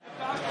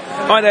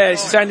Hi there,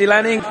 this is Andy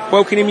Lanning,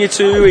 welcoming you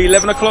to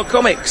 11 o'clock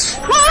comics.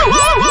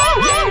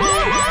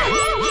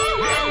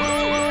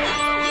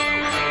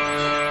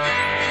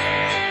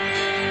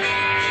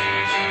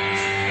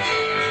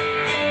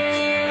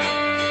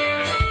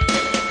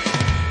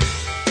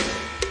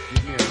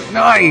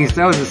 Nice,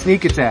 that was a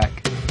sneak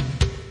attack.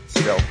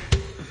 Stealth.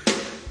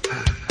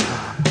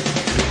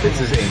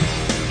 This is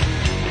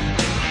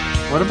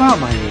Ames. What about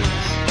my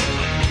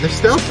names? The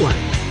stealth one.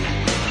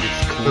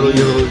 Your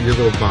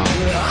little bomb.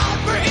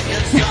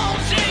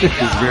 This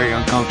is very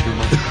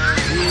uncomfortable.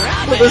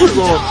 Well, this is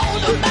all.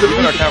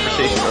 In our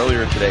conversation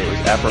earlier today, it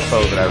was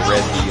apropos that I read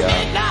the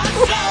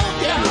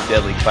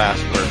Deadly Class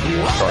where he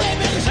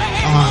started.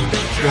 Oh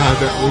god,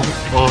 that was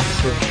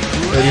awesome.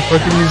 And he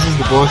fucking uses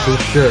the boss's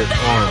shirt.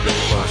 Oh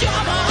fuck.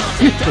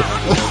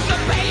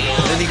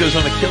 And then he goes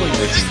on a killing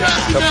mission.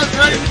 That's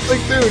right. It's like,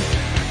 dude,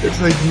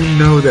 it's like you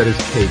know that is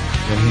Cape,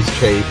 and he's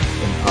Chafe,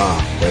 and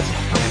that's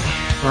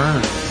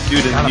Burn.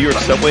 Dude, in the New York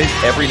subways,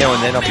 every now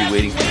and then I'll be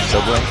waiting for the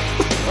subway,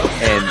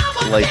 and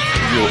like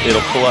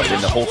it'll pull up,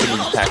 and the whole thing will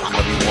be packed in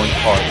one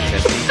car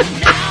that's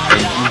empty,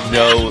 and you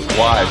know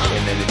why.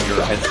 And then if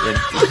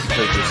it's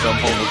because there's some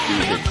homeless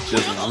dude that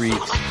just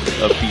reeks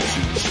of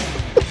feces,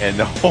 and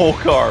the whole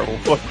car will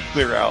fucking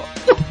clear out.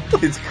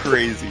 It's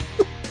crazy.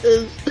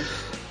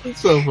 It's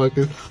so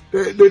fucking.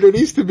 There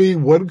needs to be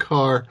one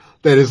car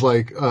that is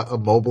like a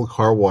mobile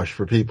car wash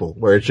for people,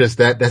 where it's just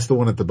that's the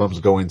one that the bums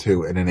go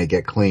into, and then they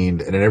get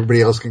cleaned, and then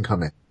everybody else can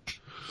come in.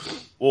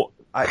 Well,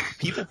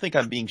 people think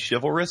I'm being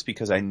chivalrous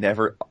because I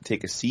never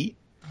take a seat.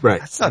 Right.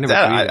 That's not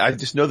that. I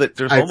just know that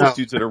there's homeless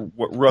dudes that are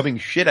rubbing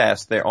shit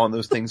ass there on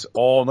those things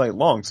all night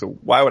long. So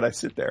why would I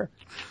sit there?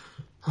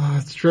 Oh,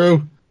 it's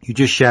true. You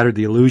just shattered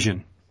the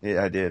illusion.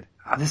 Yeah, I did.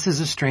 This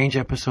is a strange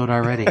episode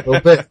already. A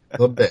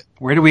little bit.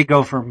 Where do we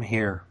go from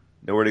here?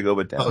 Nowhere to go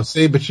but down. Oh,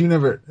 see, but you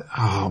never.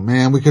 Oh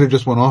man, we could have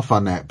just went off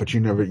on that, but you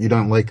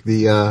don't like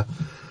the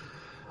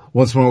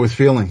Once More with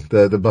Feeling,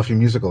 the Buffy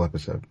musical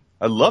episode.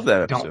 I love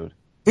that episode.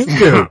 You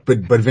do,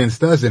 but Vince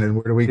doesn't, and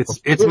where do we?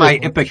 It's my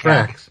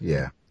ipecac.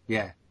 Yeah.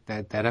 Yeah,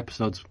 that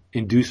episode's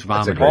induced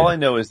vomit. All I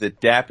know is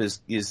that DAP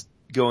is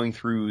going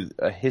through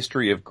a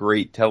history of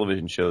great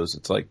television shows.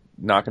 It's like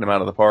knocking them out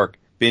of the park.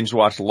 Binge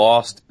watch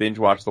Lost, binge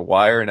watch The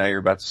Wire, and now you're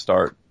about to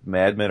start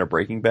Mad Men or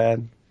Breaking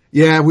Bad.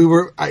 Yeah,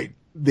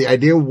 the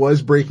idea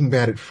was Breaking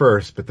Bad at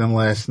first, but then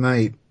last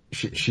night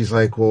she's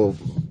like, well,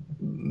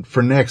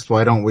 for next,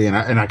 why don't we? And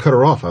I cut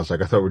her off. I was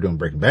like, I thought we were doing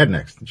Breaking Bad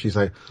next. And she's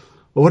like,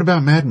 well, what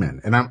about Mad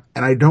Men? And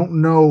I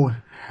don't know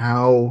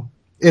how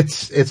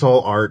it's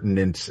all art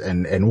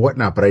and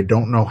whatnot, but I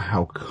don't know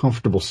how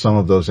comfortable some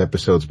of those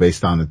episodes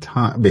based on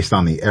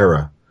the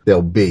era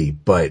they'll be,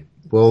 but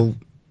well,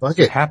 fuck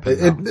it.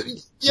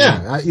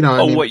 Yeah.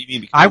 What you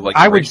mean? Because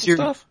I would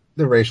stuff?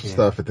 The racial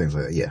stuff and things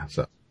like that. Yeah.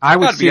 So I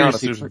would be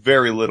honest. There's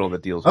very little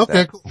that deals with that.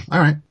 Okay, cool. All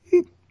right.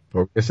 What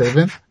were you say,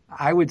 Vin?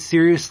 I would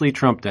seriously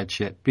trump that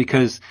shit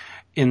because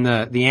in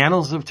the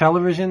annals of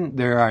television,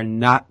 there are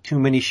not too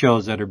many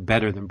shows that are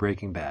better than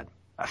Breaking Bad.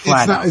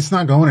 It's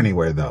not going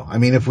anywhere though. I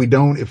mean, if we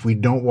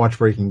don't watch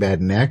Breaking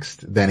Bad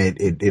next, then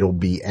it'll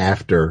be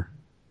after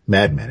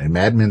Mad Men, and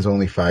Mad Men's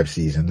only 5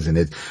 seasons, and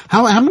it's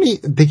how many?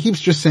 They keep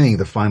just saying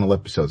the final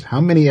episodes.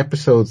 How many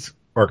episodes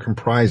are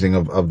comprising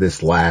of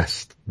this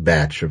last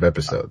batch of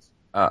episodes?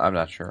 I'm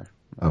not sure.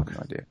 Okay. No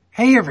idea.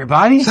 Hey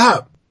everybody. What's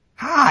up?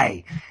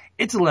 Hi.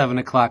 It's 11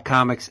 o'clock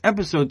comics,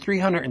 episode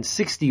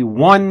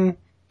 361,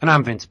 and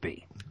I'm Vince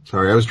B.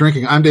 Sorry, I was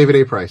drinking. I'm David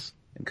A. Price.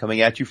 And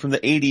coming at you from the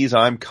 80s,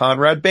 I'm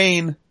Conrad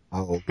Bain.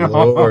 Oh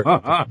Lord.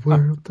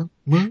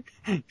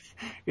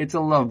 It's a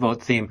Love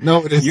Boat theme.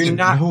 No, it isn't. You're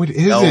not. No, it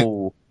isn't.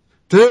 No.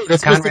 Dude,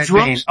 that's Conrad Mr.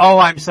 Drummond. Bain. Oh,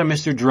 I'm some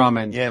Mr.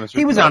 Drummond. Yeah, Mr.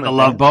 He was Drummond, on the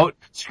Love Boat.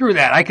 Screw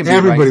that. I can be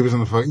Everybody right. was on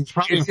the phone. He's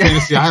probably in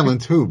Fantasy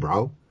Island too,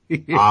 bro. Yeah.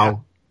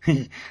 Wow.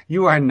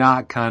 You are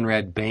not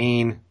Conrad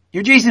Bain.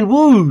 You're Jason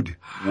Wood.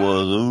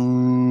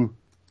 Whoa.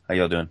 How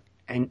y'all doing?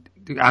 And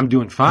I'm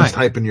doing fine. Just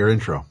type in your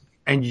intro.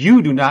 And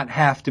you do not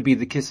have to be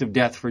the kiss of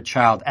death for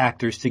child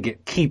actors to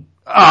get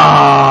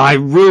I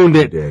ruined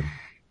it. You did.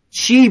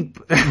 Cheap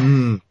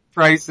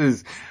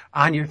prices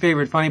on your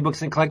favorite funny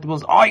books and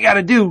collectibles. All you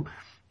gotta do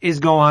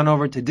is go on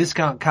over to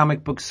Discount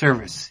Comic Book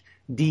Service,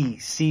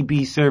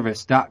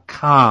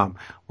 dcbservice.com,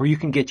 where you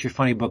can get your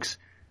funny books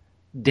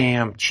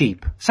damn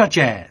cheap, such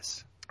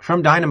as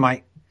From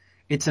Dynamite.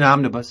 It's an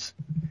omnibus.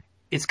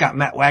 It's got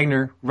Matt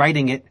Wagner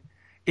writing it.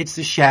 It's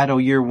The Shadow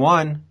Year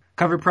One.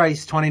 Cover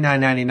price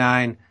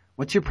 $29.99.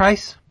 What's your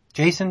price,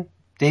 Jason?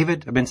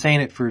 David? I've been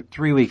saying it for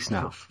 3 weeks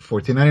now.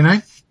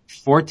 $14.99?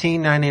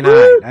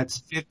 $14.99.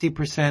 That's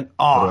 50%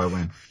 off. How do I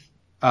win?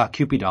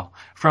 Cupid Doll.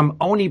 From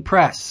Oni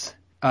Press.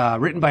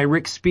 Written by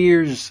Rick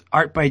Spears,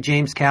 art by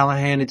James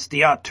Callahan. It's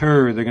the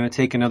auteur. They're going to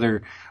take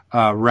another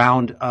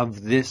round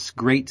of this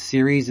great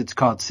series. It's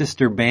called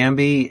Sister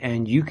Bambi,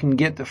 and you can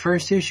get the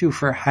first issue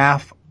for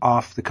half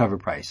off the cover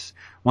price,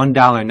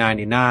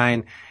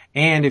 $1.99.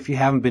 And if you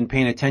haven't been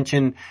paying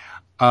attention,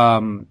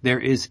 there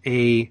is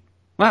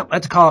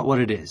let's call it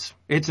what it is.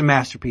 It's a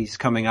masterpiece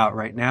coming out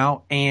right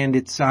now, and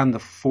it's on the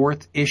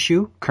 4th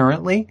issue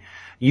currently.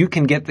 you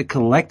can get the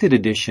collected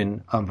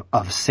edition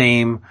of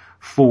Same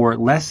for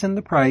less than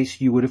the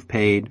price you would have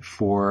paid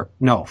for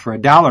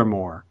 $1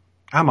 more.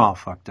 I'm all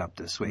fucked up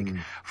this week.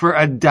 For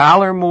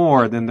 $1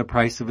 more than the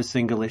price of a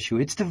single issue.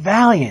 It's The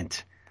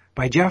Valiant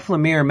by Jeff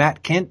Lemire,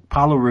 Matt Kint,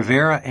 Paulo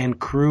Rivera, and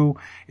crew.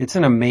 It's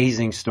an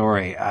amazing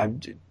story.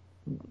 It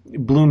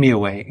blew me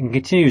away and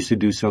continues to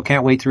do so.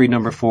 Can't wait to read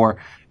number 4.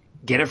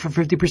 Get it for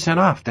 50%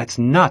 off. That's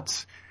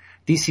nuts.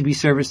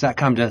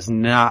 DCBService.com does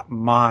not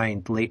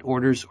mind late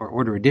orders or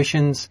order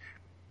editions,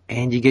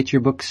 and you get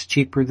your books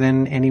cheaper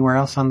than anywhere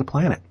else on the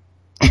planet.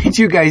 Did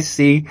you guys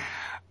see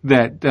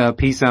that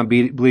piece on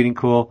Bleeding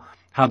Cool?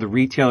 How the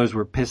retailers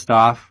were pissed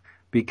off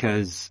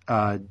because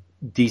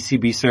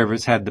DCB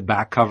Service had the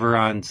back cover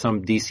on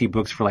some DC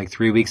books for like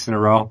 3 weeks in a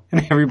row,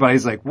 and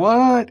everybody's like,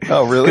 "What?"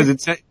 Oh, really? Because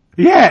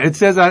it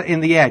says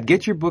in the ad,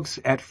 "Get your books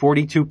at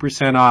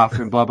 42% off,"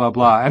 and blah blah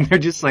blah, and they're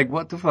just like,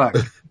 "What the fuck?"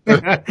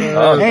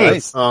 Oh, Hey,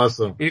 nice.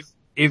 Awesome.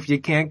 if you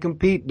can't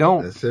compete,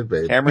 don't. That's it,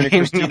 baby. Cameron and You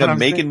know Christina what I'm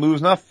making saying?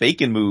 moves, not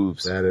faking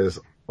moves. That is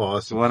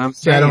awesome. What I'm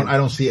See, saying. I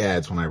don't see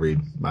ads when I read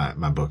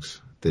my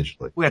books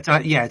digitally. Well,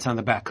 it's on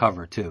the back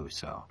cover too.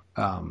 So,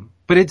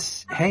 but it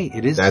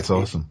is. That's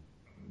awesome.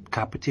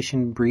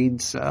 Competition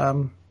breeds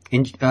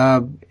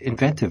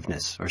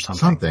inventiveness or something.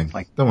 Something.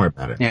 Like, Don't worry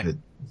about it. Yeah.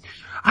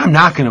 I'm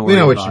not going to worry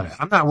know what about you- it.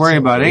 I'm not worrying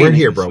about anything. We're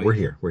here, this bro. week.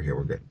 We're here.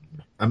 We're good.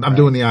 I'm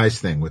doing the eyes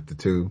thing with the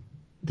two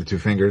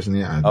fingers in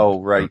the eye.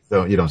 Oh, right.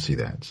 So you don't see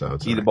that. So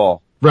it's See all the right.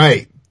 ball.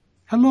 Right.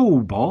 Hello,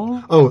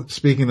 ball. Oh,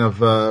 speaking of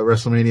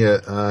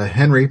WrestleMania,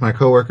 Henry, my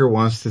coworker,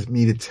 wants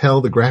me to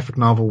tell the graphic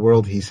novel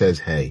world he says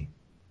hey.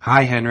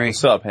 Hi, Henry.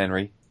 What's up,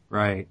 Henry?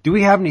 Right. Do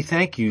we have any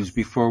thank yous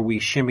before we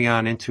shimmy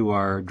on into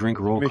our drink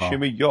roll call?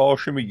 Shimmy, y'all,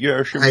 shimmy,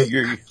 yeah, shimmy,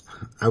 yeah.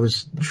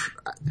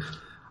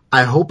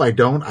 I hope I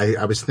don't.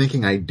 I was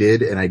thinking I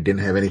did and I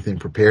didn't have anything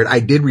prepared. I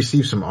did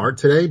receive some art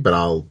today, but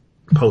I'll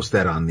post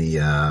that on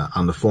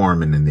the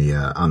forum and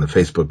on the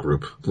Facebook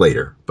group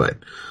later. But,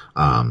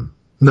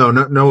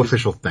 no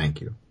official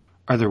thank you.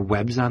 Are there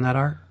webs on that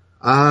art?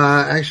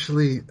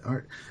 Actually,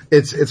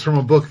 it's from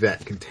a book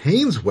that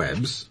contains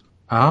webs.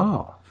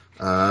 Oh.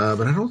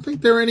 But I don't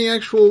think there are any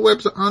actual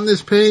webs on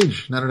this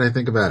page, now that I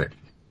think about it.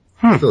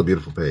 Still a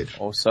beautiful page.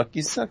 Oh,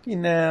 sucky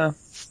now.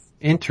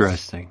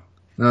 Interesting.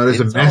 No,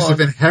 there's It's a massive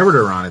on.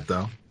 inheritor on it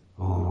though.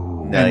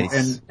 Ooh.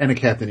 Nice. And a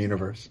Captain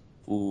Universe.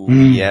 Ooh,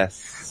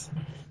 yes.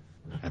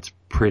 That's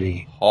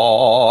pretty.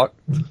 Hot.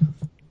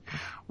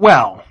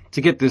 Well,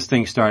 to get this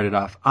thing started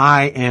off,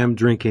 I am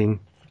drinking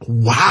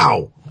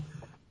Wow.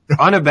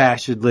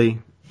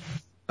 unabashedly,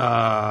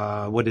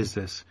 what is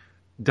this?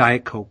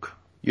 Diet Coke.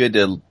 You had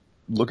to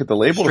look at the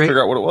label Straight- to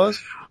figure out what it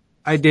was?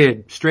 I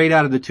did, straight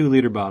out of the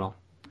 2-liter bottle.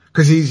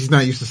 Cause he's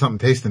not used to something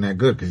tasting that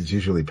good, cause it's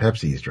usually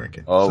Pepsi he's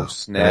drinking. Oh, So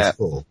snap. That's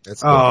cool.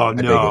 That's cool. Oh, I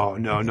dig no, it.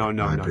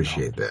 no. I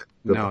appreciate that.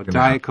 No,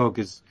 Diet Coke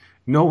is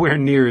nowhere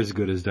near as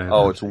good as Diet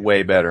Oh, Coke. it's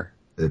way better.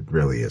 It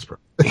really is, bro.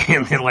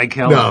 Like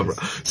hell. No, it bro.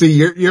 is. See,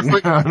 you're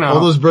fucking, No.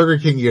 all those Burger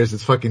King years,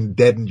 it's fucking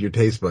deadened your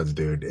taste buds,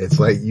 dude. It's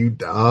like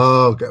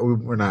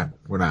we're not.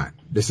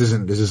 This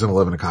isn't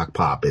 11 o'clock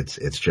pop. It's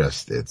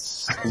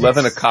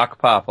 11 a cock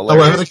pop.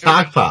 11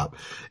 o'clock pop.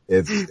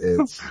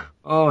 It's,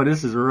 Oh,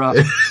 this is rough.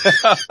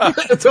 I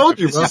told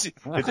you, bro.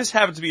 If this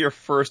happens to be your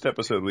first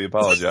episode, we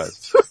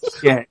apologize.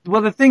 Yeah.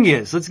 Well, the thing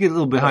is, let's get a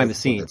little behind the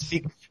scenes.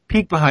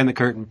 Peek behind the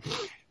curtain.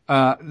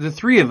 The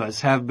three of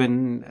us have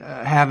been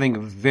having a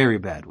very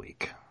bad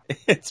week.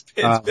 It's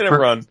been a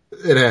run.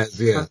 It has,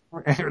 yeah.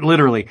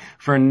 Literally,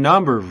 for a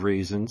number of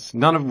reasons,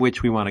 none of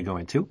which we want to go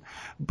into.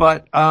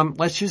 But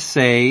let's just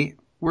say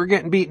we're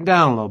getting beaten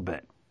down a little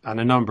bit on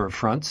a number of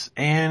fronts.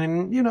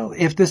 And,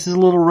 if this is a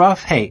little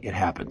rough, hey, it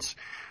happens.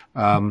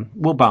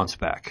 We'll bounce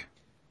back.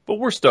 But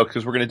we're stoked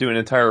because we're going to do an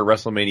entire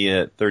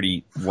WrestleMania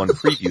 31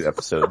 preview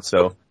episode.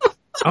 So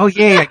Oh,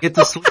 yeah, I get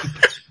to sleep.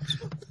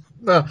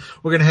 No,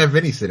 we're gonna have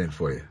Vinny sit in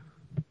for you.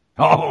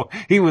 Oh,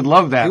 he would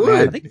love that, He man.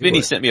 would. I think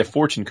Vinny sent me a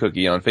fortune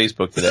cookie on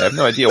Facebook today. I have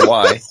no idea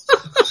why.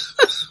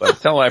 But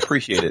tell him I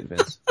appreciate it,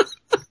 Vince.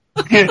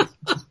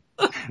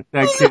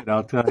 That kid,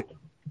 I'll tell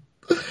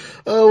you.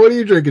 Oh, what are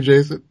you drinking,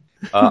 Jason?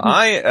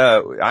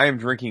 I am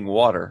drinking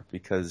water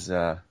because,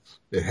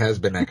 It has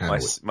been that kind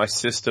of week. my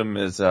system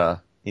is,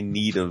 in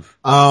need of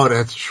Oh,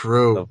 that's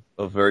true.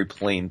 very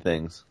plain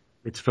things.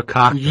 It's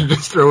fakakta. You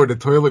just throw it in the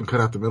toilet and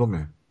cut out the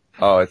middleman.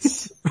 Oh,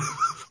 it's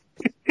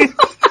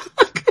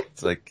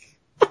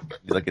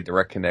like a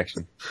direct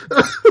connection.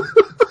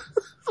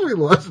 We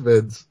lost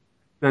Vince.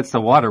 That's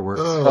the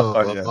waterworks.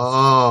 Oh, yeah.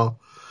 oh,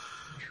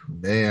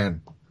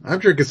 man. I'm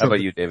drinking How something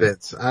about you, for David?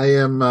 Vince. I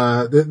am,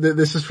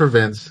 this is for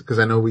Vince, because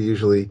I know we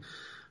usually,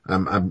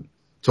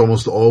 it's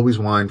almost always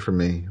wine for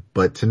me,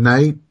 but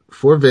tonight,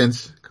 for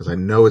Vince, because I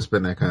know it's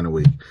been that kind of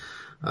week,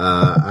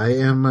 I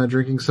am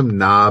drinking some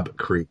Knob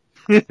Creek.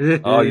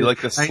 Oh, you like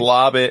to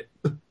slob it?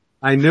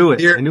 I knew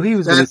it. I knew he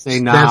was going to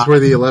say nah. That's where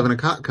the 11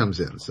 o'clock comes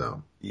in,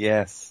 so.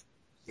 Yes.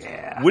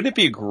 Yeah. Wouldn't it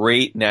be a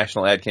great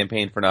national ad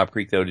campaign for Knob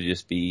Creek though to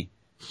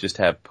just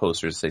have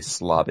posters say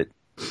slob it?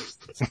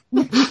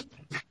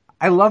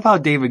 I love how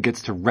David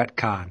gets to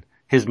retcon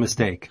his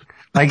mistake.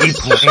 Like he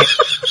planned.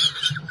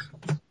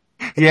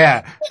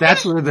 Yeah,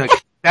 that's where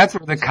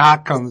the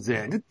cock comes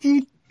in.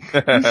 He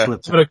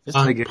slips What a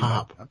just to get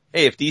pop.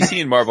 Hey, if DC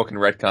and Marvel can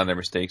retcon their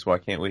mistakes, why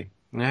can't we?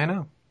 I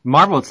know.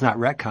 Marvel, it's not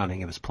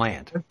retconning; it was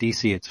planned.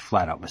 DC, it's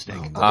flat out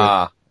mistaken.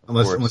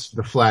 Unless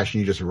the Flash,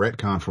 and you just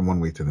retcon from one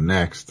week to the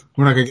next.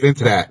 We're not going to get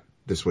into that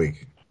this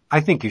week.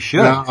 I think you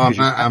should. No,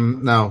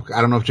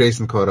 I don't know if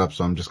Jason caught up,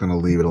 so I'm just going to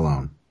leave it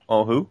alone.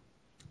 Oh, who?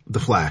 The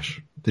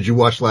Flash. Did you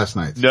watch last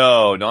night?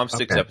 No, I'm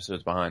 6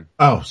 episodes behind.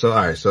 Oh, so all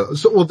right. So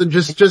well then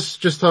just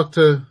talk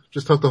to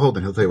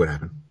Holden. He'll tell you what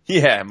happened.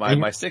 Yeah, my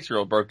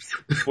 6-year-old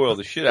spoiled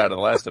the shit out of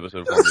the last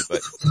episode for me,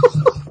 but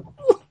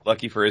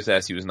lucky for his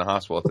ass, he was in the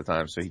hospital at the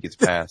time, so he gets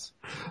pass.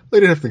 They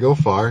didn't have to go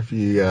far if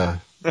he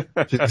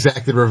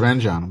exacted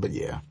revenge on him, but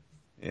yeah.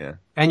 Yeah.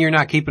 And you're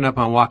not keeping up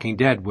on Walking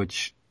Dead,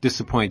 which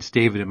disappoints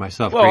David and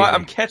myself. Well, greatly.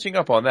 I'm catching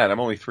up on that. I'm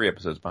only 3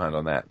 episodes behind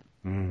on that.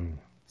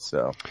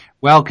 So.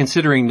 Well,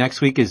 considering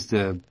next week is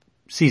the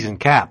season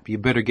cap, you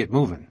better get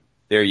moving.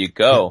 There you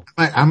go.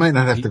 I might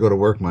not have to go to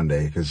work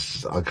Monday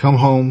because I'll come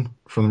home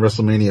from the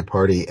WrestleMania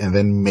party and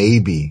then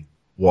maybe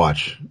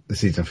watch the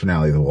season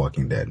finale of The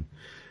Walking Dead.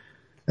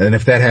 And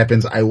if that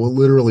happens, I will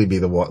literally be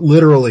the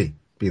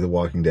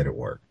Walking Dead at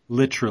work.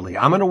 Literally.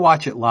 I'm going to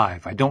watch it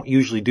live. I don't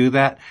usually do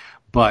that,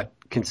 but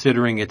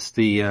considering it's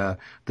the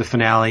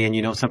finale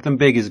and something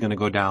big is going to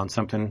go down,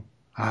 something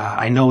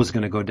I know is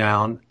going to go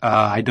down,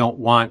 I don't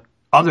want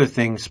other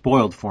things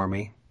spoiled for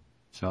me.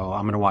 So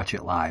I'm going to watch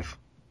it live.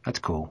 That's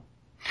cool.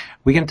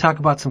 We going to talk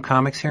about some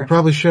comics here? We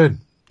probably should.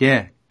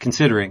 Yeah,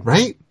 considering.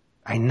 Right?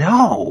 I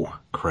know.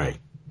 Craig.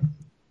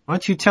 Why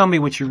don't you tell me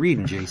what you're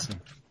reading,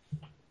 Jason?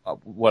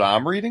 What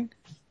I'm reading?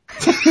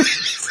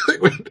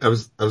 Wait, I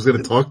was going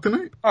to talk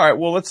tonight? All right,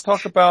 well, let's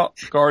talk about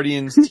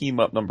Guardians Team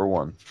Up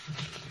 #1.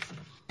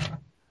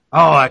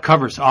 Oh, that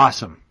cover's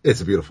awesome.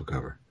 It's a beautiful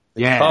cover.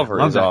 Yeah. Cover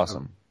love is that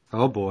awesome.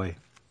 cover. Oh boy.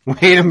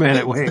 Wait a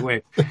minute.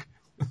 Wait.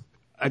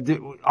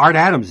 Art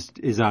Adams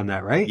is on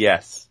that, right?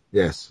 Yes.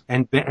 Yes.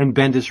 And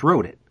Bendis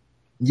wrote it.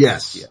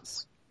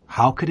 Yes.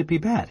 How could it be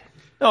bad?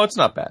 No, it's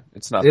not bad.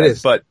 It's not It bad.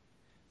 is. But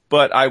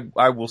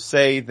I will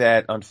say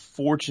that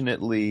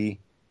unfortunately,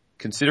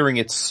 considering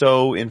it's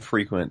so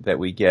infrequent that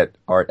we get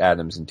Art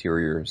Adams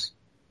interiors,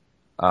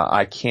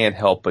 I can't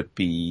help but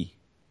be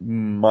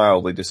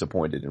mildly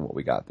disappointed in what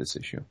we got this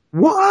issue.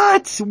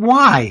 What?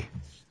 Why?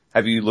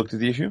 Have you looked at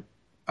the issue?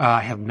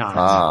 I have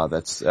not.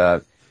 That's,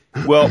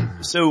 well,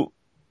 so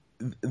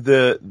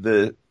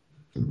the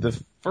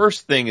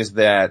first thing is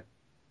that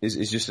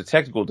is just a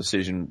technical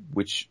decision,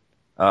 which,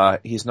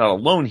 he's not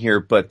alone here,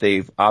 but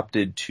they've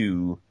opted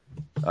to,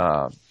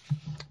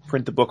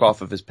 print the book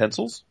off of his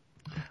pencils.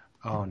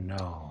 Oh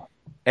no.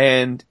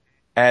 And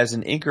as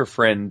an inker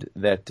friend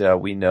that,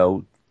 we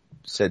know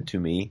said to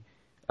me,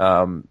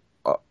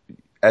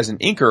 as an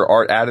inker,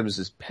 Art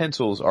Adams'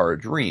 pencils are a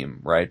dream,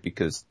 right?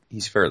 Because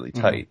he's fairly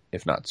tight,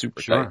 if not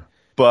super tight.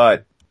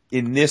 But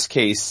in this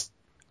case,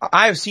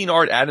 I've seen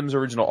Art Adams'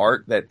 original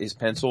art that is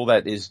pencil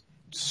that is,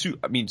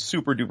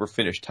 super duper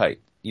finished tight.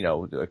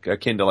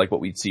 Akin to like what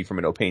we'd see from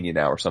an Opania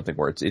now or something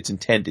where it's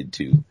intended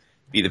to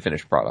be the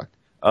finished product.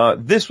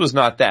 This was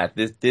not that.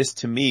 This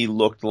to me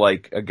looked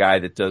like a guy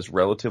that does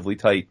relatively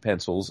tight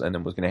pencils and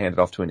then was going to hand it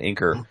off to an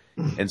inker.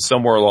 And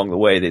somewhere along the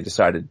way they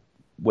decided,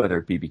 whether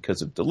it be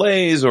because of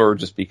delays or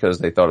just because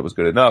they thought it was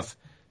good enough,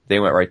 they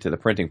went right to the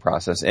printing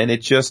process. And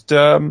it just,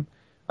 I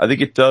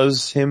think it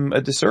does him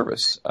a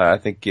disservice. I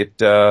think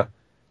it's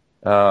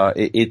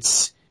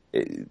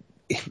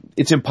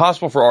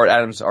impossible for Art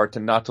Adams' art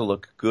not to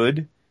look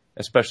good,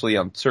 especially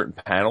on certain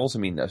panels. I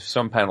mean,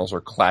 some panels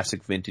are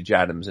classic vintage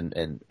Adams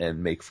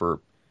and make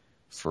for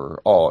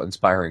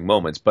awe-inspiring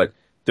moments, but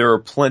there are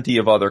plenty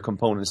of other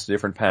components to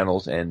different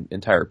panels and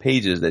entire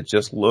pages that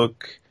just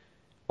look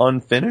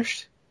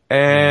unfinished.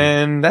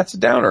 And that's a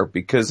downer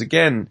because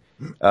again,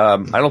 I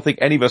don't think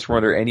any of us were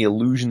under any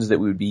illusions that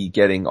we would be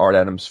getting Art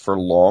Adams for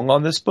long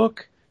on this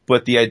book,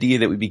 but the idea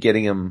that we'd be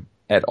getting him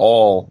at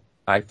all,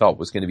 I thought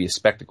was going to be a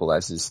spectacle,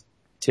 as is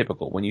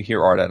typical. When you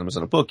hear Art Adams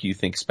in a book, you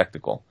think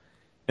spectacle.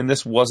 And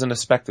this wasn't a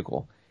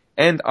spectacle.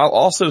 And I'll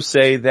also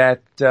say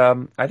that,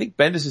 I think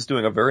Bendis is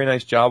doing a very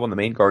nice job on the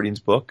main Guardians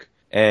book.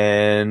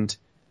 And,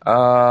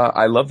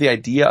 I love the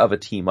idea of a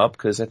team up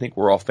because I think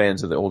we're all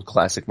fans of the old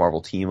classic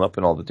Marvel team up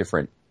and all the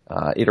different,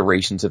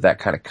 iterations of that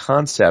kind of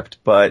concept.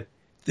 But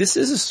this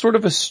is a sort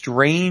of a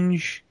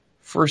strange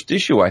first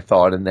issue, I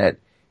thought, in that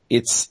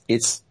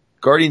it's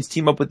Guardians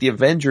team up with the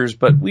Avengers,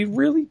 but we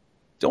really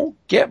don't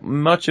get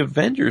much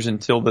Avengers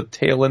until the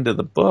tail end of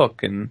the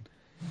book. And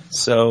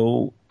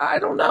so I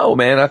don't know,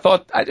 man.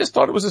 I just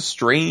thought it was a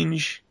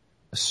strange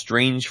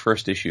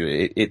first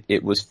issue.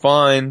 It was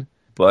fine,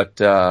 but,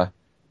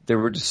 there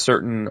were just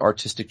certain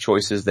artistic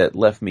choices that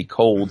left me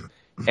cold.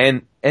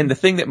 And the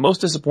thing that most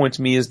disappoints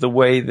me is the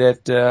way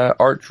that,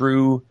 Art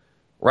drew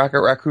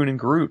Rocket Raccoon and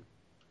Groot.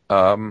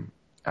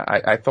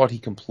 I thought he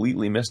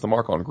completely missed the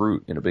mark on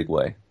Groot in a big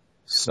way.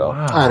 So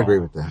Wow. I'd agree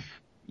with that.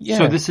 yeah.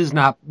 So this is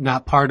not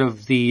part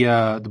of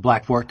the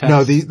Black Vortex?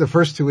 No, the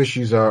first 2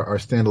 issues are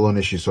standalone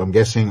issues, so I'm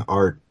guessing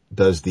Art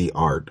does the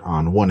art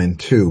on 1 and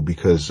 2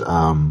 because,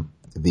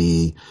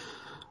 the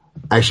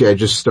actually, I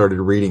just started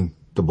reading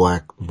the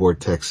Black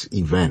Vortex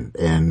event,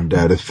 and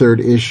the third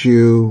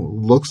issue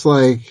looks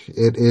like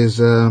it is.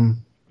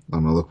 I'm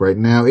gonna look right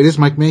now. It is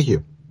Mike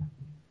Mayhew.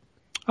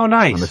 Oh,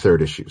 nice. On the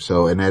third issue.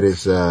 So, and that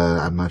is,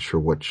 I'm not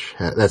sure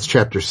that's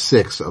chapter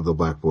 6 of the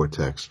Black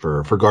Vortex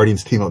for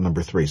Guardians Team Up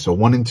number 3. So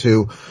 1 and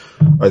 2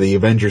 are the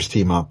Avengers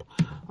team up,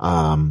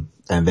 and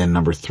then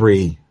number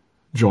 3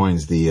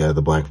 joins the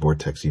Black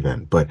Vortex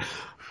event. But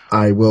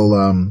I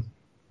will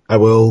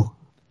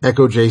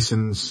echo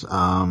Jason's,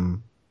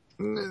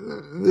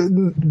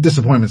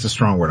 disappointment's a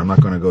strong word. I'm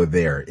not going to go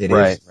there.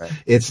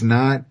 It's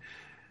not,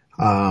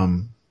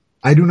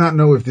 I do not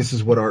know if this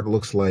is what art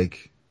looks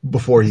like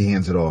before he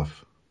hands it off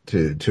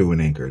to an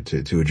inker,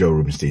 to a Joe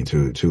Rubenstein,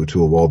 to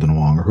a Walden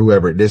Wong or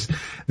whoever. This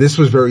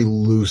was very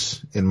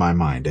loose in my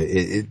mind.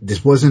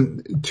 This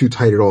wasn't too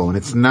tight at all. And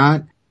it's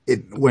not,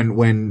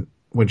 when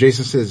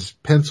Jason says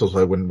pencils,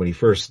 when he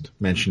first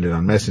mentioned it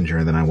on Messenger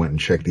and then I went and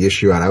checked the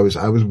issue out,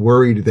 I was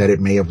worried that it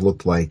may have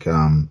looked like,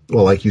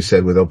 like you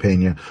said with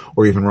Opeña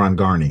or even Ron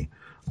Garney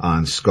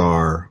on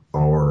Scar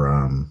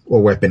or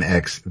Weapon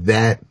X.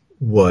 That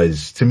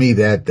was, to me,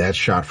 that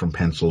shot from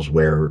pencils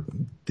where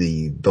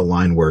the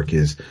line work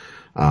is,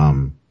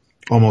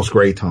 almost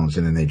gray tones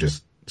and then they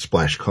just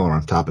splash color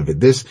on top of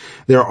it.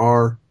 There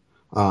are,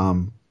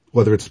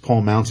 whether it's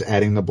Paul Mounts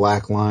adding the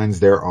black lines,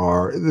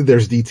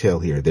 there's detail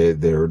here.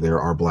 There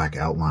are black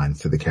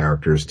outlines to the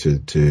characters, to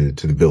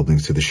the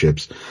buildings, to the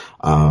ships.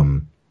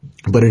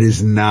 But it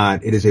is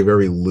a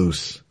very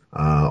loose,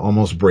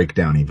 almost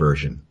breakdowny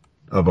version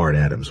of Art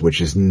Adams,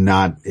 which is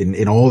not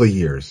in all the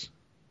years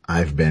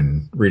I've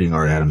been reading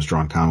Art Adams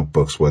drawn comic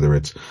books, whether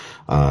it's,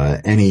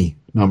 any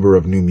number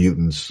of New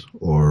Mutants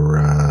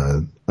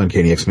or,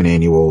 Uncanny X-Men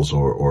annuals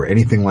or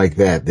anything like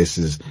that. This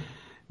is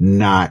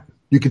not,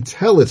 you can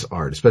tell it's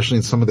art, especially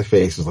in some of the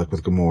faces, like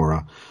with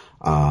Gamora.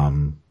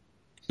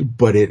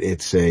 But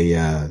it's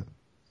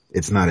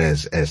not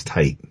as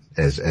tight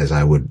as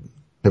I would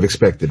have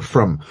expected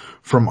from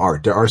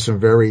art. There are some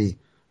very,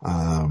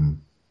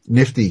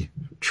 nifty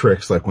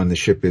tricks, like when the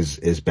ship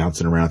is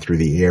bouncing around through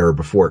the air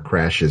before it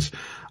crashes.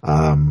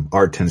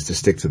 Art tends to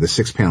stick to the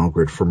 6-panel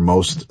grid for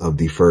most of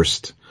the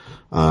first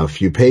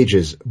few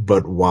pages,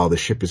 but while the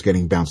ship is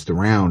getting bounced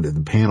around,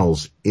 the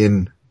panels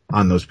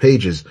on those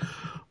pages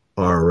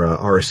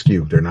are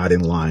askew. They're not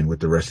in line with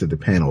the rest of the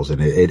panels, and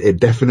it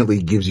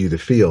definitely gives you the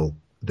feel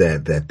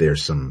that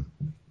there's some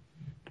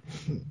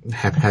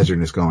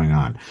haphazardness going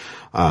on.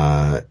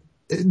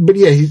 But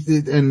yeah,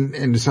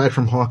 and aside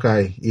from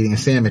Hawkeye eating a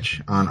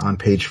sandwich on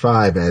page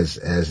 5 as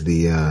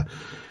the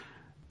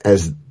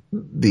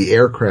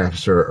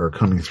aircrafts are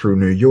coming through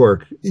New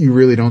York, you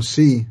really don't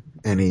see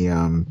any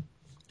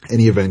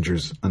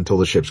Avengers until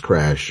the ships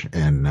crash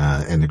and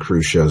the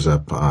crew shows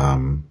up,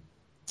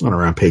 on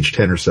around page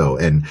 10 or so.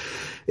 And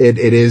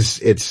it's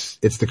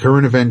the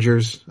current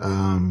Avengers,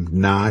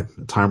 not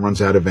Time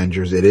Runs Out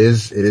Avengers. It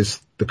is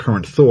the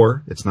current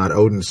Thor. It's not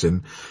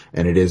Odinson,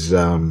 and it is,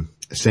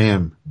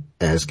 Sam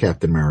as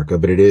Captain America,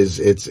 but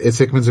it's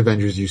Hickman's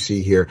Avengers you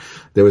see here.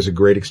 There was a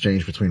great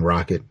exchange between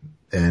Rocket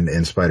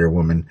and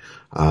Spider-Woman.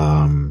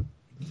 All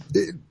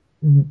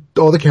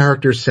the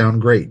characters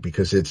sound great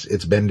because it's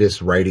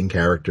Bendis writing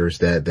characters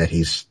that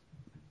he's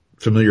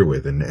familiar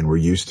with and we're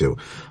used to.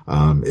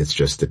 It's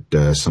just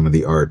that, some of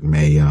the art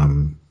may,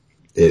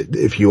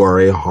 if you are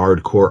a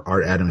hardcore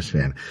Art Adams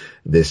fan,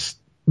 this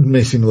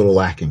may seem a little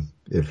lacking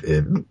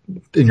in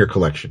your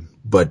collection,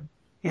 but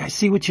yeah, I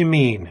see what you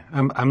mean.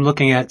 I'm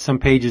looking at some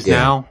pages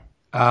now,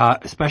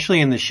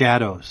 especially in the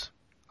shadows.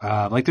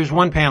 Like there's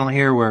one panel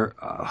here where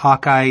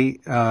Hawkeye,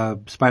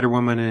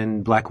 Spider-Woman,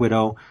 and Black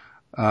Widow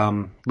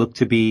look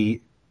to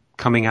be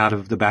coming out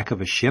of the back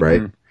of a ship,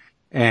 right?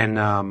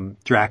 And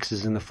Drax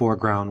is in the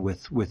foreground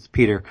with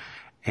Peter,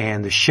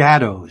 and the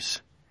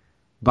shadows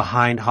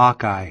behind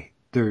Hawkeye,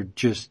 they're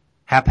just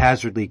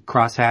haphazardly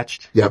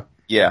crosshatched. Yep.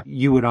 Yeah.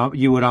 You would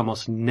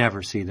almost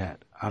never see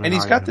that. And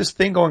he's got this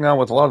thing going on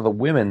with a lot of the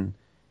women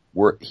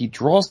where he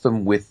draws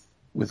them with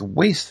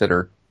waists that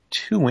are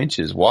 2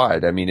 inches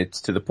wide. I mean,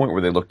 it's to the point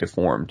where they look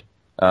deformed.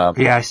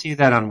 Yeah, I see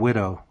that on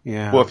Widow.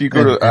 Yeah. Well, if you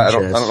go to, I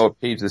don't know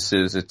what page this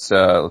is. It's,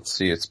 let's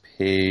see, it's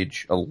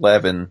page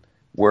 11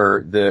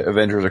 where the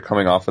Avengers are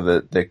coming off of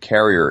the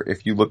carrier.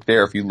 If you look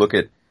there, if you look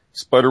at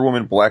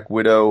Spider-Woman, Black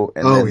Widow,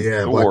 and then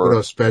Thor, Black Widow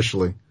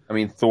especially. I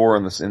mean, Thor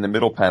in the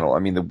middle panel. I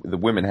mean, the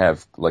women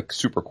have like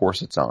super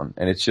corsets on,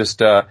 and it's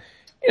just,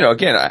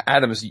 again,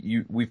 Adams,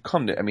 we've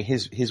come to, I mean,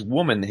 his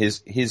woman,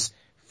 his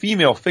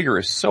female figure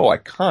is so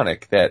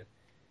iconic that,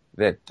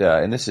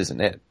 and this isn't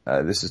it.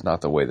 This is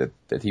not the way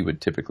that he would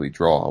typically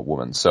draw a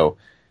woman. So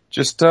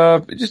just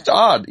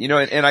odd,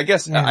 and I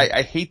guess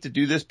I hate to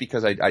do this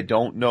because I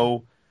don't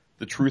know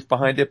the truth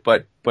behind it,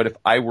 but if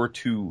I were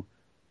to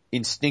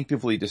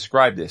instinctively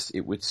describe this,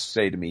 it would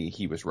say to me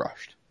he was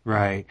rushed.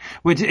 Right.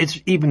 Which it's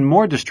even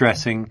more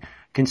distressing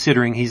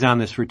considering he's on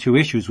this for 2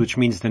 issues, which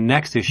means the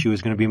next issue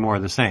is going to be more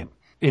of the same.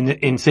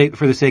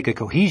 For the sake of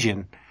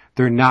cohesion,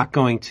 they're not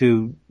going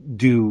to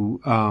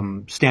do,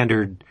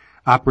 standard,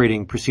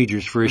 operating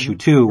procedures for issue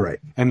 2 Right.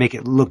 and make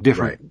it look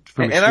different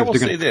from And issue. I will They're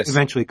say gonna this.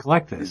 eventually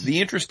collect this.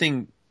 The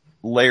interesting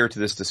layer to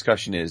this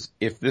discussion is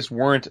if this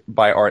weren't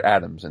by Art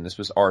Adams and this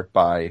was art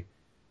by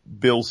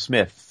Bill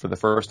Smith for the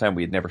first time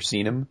we had never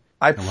seen him,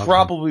 I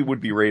probably would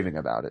be raving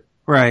about it.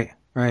 Right,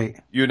 right.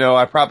 You know,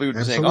 I probably would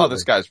be saying, "Oh,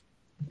 Absolutely.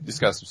 this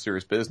guy's some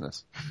serious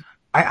business."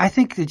 I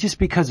think that just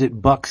because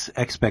it bucks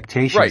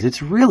expectations, Right.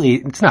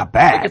 it's not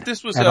bad. Like if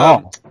this was at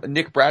all.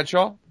 Nick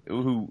Bradshaw,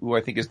 who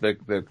I think is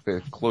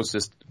the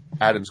closest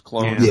Adams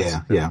clone,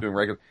 Yeah. Yeah. doing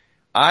regular,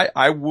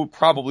 I would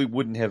probably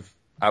wouldn't have.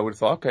 I would have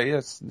thought, okay,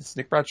 yes, it's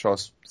Nick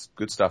Bradshaw's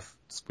good stuff.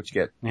 That's what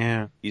you get.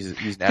 Yeah. He's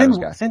an Adams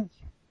guy.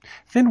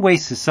 Thin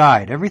waist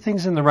aside,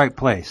 everything's in the right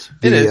place.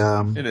 It is.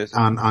 It is.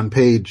 On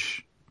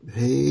page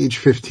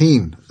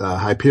 15,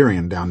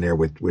 Hyperion down there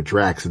with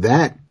Drax,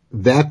 that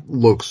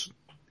looks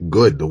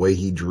good. The way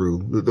he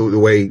drew, the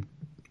way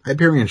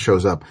Hyperion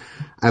shows up,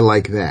 I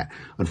like that.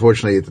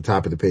 Unfortunately, at the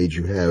top of the page,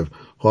 you have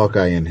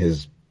Hawkeye and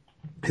his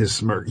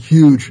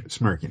huge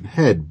smirking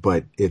head,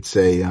 but it's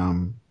a,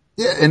 and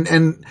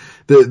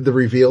the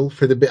reveal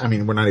for I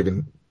mean, we're not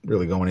even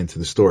really going into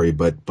the story,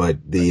 but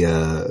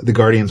the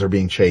Guardians are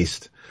being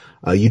chased.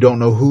 You don't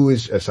know who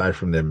is, aside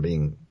from them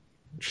being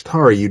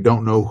Chitauri, you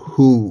don't know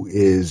who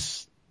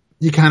is,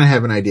 you kind of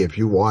have an idea. If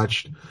you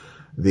watched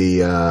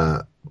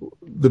the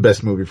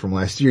best movie from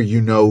last year, you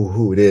know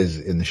who it is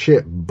in the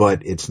ship,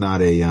 but it's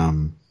not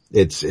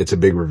it's a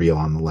big reveal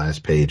on the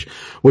last page,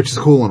 which is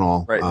cool and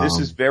all. Right. This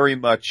is very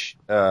much,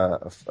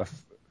 a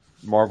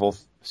Marvel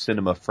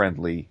cinema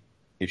friendly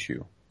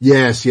issue.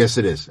 Yes,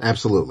 it is.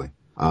 Absolutely.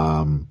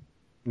 Not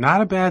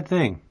a bad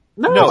thing.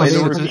 No, I and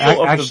think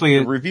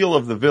the reveal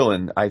of the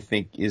villain, I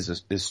think,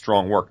 is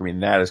strong work. I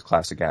mean, that is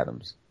classic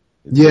Adams.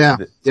 Yeah.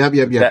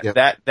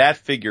 Yep. That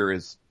figure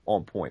is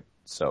on point.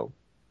 So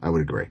I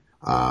would agree.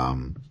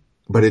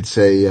 But it's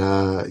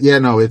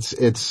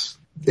it's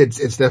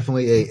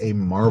definitely a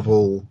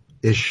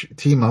Marvel-ish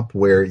team up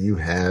where you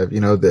have,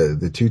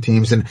 the two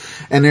teams and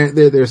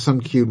there's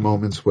some cute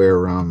moments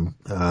where,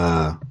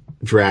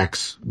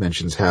 Drax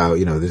mentions how,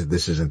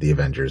 this isn't the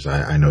Avengers.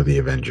 I know the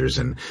Avengers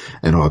and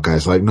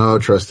Hawkeye's like, no,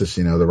 trust us,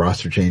 the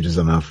roster changes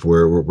enough.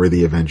 We're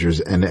the Avengers.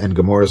 And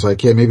Gamora's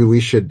like, yeah, maybe we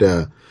should,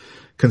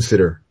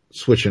 consider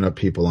switching up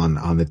people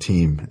on the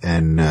team.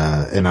 And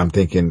I'm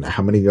thinking,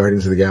 how many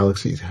Guardians of the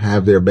Galaxy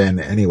have there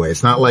been anyway?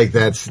 It's not like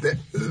that's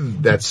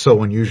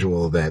so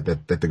unusual that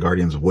the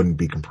Guardians wouldn't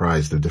be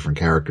comprised of different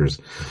characters,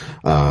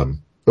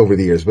 over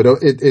the years. But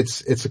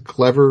it's a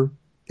clever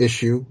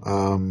issue.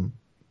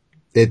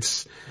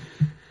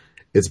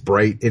 It's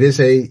bright. It is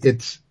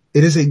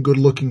a good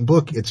looking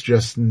book. It's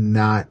just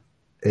not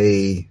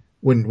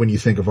when you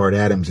think of Art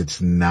Adams,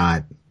 it's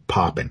not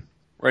popping.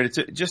 right, it's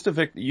just a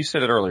victim. You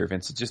said it earlier,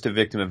 Vince. It's just a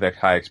victim of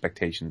high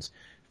expectations.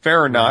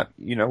 Fair or not,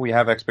 we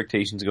have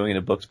expectations going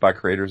into books by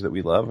creators that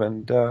we love,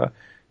 and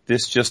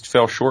this just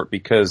fell short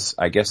because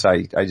I guess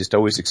I just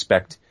always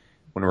expect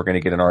when we're going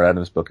to get an Art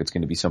Adams book, it's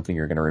going to be something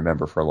you're going to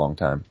remember for a long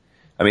time.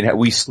 I mean,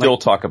 we still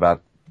talk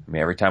about. I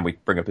mean, every time we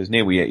bring up his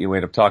name, we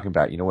end up talking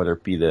about, whether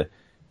it be the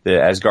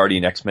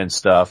Asgardian X-Men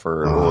stuff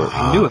or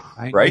I knew it.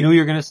 I knew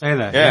you were going to say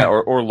that. Yeah,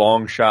 or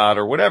Long Shot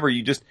or whatever.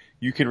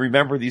 You can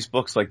remember these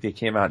books like they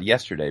came out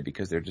yesterday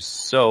because they're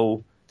just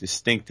so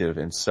distinctive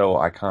and so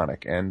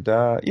iconic. And,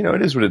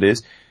 it is what it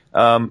is.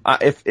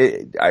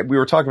 We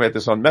were talking about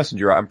this on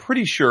Messenger. I'm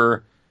pretty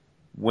sure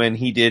when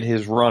he did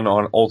his run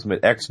on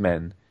Ultimate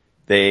X-Men,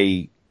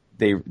 they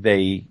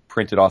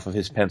printed off of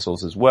his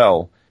pencils as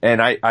well. And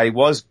I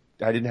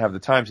didn't have the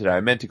time today.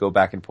 I meant to go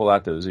back and pull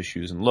out those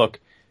issues and look.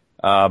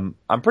 I'm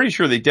pretty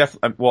sure they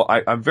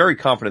I'm very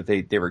confident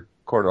they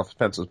recorded off his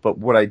pencils, but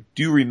what I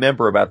do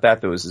remember about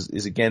that though is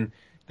again,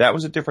 that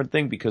was a different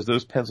thing because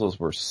those pencils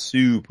were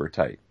super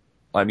tight.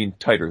 I mean,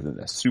 tighter than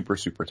this. Super,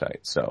 super tight.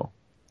 So.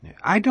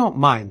 I don't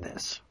mind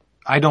this.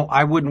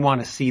 I wouldn't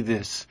want to see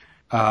this,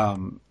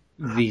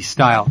 the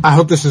style. I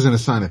hope this isn't a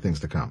sign of things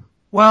to come.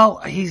 Well,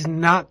 he's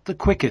not the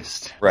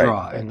quickest Right.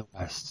 draw in the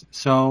West.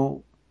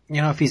 So,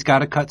 if he's got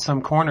to cut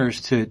some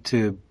corners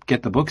to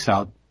get the books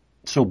out,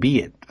 so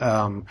be it.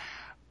 I'm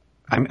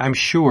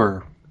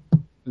sure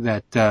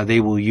that they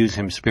will use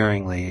him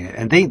sparingly,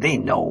 and they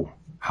know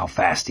how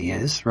fast he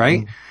is,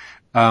 right?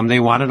 Mm-hmm.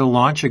 They wanted to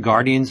launch a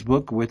Guardians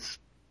book with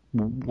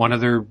one of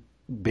their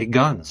big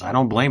guns. I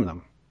don't blame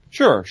them.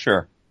 Sure.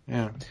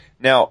 Yeah.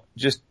 Now,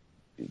 just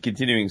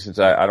continuing since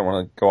I don't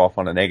want to go off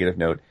on a negative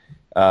note,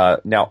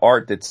 now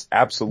art that's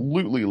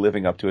absolutely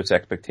living up to its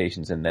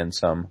expectations and then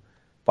some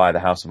by the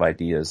House of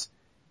Ideas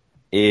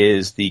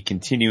is the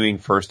continuing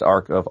first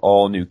arc of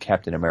All New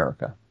Captain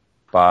America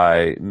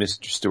by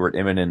Mr. Stuart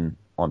Immonen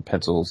on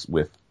pencils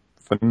with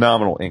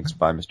phenomenal inks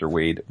by Mr.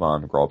 Wade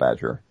von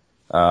Grawbadger.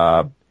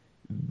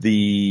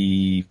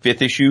 The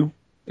 5th issue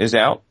is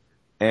out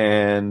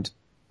and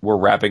we're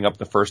wrapping up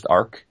the first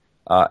arc.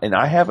 And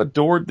I have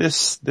adored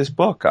this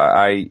book.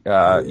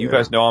 You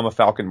guys know I'm a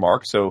Falcon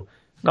Mark, so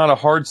not a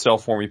hard sell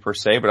for me per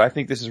se, but I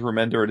think this is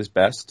Remender at his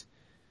best.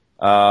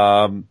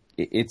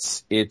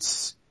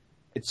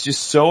 It's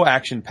just so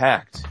action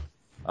packed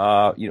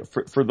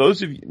For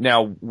those of you,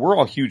 now we're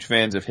all huge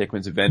fans of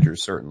Hickman's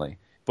Avengers, certainly,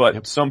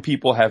 but some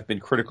people have been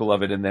critical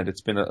of it in that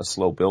it's been a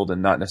slow build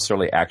and not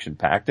necessarily action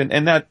packed.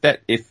 And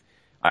that if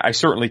I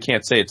certainly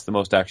can't say it's the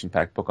most action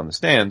packed book on the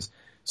stands.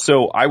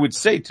 So I would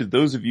say to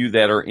those of you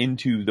that are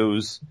into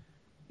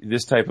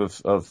this type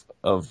of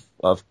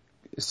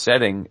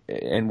setting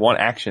and want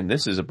action,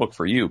 this is a book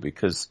for you,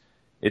 because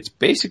it's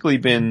basically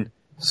been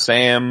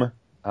Sam,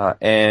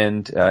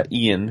 and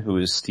Ian, who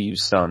is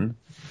Steve's son,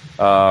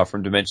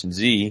 from Dimension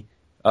Z,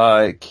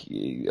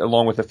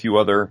 along with a few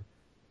other,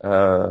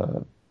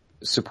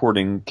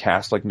 supporting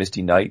cast like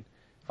Misty Knight,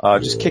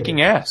 just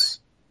kicking ass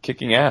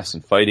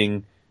and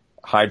fighting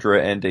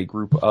Hydra and a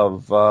group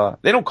of,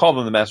 they don't call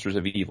them the Masters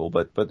of Evil,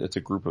 but it's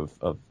a group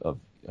of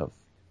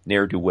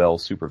ne'er-do-well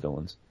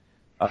supervillains.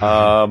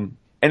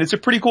 And it's a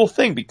pretty cool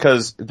thing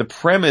because the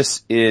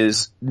premise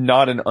is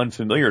not an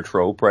unfamiliar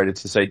trope, right?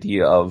 It's this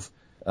idea of,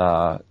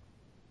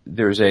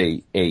 there's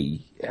not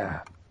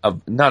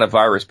a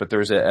virus, but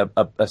there's a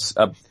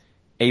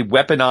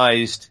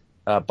weaponized,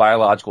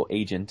 biological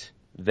agent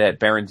that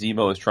Baron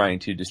Zemo is trying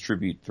to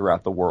distribute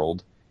throughout the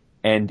world.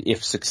 And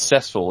if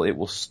successful, it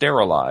will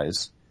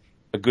sterilize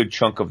a good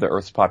chunk of the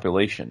Earth's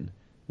population,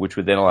 which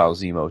would then allow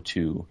Zemo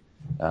to,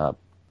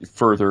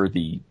 further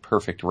the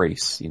perfect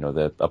race,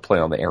 a play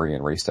on the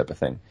Aryan race type of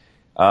thing.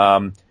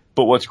 But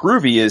what's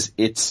groovy is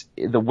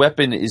the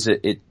weapon is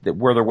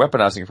where they're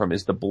weaponizing it from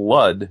is the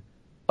blood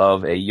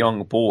of a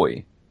young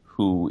boy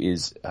who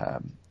is,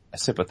 a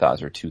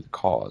sympathizer to the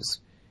cause.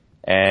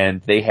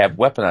 And they have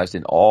weaponized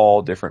in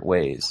all different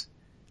ways.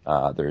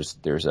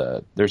 There's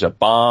a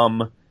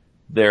bomb.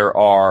 There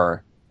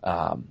are,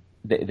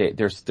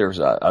 there's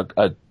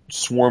a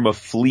swarm of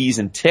fleas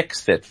and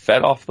ticks that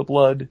fed off the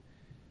blood.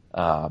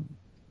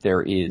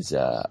 There is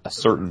a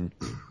certain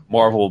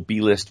Marvel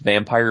B-list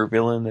vampire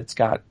villain that's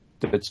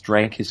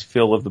drank his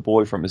fill of the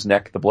blood from his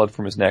neck.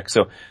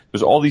 So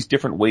there's all these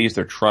different ways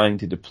they're trying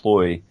to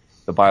deploy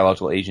the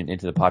biological agent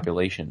into the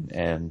population,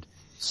 and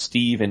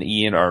Steve and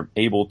Ian are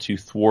able to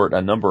thwart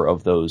a number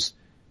of those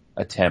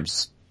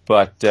attempts,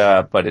 but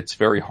it's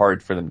very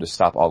hard for them to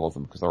stop all of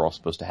them because they're all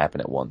supposed to happen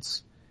at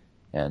once.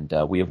 And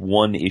we have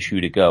one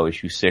issue to go.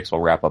 Issue 6 will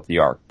wrap up the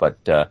arc,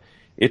 but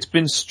it's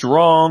been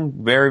strong,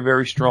 very,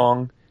 very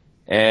strong.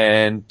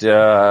 And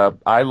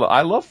I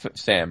love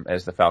Sam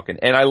as the Falcon,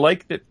 and I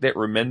like that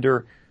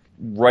Remender,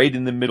 right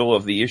in the middle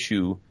of the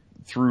issue,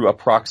 through a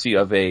proxy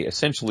of a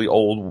essentially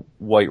old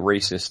white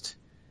racist,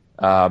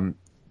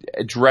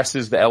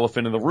 addresses the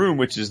elephant in the room,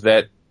 which is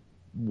that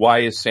why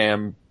is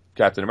Sam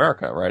Captain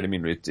America, right? I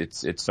mean,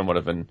 it's somewhat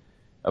of an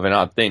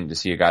odd thing to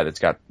see a guy that's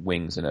got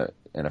wings and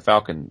a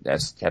falcon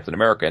as Captain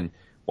America. And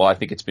while I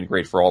think it's been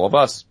great for all of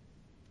us,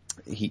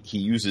 he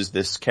uses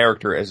this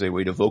character as a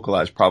way to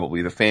vocalize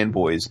probably the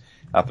fanboys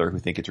out there who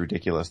think it's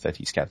ridiculous that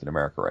he's Captain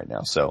America right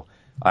now. So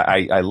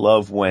I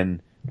love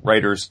when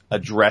writers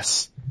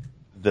address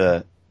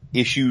the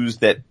issues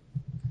that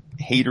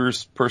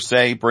haters per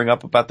se bring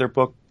up about their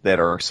book that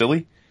are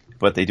silly,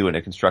 but they do it in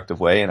a constructive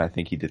way. And I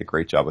think he did a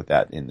great job with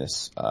that in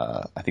this,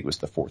 I think it was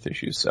the 4th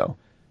issue. So,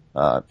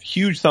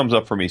 huge thumbs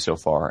up for me so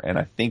far. And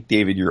I think,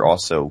 David, you're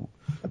also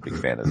a big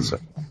fan of this. So.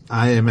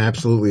 I am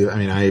absolutely,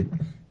 I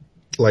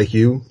like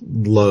you,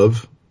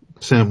 love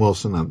Sam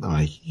Wilson. I'm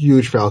a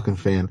huge Falcon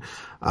fan,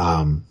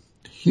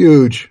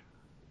 huge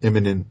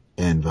Immonen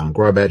and Von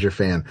Grawbadger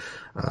fan,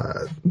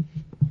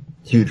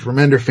 huge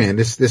Remender fan.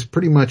 This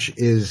pretty much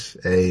is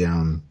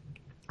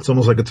it's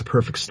almost like it's a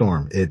perfect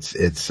storm. It's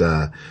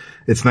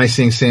nice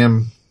seeing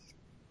Sam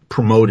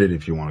promoted,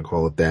 if you want to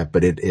call it that,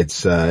 but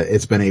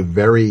it's been a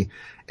very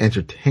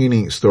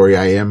entertaining story.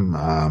 I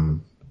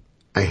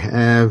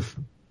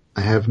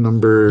have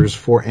numbers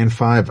 4 and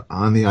 5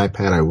 on the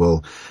iPad. I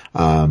will,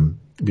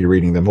 be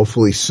reading them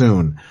hopefully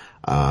soon.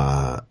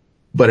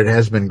 But it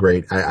has been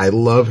great. I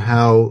love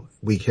how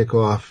we kick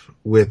off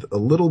with a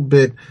little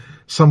bit,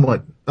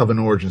 somewhat of an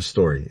origin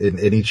story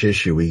in each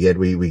issue. We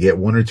get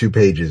 1 or 2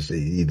 pages,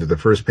 either the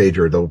first page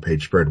or a double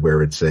page spread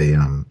where it's a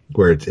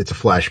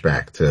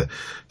flashback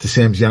to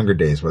Sam's younger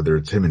days, whether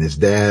it's him and his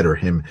dad or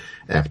him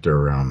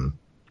after,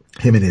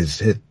 him and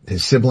his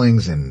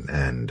siblings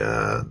and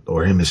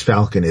or him as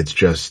Falcon. It's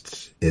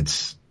just,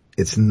 it's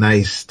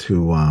nice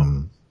to,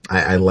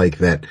 I like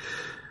that.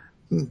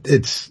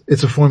 It's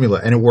a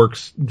formula and it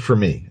works for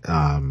me.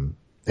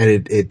 And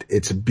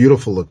it's a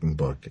beautiful looking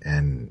book.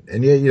 And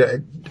yeah,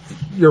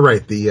 you're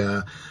right.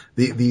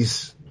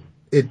 It's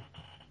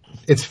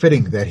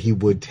fitting that he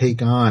would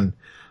take on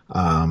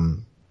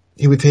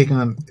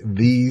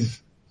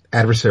these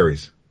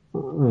adversaries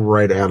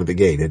right out of the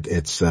gate.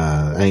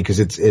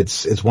 Cause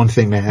it's one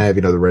thing to have,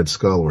 the Red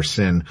Skull or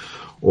Sin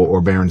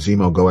or Baron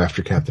Zemo go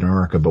after Captain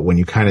America. But when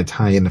you kind of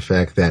tie in the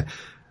fact that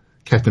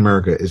Captain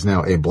America is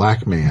now a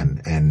black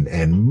man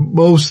and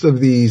most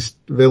of these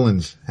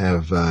villains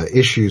have,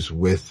 issues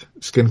with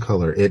skin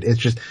color. It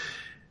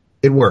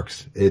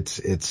works. It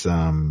has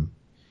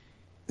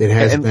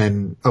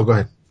been, oh, go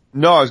ahead.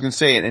 No, I was going to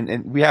say,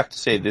 and we have to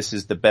say this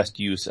is the best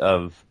use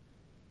of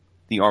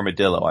the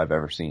armadillo I've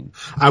ever seen.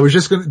 I was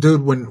just gonna,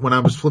 dude, when I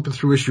was flipping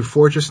through issue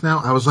 4 just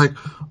now, I was like,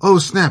 oh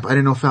snap, I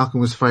didn't know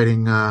Falcon was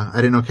fighting, I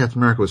didn't know Captain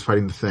America was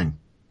fighting the Thing.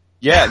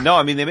 Yeah, no,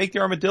 I mean, they make the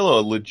armadillo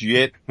a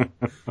legit,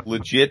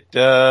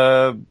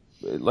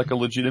 like a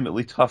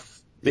legitimately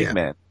tough big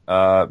man,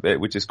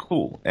 which is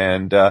cool.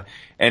 And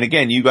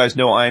again, you guys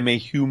know I'm a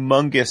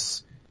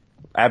humongous,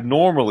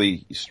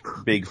 abnormally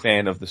big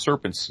fan of the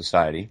Serpent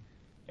Society.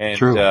 And,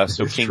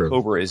 so King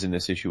Cobra is in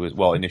this issue as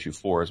well, in issue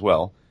 4 as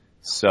well.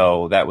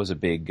 So that was a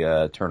big,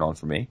 turn on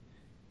for me.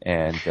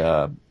 And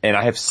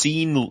I have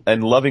seen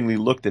and lovingly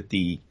looked at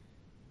the,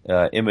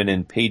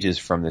 imminent pages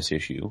from this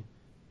issue.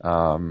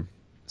 Yeah,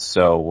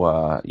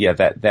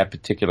 that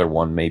particular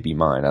one may be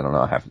mine. I don't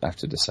know. I have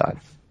to decide.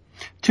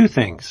 Two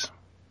things.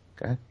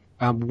 Okay.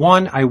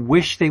 One, I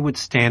wish they would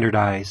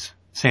standardize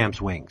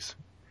Sam's wings.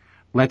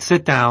 Let's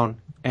sit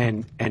down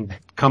and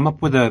come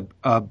up with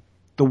the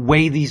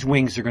way these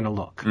wings are going to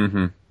look.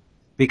 Mm-hmm.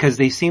 Because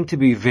they seem to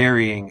be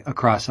varying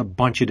across a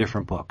bunch of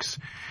different books.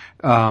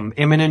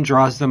 Immonen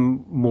draws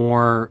them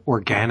more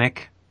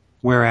organic,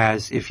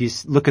 whereas if you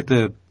look at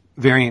the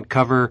variant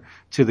cover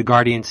to the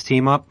Guardians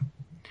team up,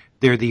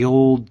 they're the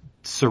old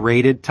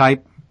serrated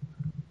type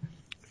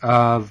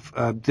of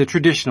the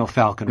traditional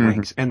Falcon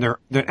wings, and they're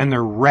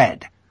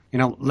red. You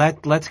know,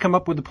 let's come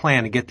up with a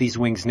plan to get these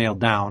wings nailed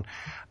down.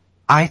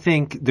 I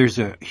think there's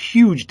a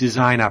huge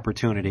design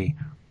opportunity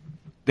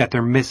that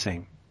they're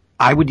missing.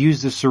 I would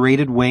use the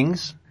serrated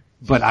wings,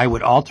 but I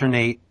would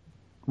alternate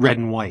red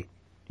and white.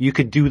 You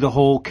could do the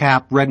whole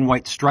Cap red and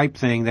white stripe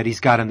thing that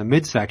he's got in the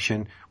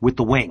midsection with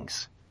the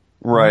wings.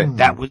 Right.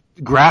 That would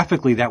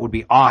graphically that would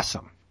be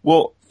awesome.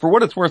 Well, for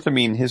what it's worth, I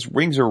mean, his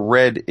wings are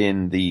red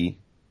in this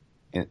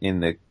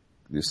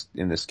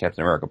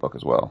Captain America book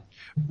as well.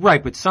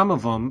 Right, but some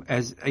of them,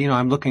 as you know,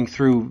 I'm looking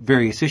through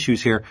various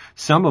issues here.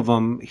 Some of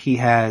them he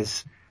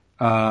has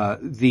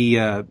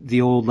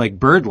the old like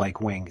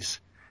bird-like wings,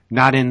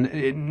 not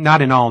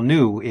in all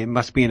new. It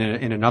must be in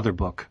another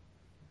book.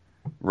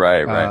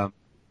 Right.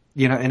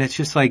 You know, and it's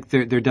just like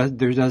there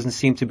doesn't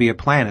seem to be a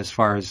plan as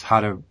far as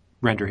how to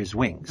render his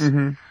wings.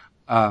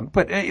 Mm-hmm.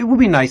 But it would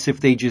be nice if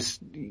they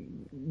just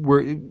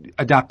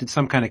adopted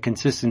some kind of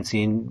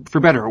consistency, and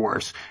for better or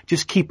worse,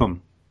 just keep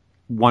them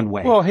one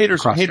way. Well,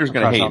 haters gonna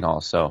hate and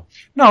all, so.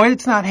 No,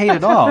 it's not hate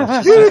at all.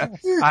 It's just,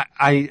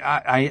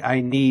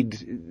 I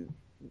need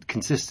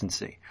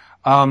consistency.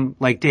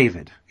 Like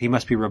David, he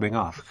must be rubbing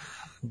off.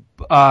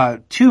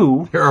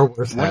 Two. There are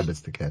worse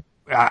habits to get.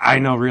 I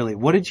know, really.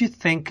 What did you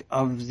think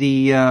of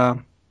the,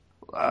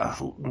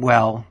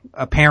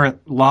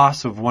 apparent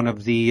loss of one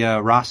of the,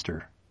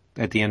 roster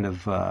at the end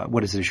of,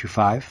 what is it, issue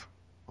 5?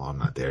 Oh, I'm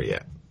not there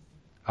yet.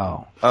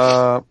 Oh.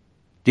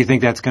 Do Do you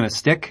think that's gonna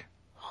stick?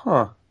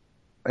 Huh.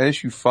 At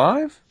issue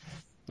 5?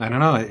 I don't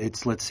know.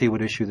 Let's see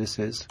what issue this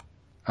is.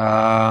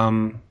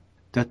 Yeah,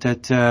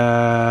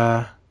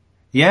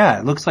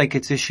 it looks like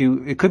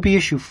it could be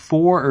issue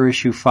 4 or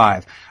issue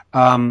 5.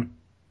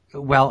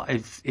 Well,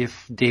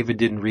 if David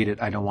didn't read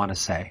it, I don't want to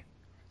say.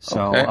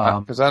 So, okay.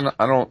 Cause I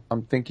don't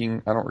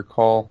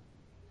recall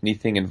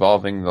anything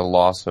involving the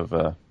loss of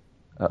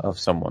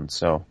someone.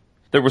 So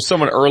there was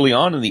someone early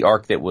on in the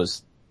arc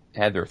that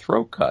had their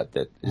throat cut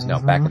that is now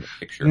back in the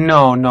picture.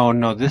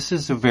 No. This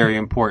is a very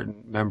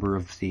important member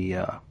of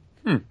the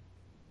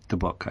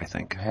book, I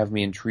think. Have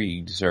me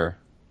intrigued, sir.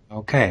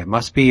 Okay, it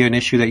must be an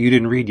issue that you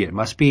didn't read yet. It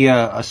must be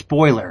a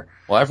spoiler.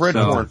 Well, I've read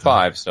 4 and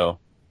 5, so.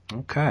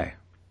 Okay.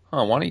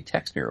 Why don't you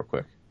text me real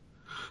quick?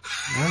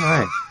 All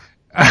right.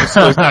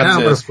 So it's not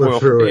to spoil for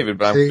through David,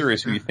 but I'm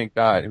curious who you think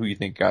got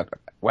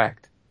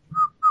whacked.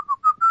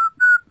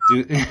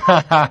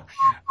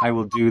 I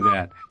will do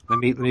that. Let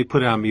me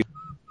put it on mute.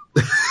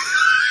 Put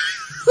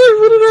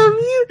it on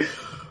mute.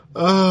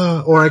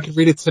 Or I could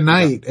read it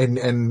tonight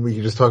and we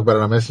can just talk about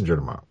it on Messenger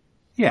tomorrow.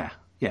 Yeah.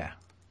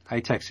 I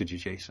texted you,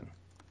 Jason.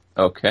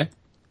 Okay.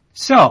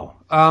 So,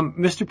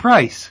 Mr.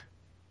 Price,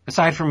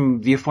 aside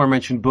from the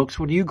aforementioned books,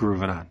 what are you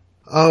grooving on?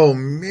 Oh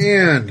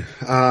man,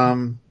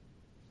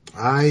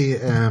 I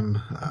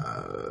am,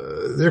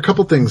 there are a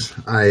couple things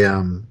I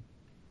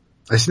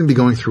seem to be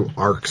going through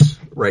arcs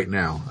right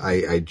now.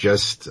 I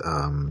just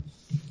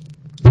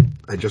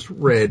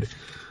read,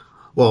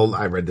 well,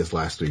 I read this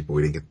last week, but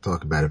we didn't get to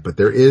talk about it, but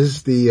there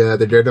is the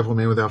Daredevil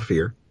Man Without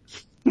Fear.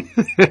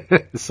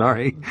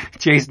 Sorry.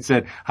 Jason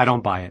said, I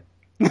don't buy it.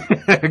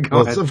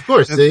 Go ahead. Of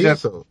course, see?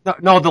 So,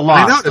 no, the loss.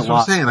 I know, that's what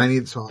loss. I'm saying. I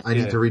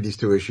need to read these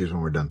 2 issues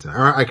when we're done tonight.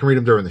 Or I can read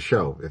them during the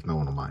show, if no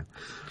one will mind.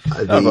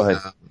 Go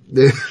ahead.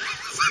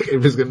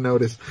 If he's gonna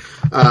notice.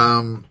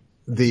 So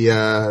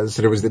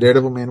there was the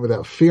Daredevil Man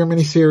Without Fear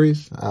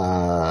miniseries,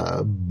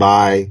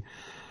 by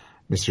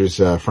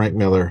Mr. Frank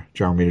Miller,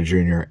 John Romita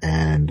Jr.,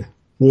 and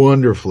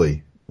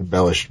wonderfully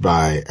embellished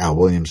by Al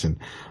Williamson.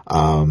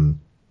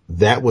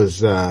 That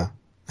was a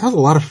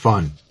lot of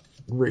fun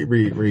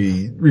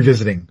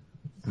revisiting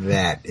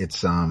that.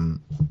 It's hell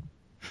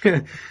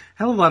of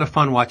a lot of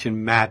fun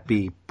watching Matt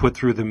be put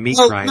through the meat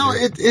grinder. No,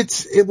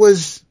 it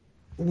was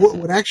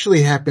what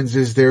actually happens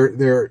is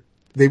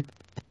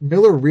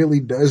Miller really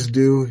does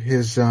do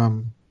his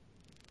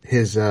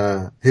his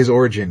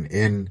origin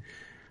in,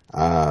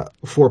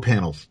 4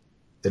 panels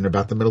in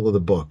about the middle of the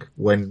book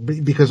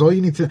because all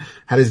you need to,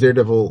 how does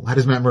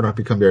Matt Murdock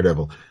become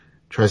Daredevil?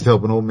 Tries to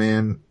help an old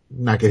man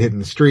not get hit in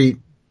the street.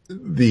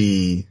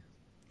 The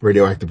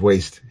radioactive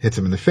waste hits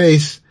him in the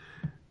face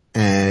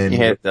and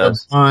Yeah, it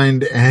does.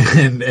 blind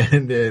and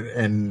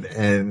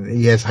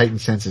he has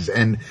heightened senses.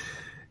 And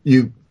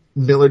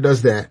Miller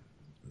does that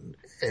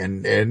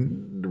and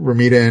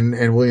Romita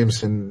and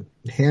Williamson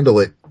handle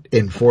it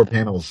in 4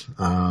 panels,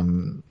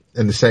 in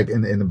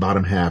the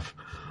bottom half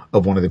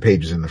of one of the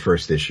pages in the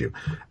first issue.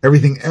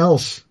 Everything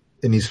else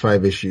in these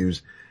 5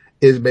 issues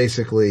is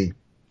basically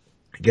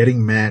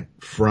getting Matt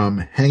from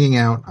hanging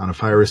out on a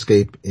fire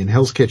escape in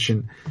Hell's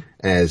Kitchen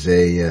as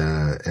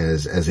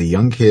a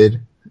young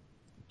kid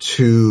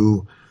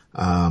to,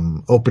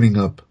 opening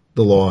up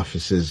the law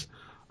offices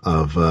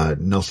of,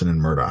 Nelson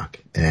and Murdoch.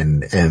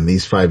 And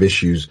these 5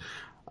 issues,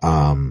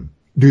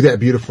 do that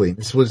beautifully.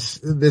 This was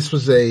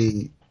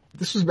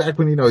back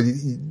when,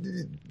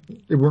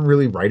 they weren't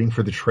really writing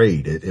for the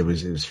trade. It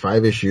was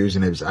 5 issues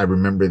and I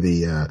remember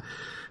the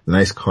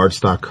nice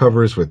cardstock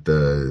covers with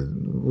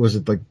was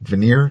it like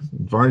veneer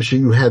varnish?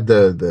 You had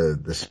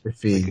the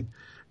spiffy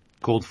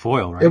Gold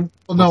foil, right? It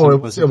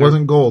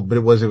wasn't gold, but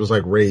it was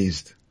like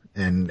raised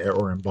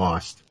or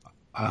embossed.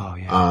 Oh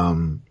yeah.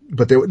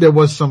 But there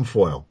was some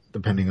foil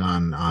depending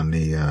on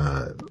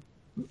the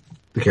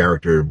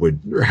character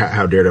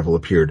how Daredevil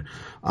appeared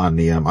on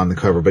the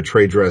cover, but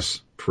trade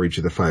dress for each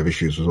of the 5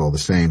 issues was all the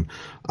same.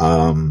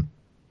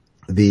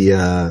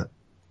 It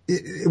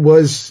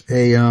was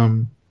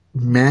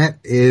Matt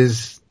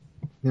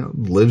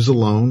lives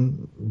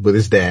alone with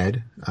his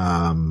dad.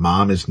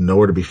 Mom is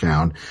nowhere to be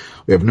found.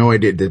 We have no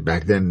idea that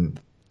back then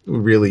we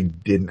really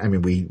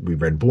didn't, we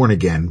read Born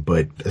Again,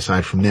 but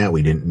aside from that,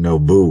 we didn't know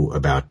boo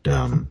about,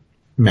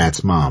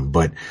 Matt's mom,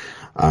 but,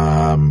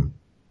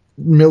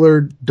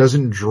 Miller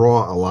doesn't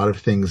draw a lot of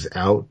things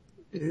out.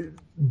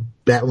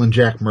 Battling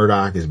Jack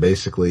Murdoch is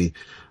basically,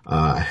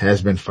 a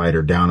has-been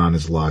fighter down on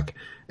his luck,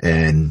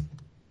 and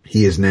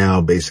he is now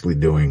basically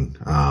doing,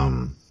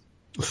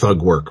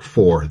 thug work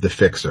for the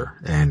Fixer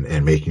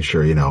and making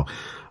sure,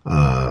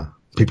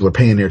 people are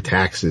paying their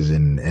taxes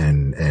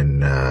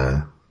and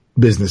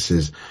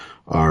businesses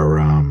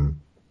are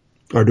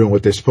doing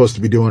what they're supposed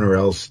to be doing, or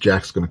else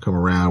Jack's going to come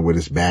around with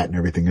his bat and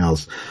everything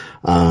else.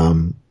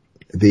 We're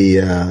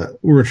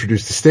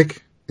introduced to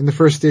Stick in the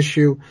first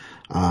issue.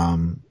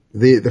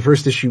 The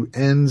first issue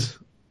ends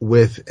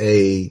with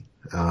a,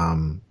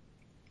 kind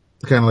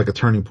of like a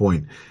turning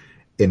point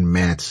in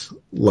Matt's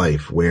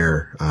life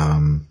where,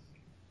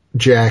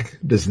 Jack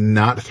does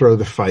not throw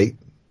the fight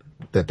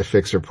that the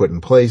Fixer put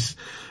in place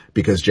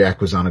because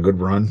Jack was on a good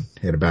run.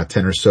 He had about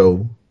 10 or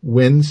so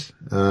wins,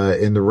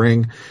 in the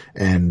ring.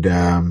 And,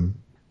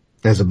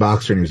 as a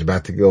boxer, and he was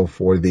about to go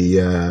for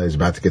he was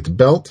about to get the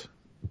belt,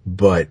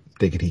 but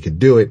thinking he could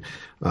do it,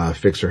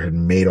 Fixer had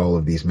made all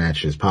of these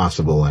matches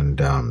possible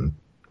and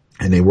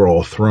they were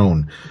all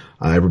thrown.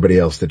 Everybody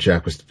else that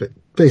Jack was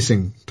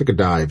facing took a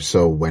dive.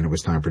 So when it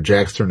was time for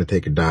Jack's turn to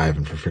take a dive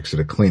and for Fixer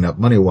to clean up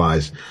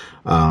money-wise,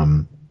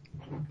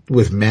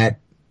 with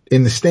Matt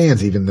in the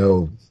stands, even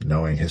though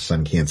knowing his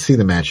son can't see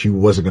the match, he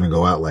wasn't going to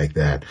go out like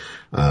that.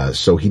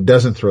 So he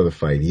doesn't throw the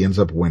fight. He ends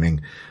up winning,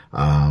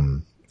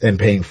 and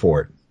paying for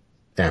it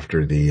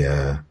after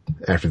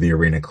the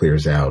arena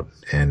clears out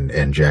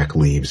and Jack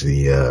leaves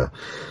the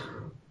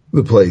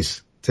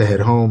place to head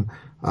home.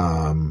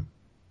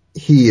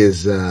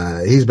 He's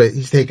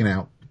taken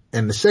out.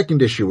 And the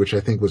second issue, which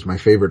I think was my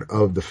favorite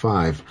of the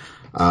 5,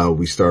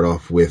 we start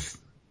off with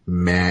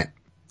Matt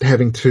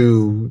having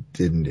to,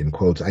 in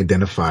quotes,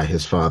 identify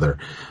his father,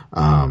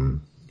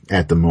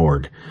 at the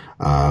morgue.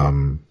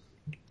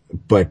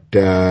 But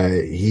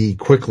he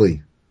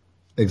quickly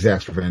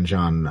exacts revenge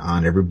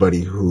on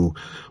everybody who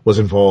was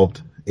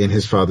involved in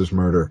his father's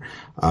murder.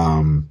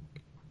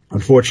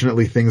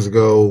 Unfortunately, things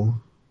go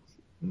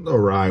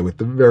awry with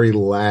the very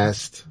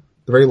last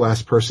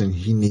person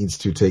he needs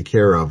to take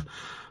care of.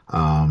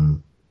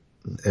 An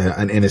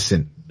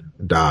innocent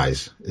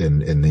dies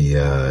in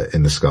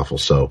the scuffle.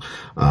 So,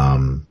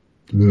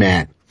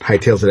 Matt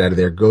hightails it out of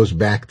there, goes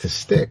back to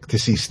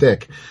see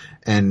Stick,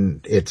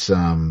 and it's,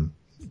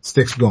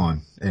 Stick's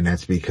gone. And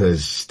that's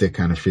because Stick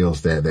kind of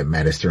feels that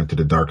Matt has turned to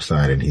the dark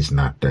side and he's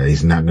not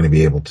going to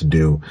be able to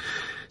do.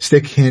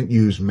 Stick can't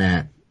use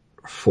Matt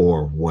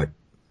for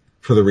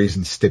the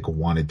reason Stick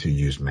wanted to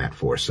use Matt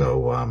for.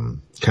 So,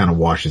 kind of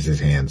washes his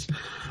hands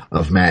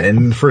of Matt. And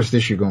in the first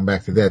issue, going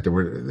back to that,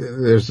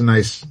 there's a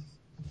nice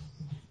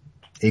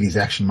 80s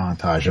action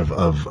montage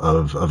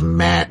of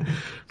Matt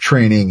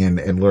training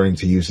and learning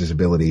to use his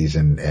abilities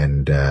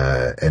and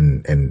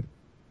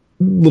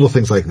little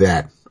things like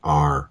that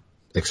are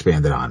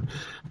expanded on,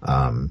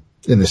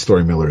 in the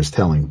story Miller is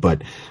telling.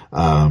 But,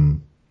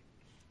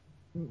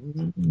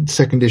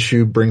 second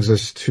issue brings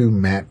us to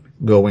Matt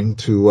going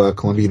to,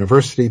 Columbia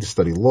University to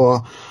study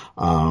law.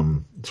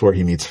 It's where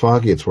he meets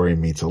Foggy. It's where he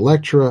meets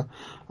Elektra.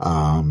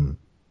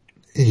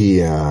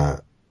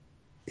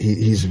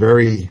 He's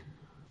very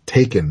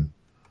taken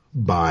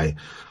by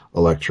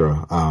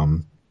Elektra,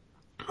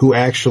 who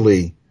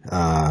actually,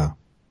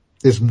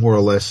 is more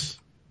or less,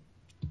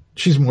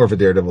 she's more of a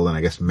daredevil than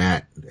I guess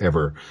Matt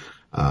ever,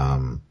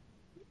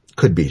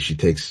 could be. She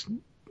takes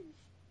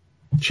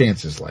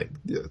chances like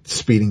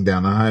speeding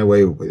down the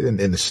highway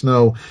in the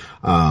snow,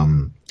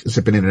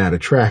 zipping in and out of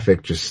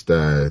traffic, just,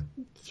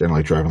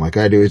 generally driving like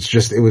I do.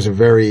 It was a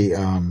very,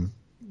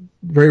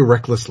 very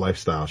reckless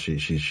lifestyle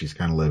she's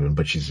kind of living,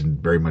 but she's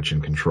very much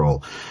in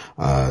control.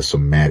 So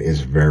Matt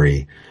is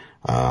very,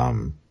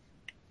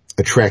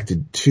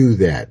 attracted to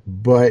that,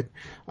 but,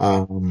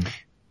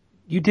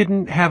 You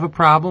didn't have a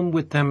problem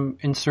with them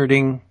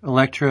inserting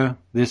Elektra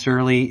this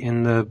early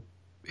in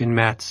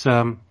Matt's,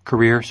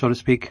 career, so to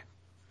speak?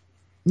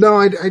 No,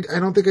 I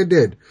don't think I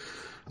did.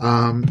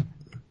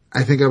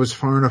 I think I was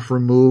far enough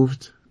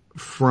removed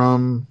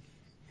from,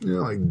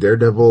 like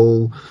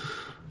Daredevil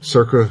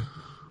circa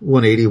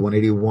 180,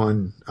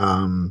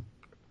 181.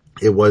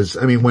 It was,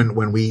 I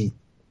mean,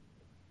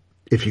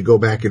 if you go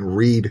back and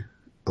read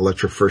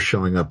Elektra first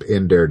showing up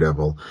in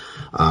Daredevil,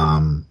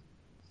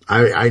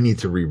 I need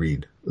to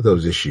reread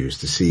those issues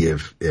to see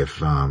if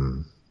how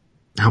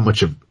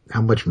much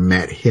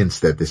Matt hints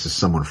that this is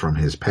someone from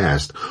his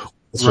past.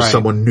 It's just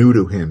someone new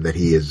to him that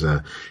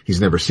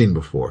he's never seen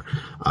before.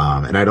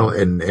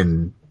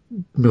 And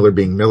Miller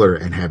being Miller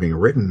and having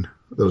written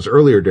those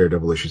earlier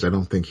Daredevil issues, I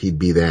don't think he'd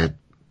be that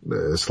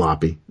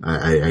sloppy.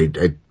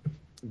 I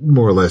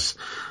more or less,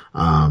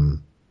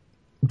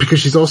 because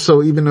she's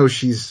also, even though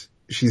she's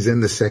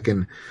in the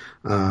second,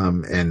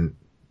 and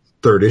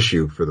third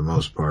issue for the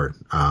most part,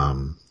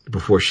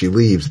 before she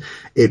leaves,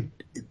 there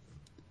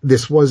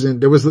was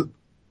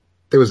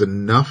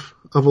enough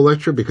of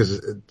Elektra because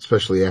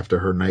especially after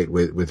her night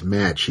with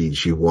Matt,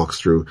 she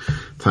walks through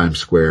Times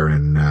Square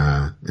and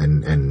a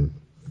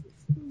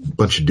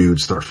bunch of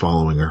dudes start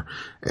following her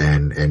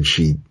and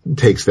she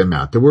takes them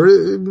out. There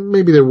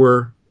were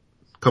a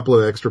couple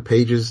of extra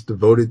pages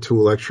devoted to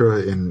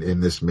Elektra in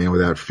this Man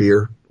Without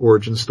Fear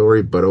origin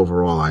story, but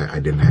overall I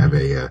didn't have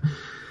a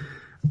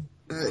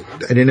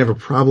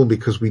problem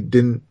because we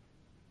didn't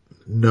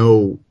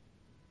know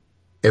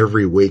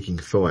every waking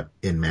thought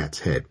in Matt's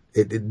head.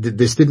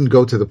 This didn't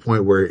go to the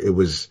point where it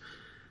was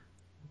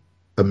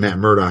a Matt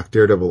Murdock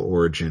Daredevil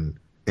origin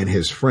and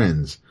his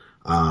friends.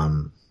 I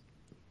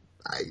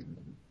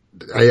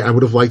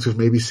would have liked to have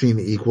maybe seen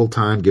the equal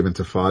time given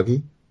to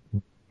Foggy,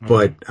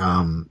 but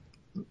the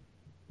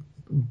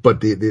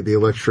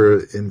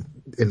Elektra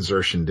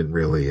insertion didn't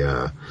really,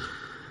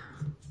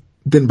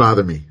 didn't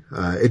bother me.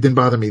 It didn't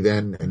bother me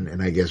then,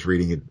 and I guess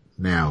reading it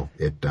now,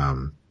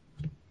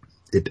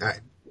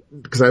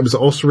 because I was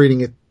also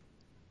reading it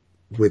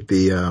with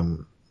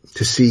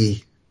to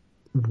see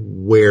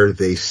where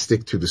they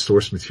stick to the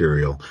source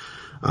material,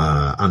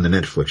 on the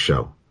Netflix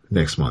show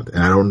next month.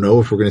 And I don't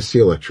know if we're going to see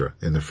Elektra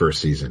in the first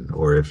season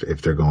or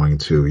if they're going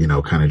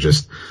to, kind of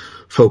just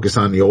focus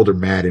on the older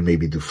Matt and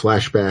maybe do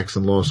flashbacks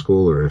in law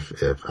school, or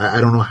if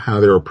I don't know how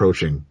they're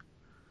approaching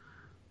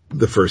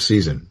the first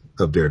season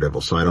of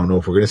Daredevil. So I don't know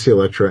if we're going to see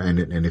Elektra,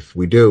 and if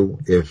we do,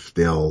 if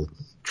they'll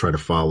try to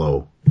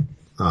follow,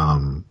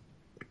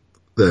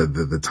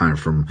 the time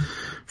from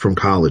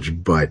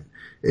college, but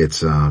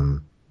it's, I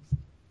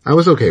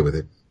was okay with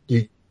it.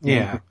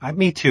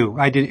 Me too.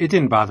 It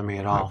didn't bother me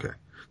at all. Okay.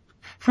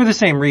 For the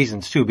same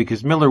reasons too,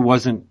 because Miller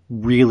wasn't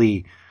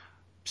really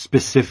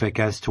specific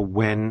as to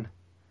when,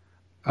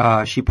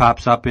 she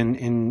pops up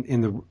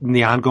in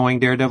the ongoing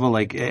Daredevil.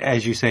 Like,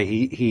 as you say,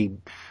 he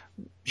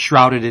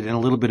shrouded it in a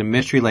little bit of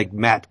mystery, like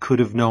Matt could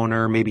have known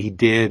her, maybe he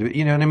did,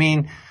 you know what I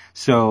mean?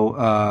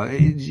 So,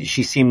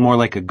 she seemed more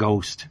like a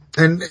ghost.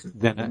 And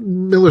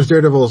Miller's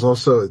Daredevil is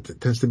also,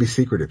 tends to be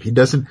secretive.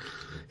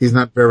 He's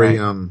not very,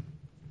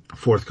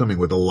 forthcoming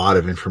with a lot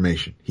of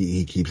information.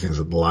 He keeps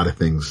a lot of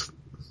things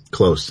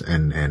close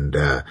and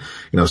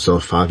so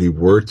if Foggy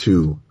were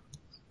to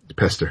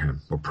pester him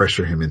or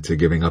pressure him into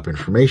giving up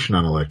information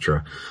on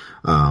Elektra,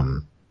 I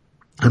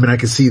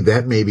could see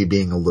that maybe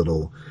being a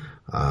little,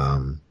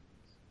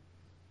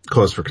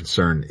 cause for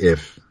concern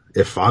if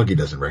Foggy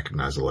doesn't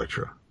recognize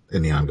Elektra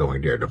in the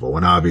ongoing Daredevil,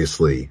 when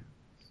obviously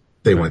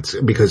they went,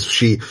 because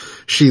she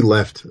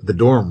left the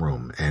dorm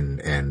room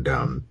and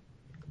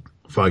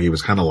Foggy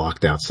was kind of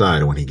locked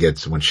outside.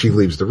 When she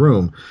leaves the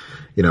room,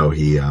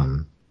 he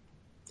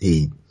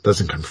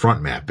doesn't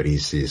confront Matt, but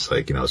he's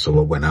like, so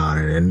what went on?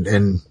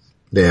 And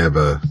they have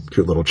a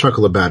cute little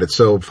chuckle about it.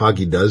 So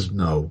Foggy does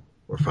know,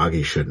 or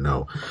Foggy should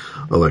know,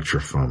 Elektra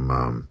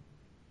from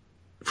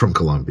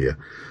Columbia.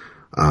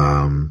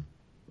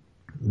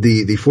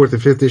 The fourth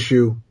and fifth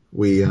issue,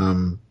 we,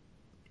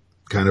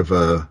 kind of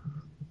a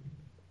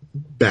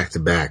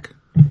back-to-back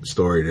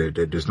story.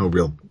 There's no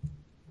real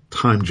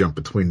time jump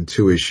between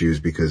two issues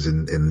because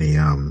in the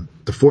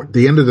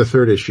end of the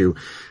third issue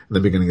and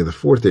the beginning of the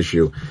fourth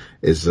issue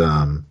is,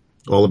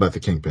 all about the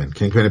Kingpin.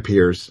 Kingpin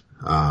appears,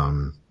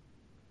 and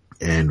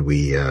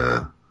we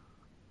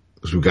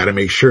got to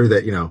make sure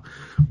that,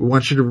 we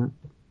want you to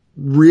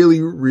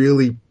really,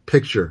 really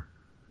picture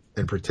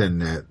and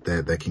pretend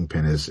that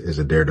Kingpin is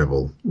a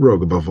Daredevil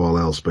rogue above all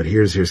else. But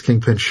here's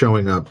Kingpin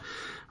showing up,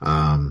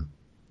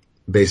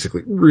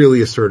 basically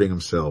really asserting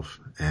himself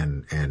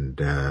and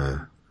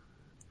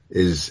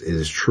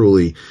is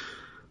truly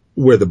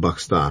where the buck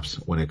stops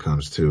when it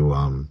comes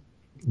to,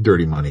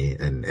 dirty money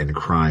and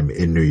crime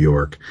in New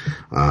York.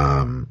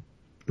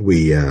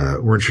 We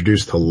were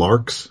introduced to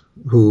Larks,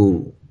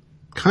 who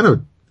kind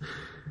of,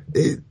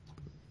 it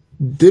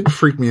did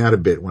freak me out a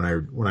bit when I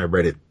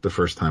read it the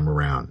first time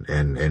around,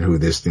 and who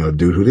this, dude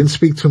who didn't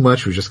speak too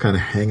much, who was just kind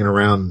of hanging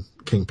around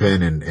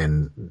Kingpin,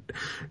 and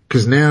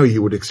cause now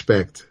you would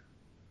expect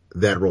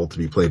that role to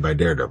be played by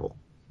Daredevil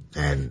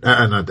and,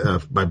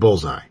 not, by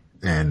Bullseye.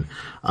 And,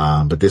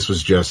 but this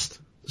was just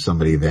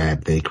somebody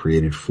that they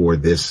created for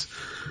this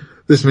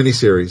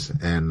miniseries,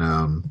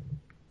 and,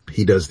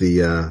 he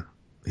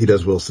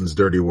does Wilson's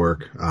dirty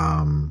work.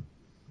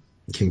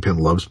 Kingpin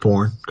loves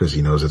porn because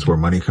he knows it's where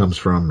money comes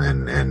from,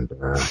 and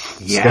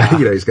he's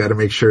got to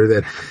make sure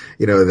that,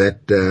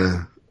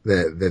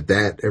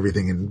 that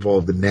everything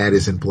involved in that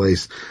is in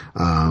place.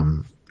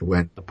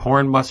 When the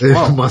porn must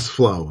flow. Must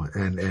flow.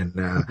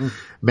 And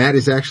Matt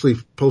is actually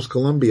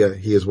post-Columbia.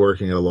 He is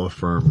working at a law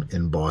firm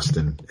in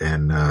Boston,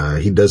 and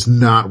he does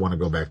not want to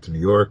go back to New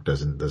York,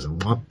 doesn't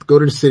want to go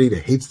to the city,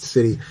 hates the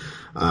city,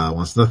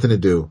 wants nothing to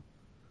do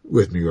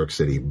with New York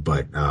City,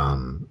 but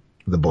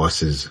the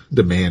bosses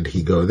demand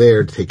he go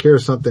there to take care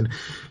of something.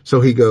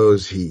 So he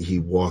goes,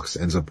 he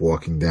ends up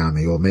walking down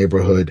the old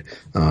neighborhood,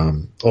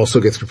 also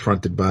gets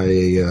confronted by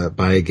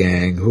a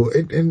gang who,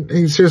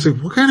 and seriously,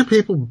 what kind of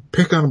people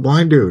pick on a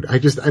blind dude? I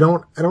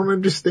don't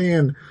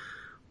understand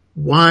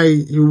why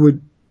you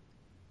would.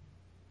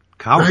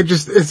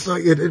 It's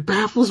like, it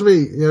baffles me.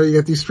 You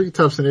get these street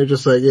toughs and they're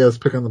just like, yeah, let's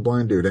pick on the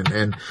blind dude.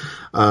 And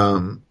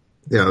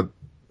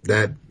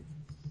that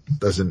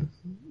doesn't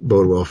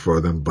bode well for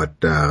them, but,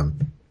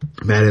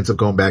 Matt ends up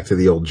going back to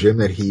the old gym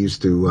that he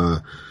used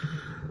to,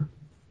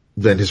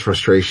 vent his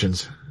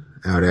frustrations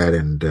out at,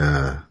 and,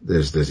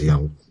 there's a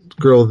young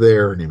girl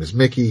there. Her name is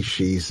Mickey.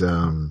 She's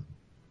kind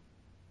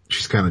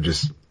of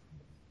just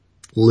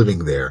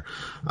living there,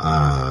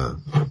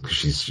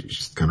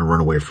 she's kind of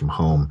run away from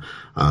home.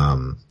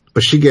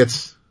 But she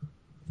gets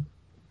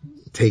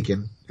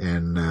taken.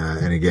 And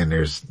again,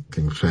 there's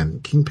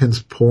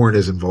Kingpin's porn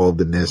is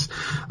involved in this.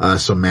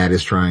 So Matt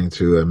is trying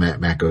to,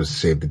 Matt goes to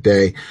save the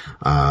day.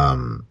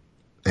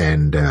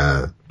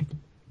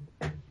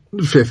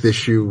 Fifth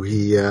issue,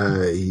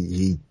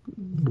 he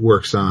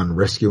works on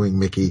rescuing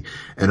Mickey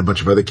and a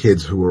bunch of other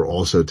kids who were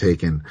also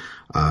taken.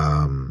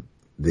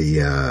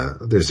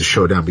 There's a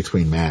showdown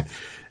between Matt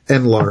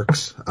and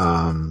Larks.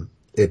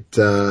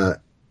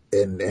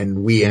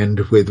 And we end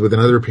with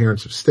another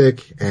appearance of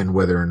Stick, and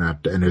whether or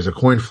not, and there's a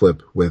coin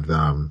flip with,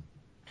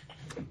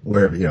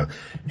 where,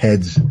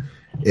 heads,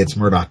 it's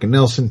Murdoch and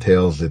Nelson,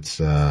 tails, it's,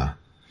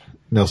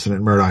 Nelson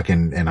and Murdoch,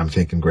 and I'm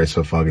thinking Great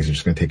So Foggy's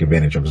just going to take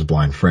advantage of his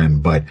blind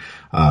friend, but,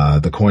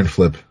 the coin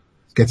flip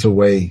gets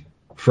away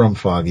from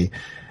Foggy,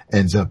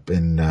 ends up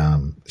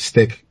in,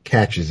 Stick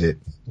catches it,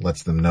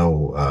 lets them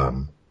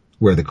know,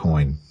 where the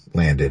coin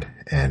landed,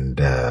 and,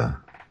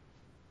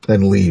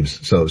 then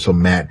leaves. So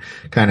Matt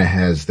kind of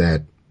has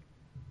that,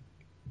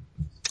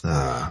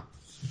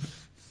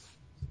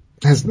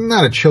 has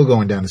not a chill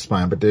going down his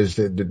spine, but there's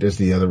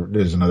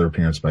another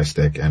appearance by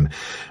Stick, and,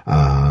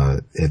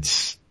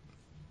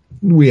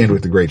 we end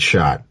with the great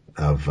shot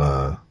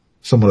of,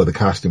 somewhat of the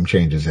costume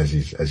changes as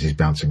he's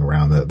bouncing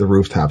around the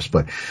rooftops.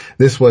 But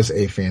this was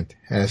a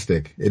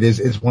fantastic,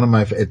 it's one of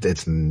my,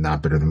 it's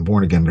not better than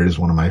Born Again, but it is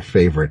one of my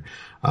favorite,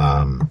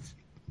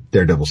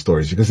 Daredevil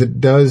stories, because it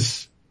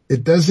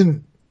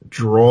doesn't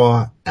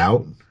draw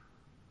out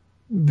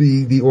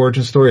the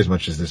origin story as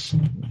much as this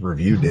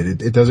review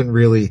did. It doesn't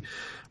really,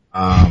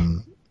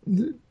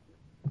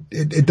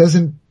 it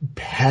doesn't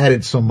pad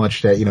it so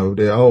much that,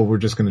 we're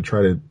just going to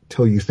try to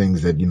tell you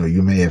things that,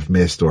 you may have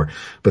missed or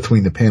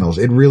between the panels.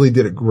 It really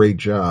did a great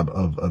job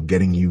of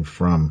getting you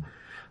from,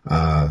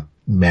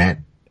 Matt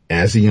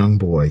as a young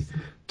boy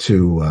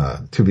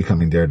to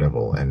becoming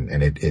Daredevil.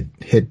 And it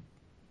hit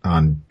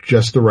on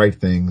just the right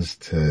things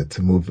to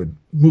move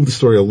the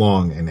story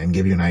along and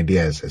give you an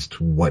idea as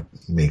to what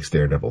makes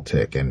Daredevil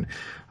tick. And,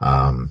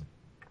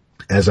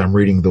 as I'm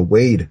reading the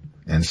Wade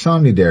and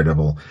Somni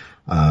Daredevil,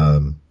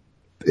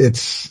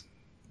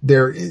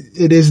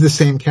 it is the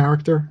same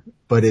character,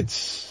 but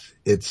it's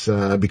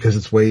because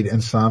it's Wade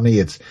and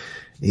Somni,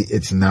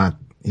 he's not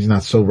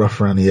so rough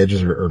around the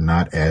edges or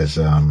not as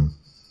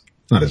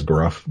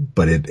gruff,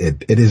 but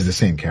it is the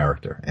same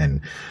character.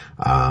 And,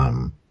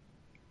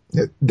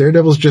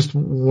 Daredevil's just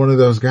one of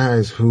those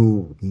guys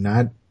who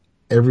not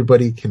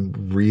everybody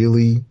can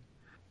really,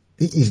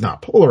 he's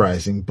not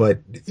polarizing, but,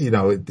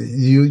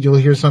 you'll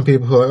hear some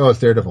people who are like, oh, it's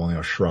Daredevil,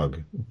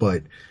 shrug.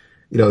 But,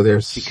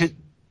 there's...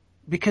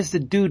 Because the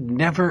dude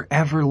never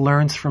ever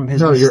learns from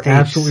his mistakes. No, you're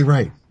absolutely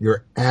right.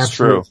 You're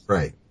absolutely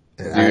right.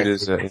 Dude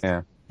is,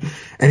 yeah.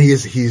 And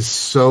he's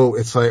so,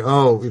 it's like,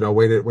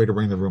 way to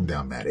bring the room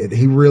down, Matt.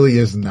 He really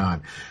is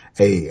not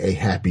a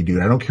happy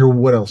dude. I don't care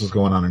what else is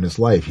going on in his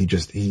life. He's a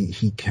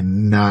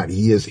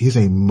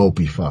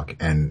mopey fuck.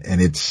 And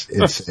it's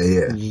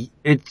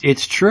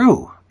it's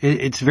true.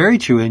 It's very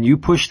true, and you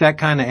push that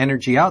kind of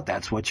energy out.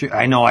 That's what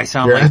I know. I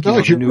sound Yeah, like I know,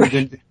 you know, you're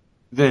right.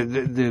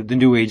 the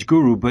new age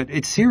guru, but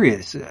it's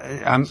serious.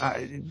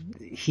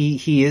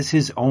 He is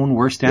his own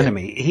worst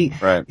enemy.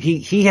 Right.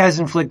 He has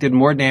inflicted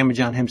more damage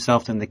on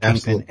himself than the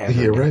Kingpin Absolutely.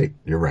 ever You're did. right.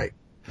 You're right.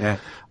 Yeah.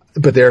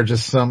 But there are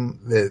just some,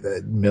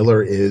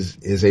 Miller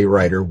is a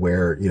writer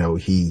where, you know,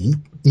 he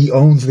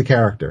owns the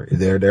character.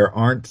 There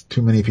aren't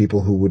too many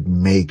people who would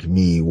make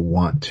me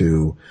want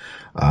to,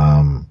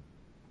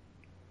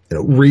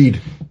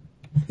 read,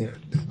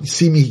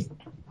 see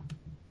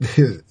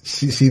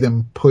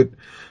them put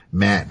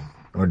Matt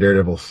or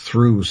Daredevil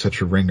through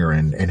such a ringer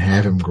and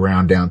have him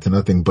ground down to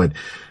nothing. But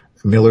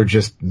Miller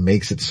just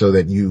makes it so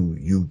that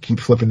you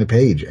keep flipping the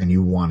page and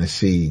you want to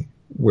see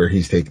where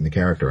he's taking the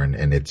character.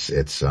 And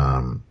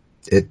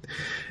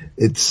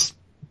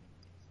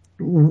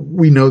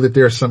we know that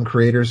there are some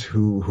creators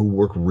who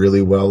work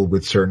really well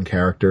with certain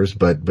characters,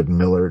 but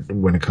Miller,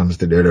 when it comes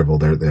to Daredevil,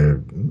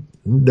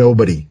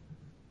 nobody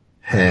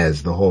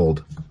has the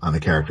hold on the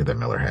character that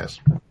Miller has.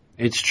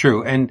 It's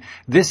true. And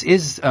this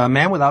is,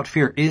 Man Without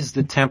Fear is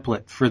the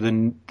template for the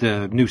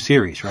new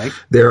series, right?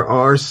 There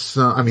are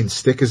some, I mean,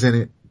 Stick is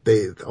in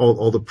it.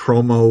 All the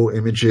promo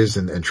images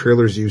and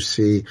trailers you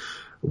see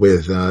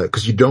with,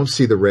 cause you don't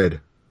see the red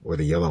or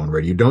the yellow and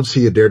red. You don't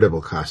see a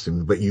Daredevil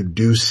costume, but you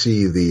do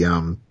see the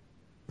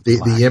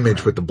image,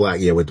 right, with the black,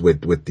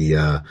 with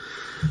the,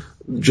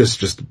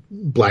 just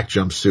black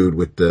jumpsuit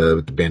with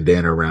the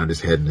bandana around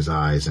his head and his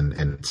eyes.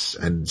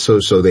 And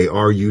so they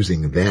are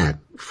using that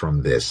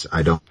from this.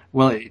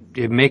 Well,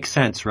 it makes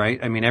sense, right?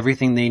 I mean,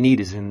 everything they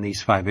need is in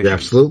these 5 issues. Yeah,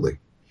 absolutely.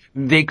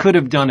 They could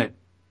have done it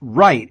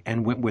right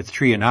and went with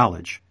Tree of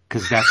Knowledge,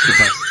 cause that's the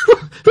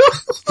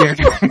best.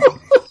 Daredevil.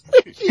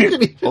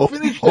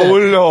 Oh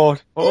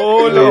Lord.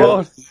 Oh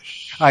Lord.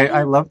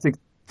 I love to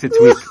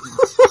tweak.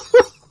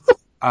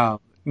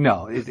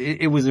 No,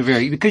 it was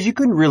because you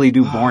couldn't really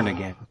do Born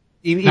Again.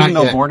 Even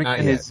though Born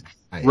Again is,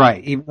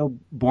 right, even though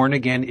Born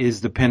Again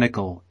is the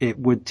pinnacle, it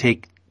would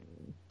take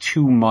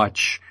too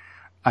much,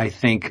 I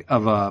think,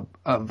 of a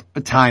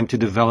time to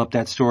develop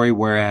that story,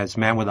 whereas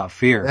Man Without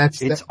Fear,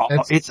 it's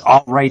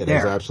all right there.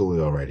 It's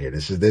absolutely all right here.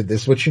 This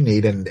is what you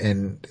need,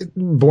 and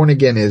Born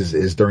Again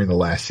is during the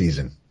last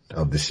season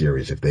of the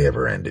series, if they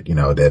ever ended. You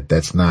know,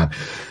 that's not,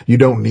 you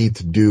don't need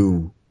to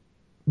do,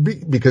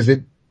 because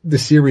the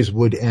series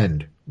would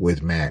end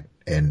with Matt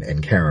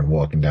and Karen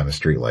walking down the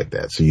street like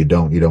that. So you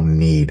don't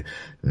need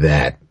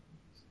that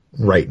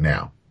right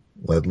now.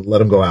 Let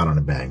them go out on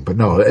a bang. But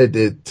no,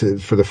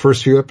 for the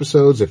first few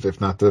episodes,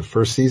 if not the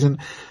first season,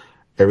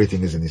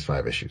 everything is in these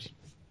 5 issues.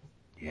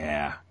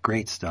 Yeah,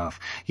 great stuff.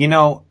 You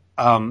know,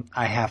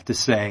 I have to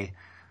say,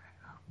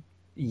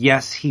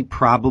 yes, he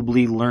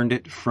probably learned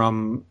it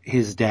from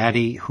his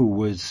daddy, who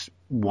was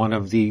one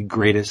of the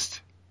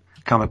greatest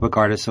comic book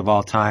artists of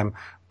all time.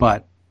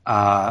 But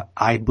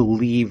I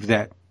believe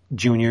that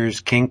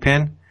Junior's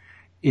Kingpin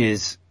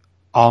is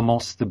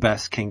almost the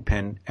best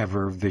Kingpin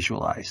ever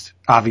visualized.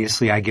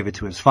 Obviously, I give it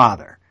to his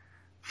father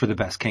for the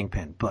best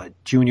Kingpin, but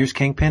Junior's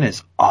Kingpin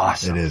is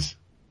awesome. It is.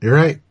 You're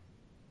right.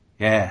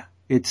 Yeah.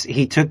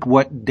 He took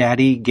what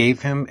Daddy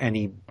gave him and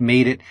he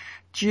made it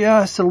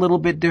just a little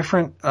bit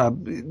different.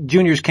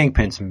 Junior's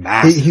Kingpin's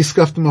massive. He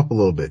scuffed him up a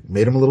little bit,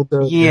 made him a little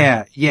bit.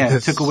 Yeah.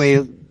 Took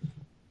away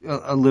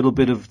a little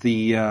bit of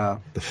the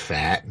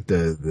fat,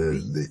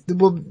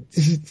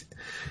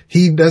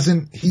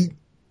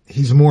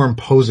 he's more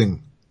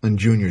imposing on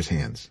Junior's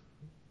hands,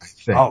 I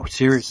think. Oh,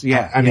 seriously?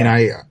 Yeah. I mean,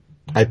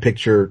 I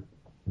picture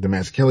the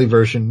Mazzucchelli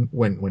version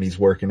when he's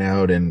working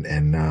out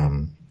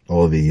and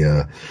all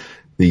the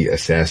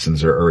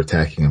assassins are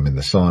attacking him in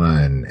the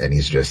sauna and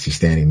he's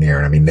standing there.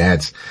 And I mean,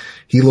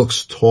 he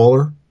looks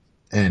taller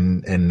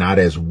and not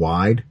as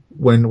wide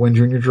when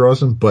Junior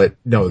draws him, but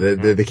no,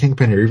 the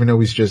Kingpin here, even though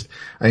he's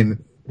when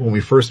we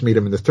first meet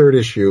him in the 3rd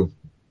issue,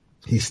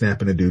 he's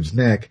snapping a dude's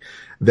neck.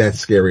 That's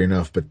scary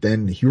enough, but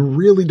then he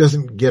really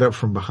doesn't get up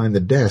from behind the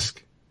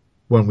desk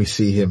when we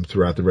see him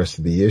throughout the rest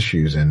of the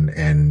issues.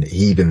 And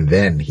even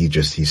then he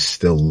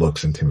still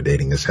looks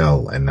intimidating as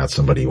hell and not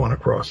somebody you want to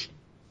cross.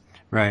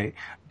 Right.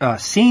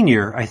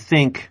 Senior, I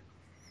think,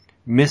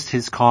 missed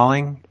his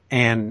calling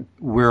and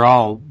we're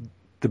all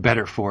the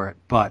better for it,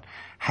 but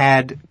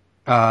had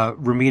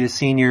Romita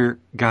Sr.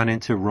 gone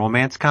into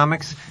romance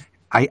comics,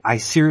 I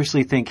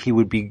seriously think he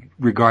would be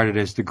regarded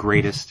as the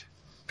greatest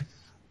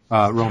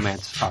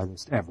romance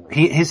artist ever.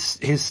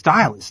 His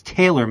style is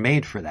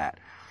tailor-made for that.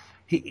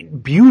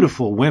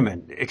 Beautiful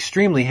women,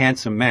 extremely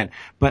handsome men,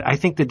 but I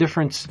think the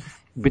difference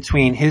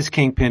between his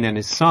Kingpin and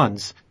his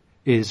son's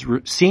is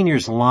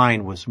Senior's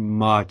line was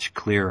much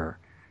clearer.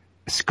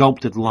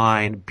 Sculpted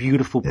line,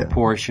 beautiful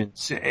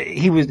proportions.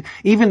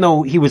 Even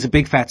though he was a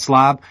big fat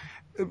slob,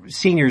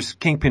 Senior's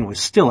Kingpin was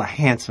still a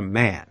handsome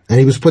man. And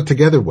he was put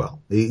together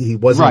well. He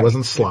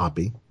wasn't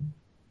sloppy.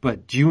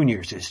 But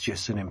Junior's is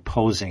just an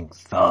imposing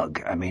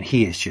thug. I mean,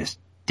 he is just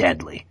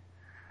deadly.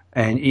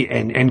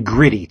 And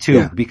gritty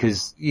too,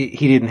 because he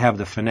didn't have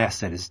the finesse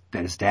that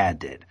his dad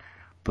did.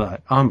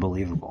 But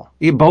unbelievable.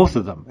 Both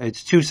of them.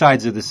 It's 2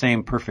 sides of the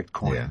same perfect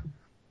coin.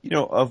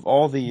 Of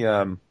all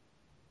the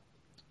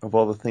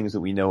things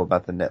that we know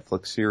about the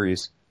Netflix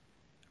series,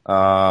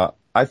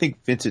 I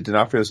think Vincent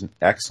D'Onofrio is an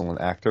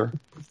excellent actor.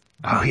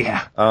 Oh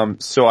yeah.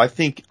 So I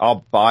think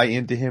I'll buy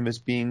into him as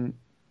being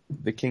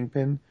the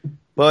Kingpin,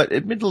 but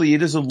admittedly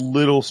it is a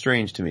little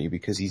strange to me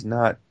because he's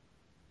not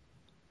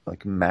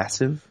like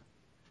massive.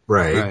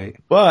 Right.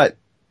 But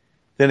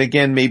then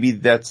again, maybe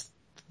that's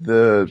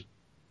the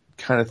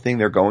kind of thing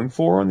they're going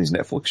for on these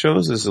Netflix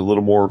shows, is a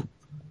little more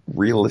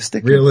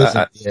realistic.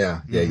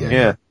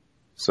 Yeah.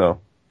 So.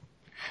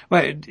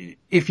 But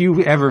if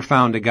you ever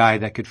found a guy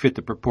that could fit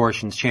the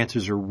proportions,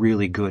 chances are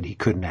really good he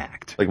couldn't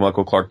act. Like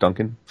Michael Clark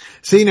Duncan?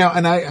 See now,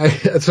 and I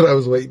that's what I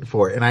was waiting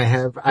for. And I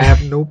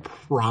have no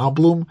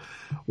problem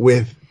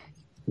with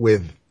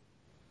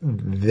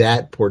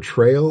that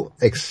portrayal,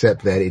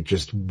 except that it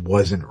just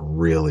wasn't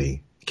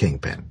really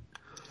Kingpin.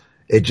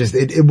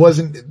 It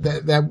wasn't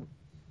that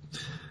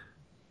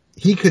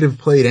he could have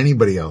played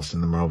anybody else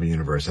in the Marvel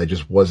Universe.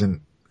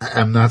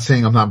 I'm not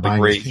saying I'm not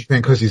buying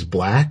Kingpin because he's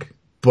black.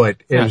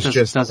 But it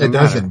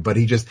doesn't. But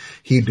he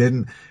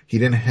didn't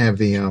have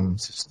the,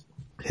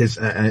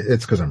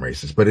 it's cause I'm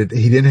racist, but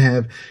he didn't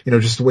have,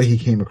 just the way he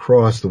came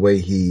across, the way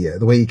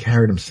he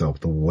carried himself,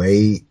 the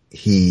way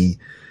his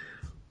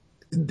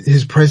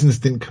presence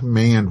didn't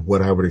command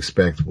what I would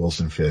expect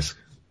Wilson Fisk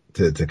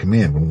to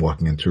command when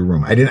walking into a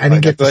room. I didn't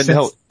get the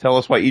sense. Tell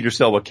us why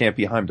Idris Elba can't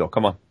be Heimdall.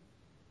 Come on.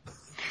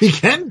 He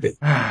can be.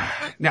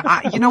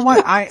 Now, you know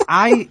what?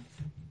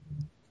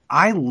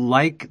 I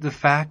like the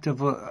fact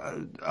of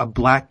a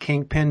black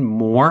Kingpin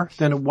more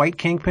than a white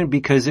Kingpin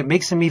because it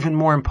makes him even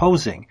more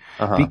imposing.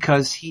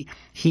 Because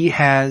he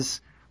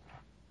has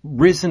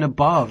risen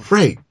above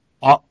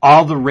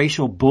all the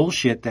racial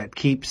bullshit that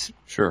keeps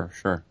sure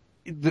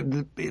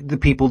the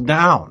people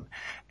down.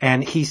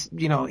 And he's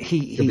he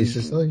could be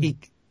Sicilian.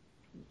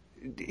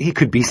 He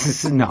could be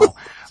no.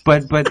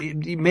 But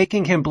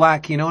making him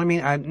black, you know what I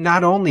mean?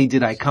 Not only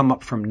did I come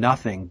up from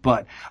nothing,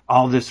 but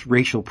all this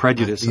racial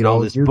prejudice and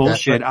all this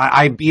bullshit,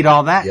 I beat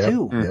all that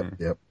too.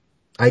 Yep.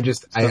 I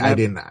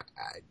didn't,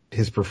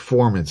 his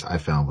performance I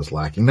found was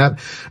lacking. Not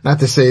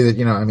to say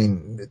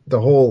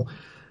that,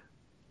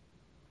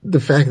 the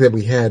fact that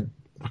we had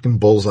fucking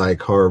Bullseye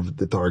carved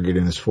the target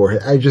in his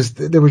forehead,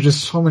 there were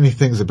just so many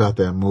things about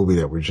that movie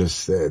that were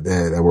just,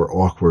 that were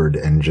awkward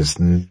and just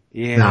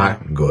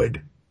not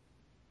good.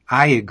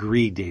 I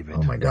agree, David.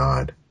 Oh my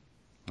God.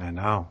 I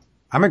know.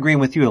 I'm agreeing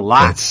with you a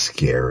lot. That's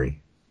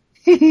scary.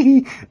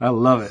 I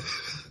love it.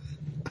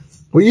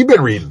 What you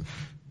been reading?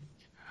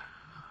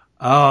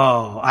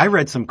 Oh, I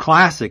read some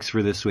classics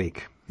for this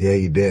week. Yeah,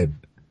 you did.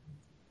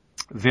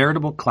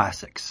 Veritable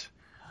classics.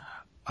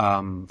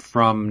 From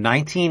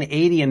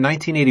 1980 and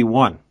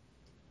 1981.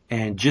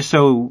 And just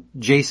so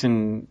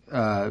Jason,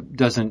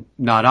 doesn't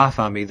nod off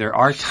on me, there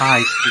are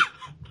ties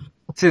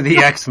to the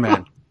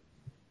X-Men.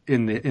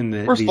 In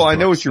the First of all, I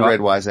know what you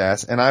read, wise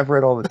ass, and I've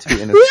read all the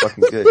two, and it's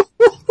fucking good.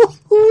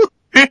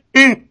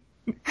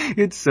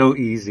 It's so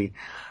easy.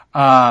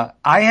 I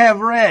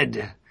have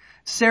read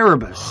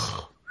Cerebus.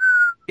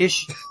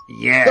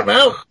 Come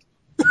out.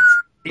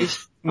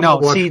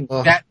 No, see,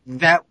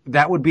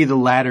 that would be the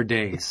latter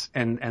days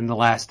and the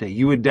last day.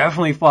 You would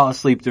definitely fall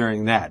asleep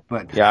during that,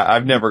 but. Yeah, I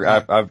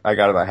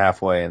got about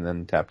halfway and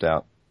then tapped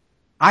out.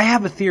 I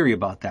have a theory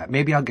about that.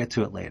 Maybe I'll get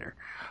to it later.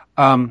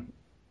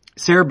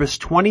 Cerebus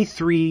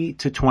 23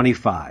 to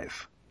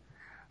 25.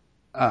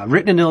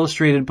 Written and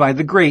illustrated by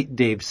the great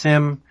Dave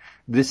Sim.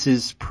 This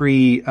is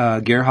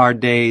pre-Gerhard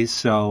days,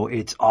 so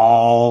it's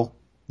all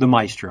the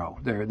maestro.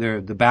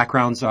 The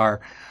backgrounds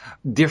are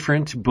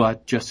different,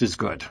 but just as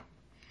good.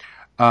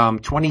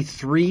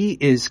 23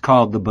 is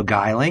called The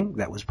Beguiling.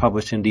 That was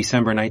published in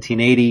December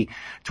 1980.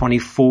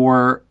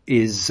 24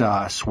 is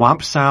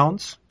Swamp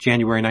Sounds,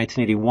 January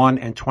 1981.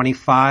 And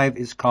 25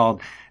 is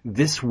called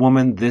This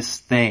Woman, This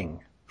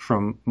Thing,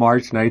 from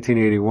March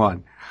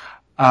 1981.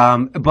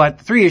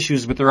 But 3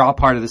 issues, but they're all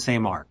part of the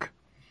same arc.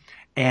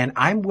 And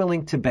I'm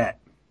willing to bet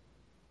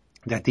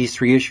that these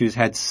 3 issues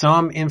had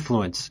some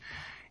influence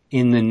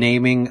in the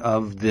naming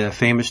of the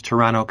famous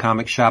Toronto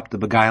comic shop, The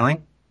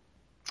Beguiling,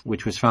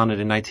 which was founded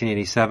in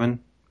 1987.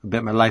 I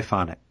bet my life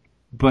on it.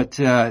 But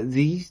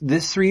this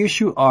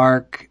 3-issue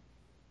arc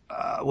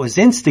was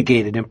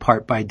instigated in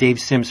part by Dave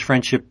Sim's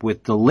friendship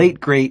with the late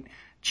great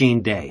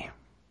Gene Day.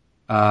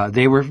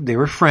 They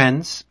were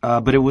friends,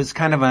 but it was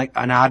kind of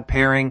an odd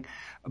pairing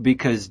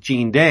because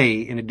Gene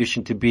Day, in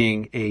addition to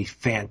being a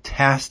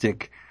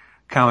fantastic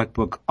comic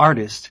book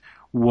artist,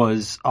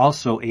 was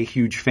also a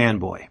huge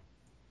fanboy.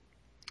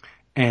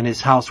 And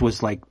his house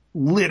was like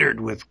littered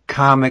with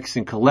comics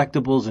and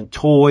collectibles and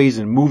toys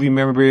and movie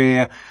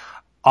memorabilia,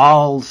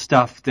 all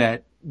stuff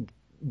that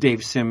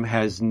Dave Sim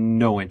has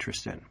no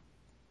interest in.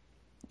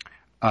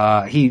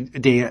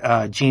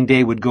 Gene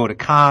Day would go to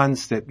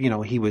cons that,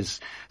 he was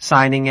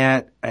signing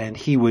at, and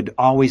he would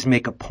always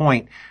make a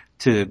point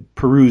to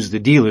peruse the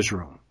dealer's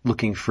room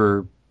looking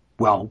for,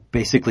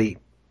 basically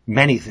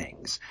many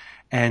things.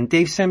 And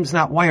Dave Sim's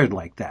not wired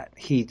like that.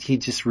 He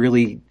just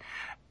really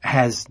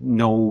has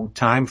no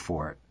time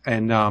for it.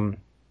 And,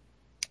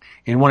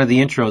 In one of the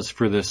intros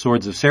for the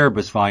Swords of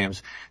Cerberus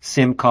volumes,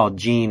 Sim called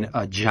Gene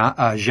a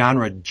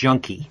genre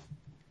junkie.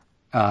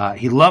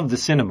 He loved the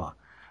cinema,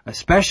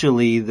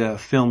 especially the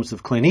films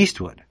of Clint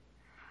Eastwood.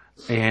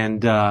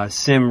 And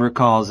Sim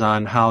recalls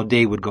on how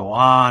Dave would go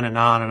on and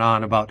on and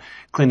on about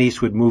Clint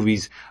Eastwood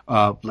movies,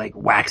 like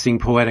waxing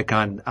poetic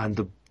on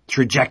the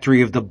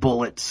trajectory of the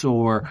bullets,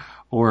 or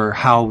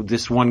how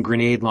this one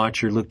grenade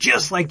launcher looked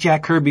just like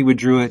Jack Kirby would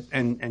drew it,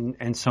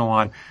 and so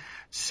on.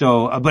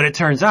 So, but it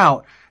turns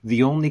out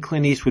the only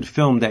Clint Eastwood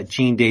film that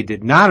Gene Day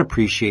did not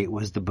appreciate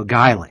was The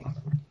Beguiling.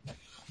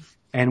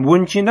 And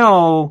wouldn't you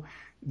know,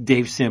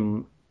 Dave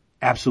Sim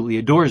absolutely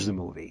adores the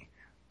movie.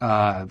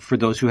 For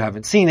those who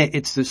haven't seen it,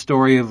 it's the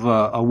story of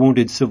a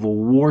wounded Civil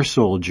War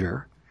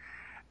soldier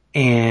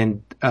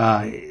and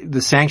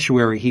the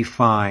sanctuary he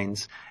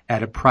finds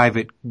at a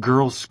private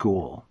girls'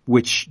 school,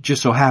 which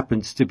just so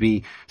happens to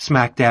be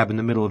smack dab in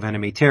the middle of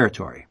enemy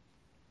territory.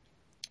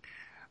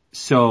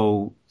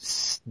 So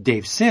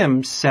Dave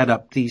Sim set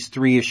up these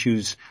 3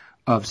 issues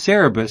of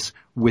Cerberus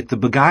with The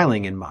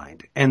Beguiling in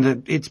mind.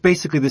 And it's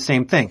basically the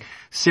same thing.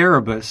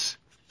 Cerberus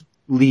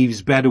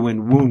leaves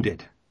Bedouin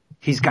wounded.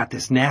 He's got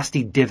this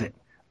nasty divot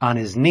on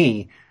his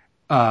knee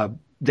that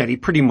he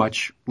pretty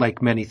much,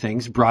 like many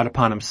things, brought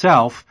upon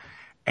himself.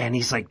 And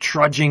he's like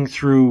trudging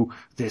through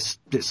this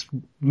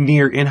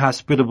near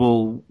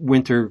inhospitable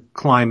winter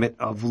climate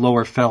of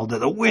Lower Felda.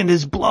 The wind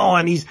is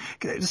blowing.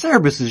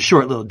 Cerberus is a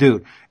short little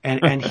dude.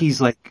 And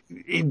he's like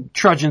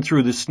trudging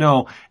through the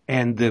snow,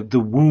 and the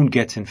wound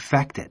gets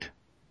infected.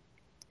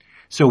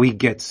 So he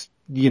gets,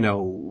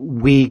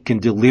 weak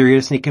and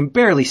delirious, and he can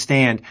barely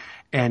stand.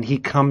 And he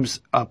comes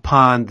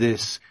upon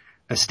this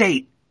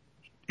estate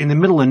in the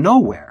middle of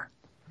nowhere.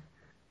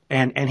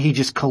 And he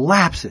just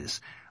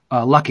collapses.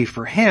 Lucky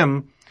for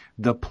him,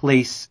 the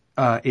place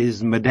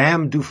is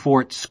Madame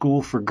Dufourt's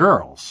School for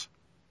Girls,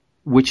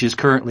 which is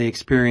currently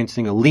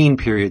experiencing a lean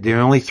period. There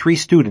are only 3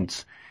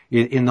 students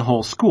in the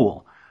whole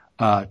school,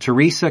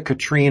 Teresa,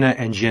 Katrina,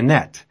 and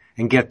Jeanette.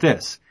 And get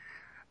this,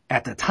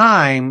 at the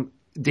time,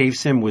 Dave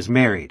Sim was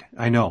married,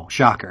 I know,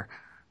 shocker,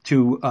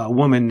 to a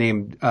woman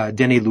named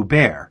Denny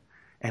Lubert.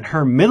 And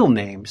her middle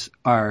names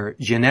are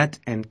Jeanette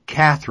and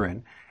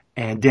Catherine,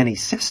 and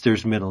Denny's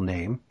sister's middle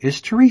name is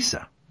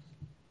Teresa.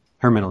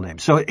 Her middle name.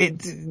 So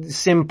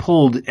Sim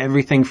pulled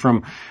everything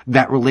from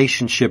that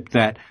relationship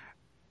that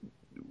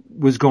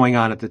was going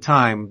on at the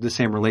time, the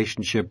same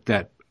relationship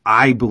that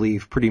I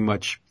believe pretty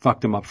much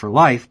fucked him up for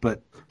life,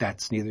 but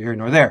that's neither here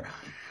nor there.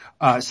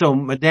 So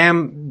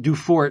Madame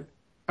Dufort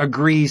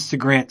agrees to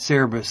grant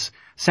Cerberus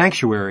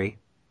sanctuary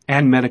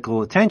and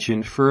medical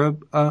attention for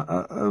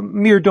a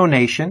mere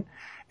donation.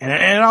 And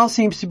it all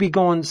seems to be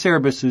going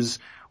Cerberus's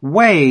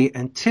way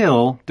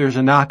until there's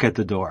a knock at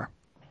the door.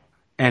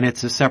 And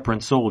it's a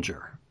Separate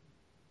soldier.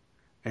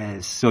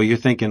 And so you're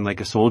thinking like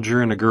a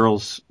soldier in a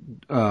girls'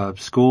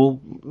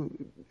 school?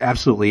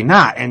 Absolutely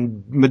not.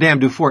 And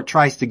Madame Dufort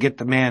tries to get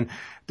the man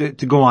to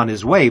go on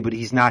his way, but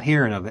he's not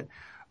hearing of it.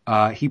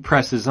 He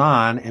presses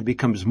on and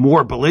becomes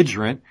more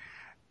belligerent.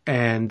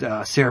 And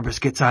Cerberus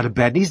gets out of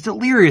bed, and he's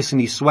delirious,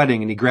 and he's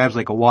sweating, and he grabs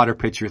like a water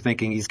pitcher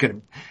thinking he's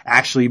going to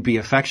actually be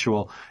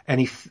effectual. And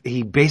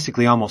he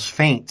basically almost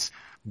faints.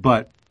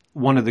 But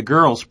one of the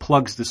girls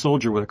plugs the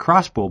soldier with a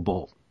crossbow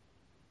bolt.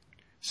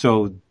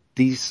 So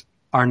these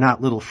are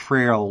not little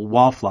frail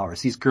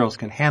wallflowers. These girls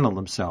can handle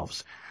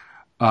themselves.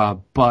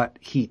 But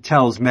he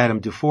tells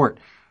Madame Dufort,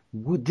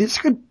 this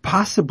could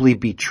possibly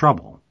be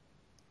trouble.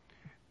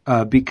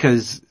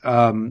 Because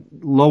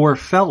Lower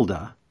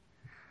Felda,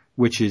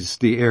 which is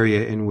the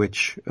area in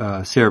which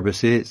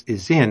Cerberus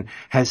is in,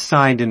 has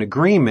signed an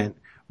agreement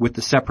with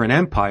the Separate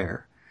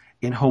Empire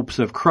in hopes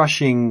of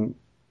crushing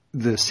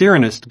the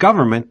Cyrenist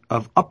government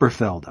of Upper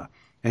Felda.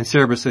 And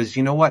Cerberus says,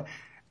 you know what?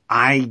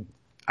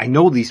 I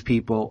know these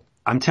people.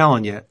 I'm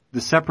telling you,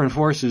 the Separate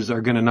forces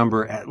are going to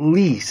number at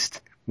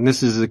least, and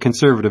this is a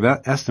conservative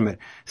estimate,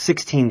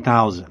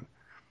 16,000.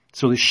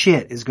 So the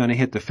shit is going to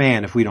hit the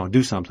fan if we don't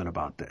do something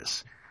about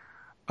this.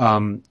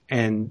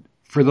 And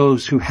for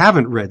those who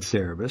haven't read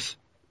Cerberus,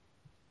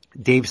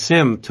 Dave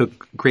Sim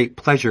took great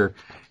pleasure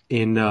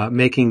in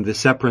making the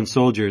Separate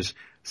soldiers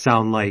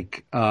sound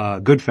like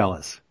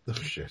Goodfellas. Oh,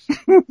 shit.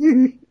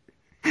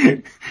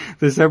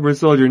 The Separate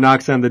soldier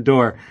knocks on the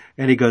door,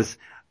 and he goes,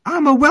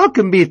 I'm a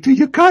welcome me to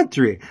your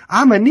country.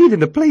 I'm a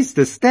needing a place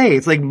to stay.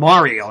 It's like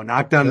Mario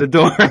knocked on the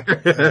door.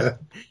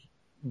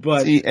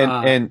 But see,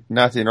 and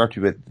not to interrupt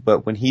you,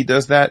 but when he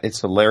does that, it's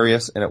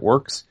hilarious and it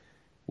works.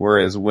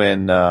 Whereas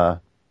when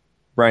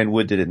Brian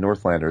Wood did it in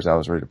Northlanders, I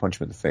was ready to punch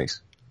him in the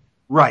face.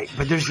 Right,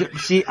 but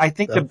I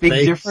think the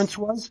big difference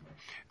was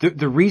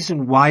the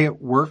reason why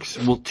it works.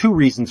 Well, 2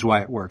 reasons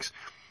why it works.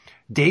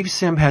 Dave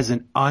Sim has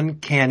an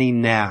uncanny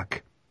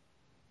knack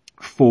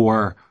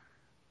for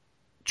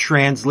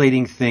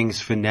translating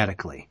things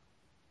phonetically.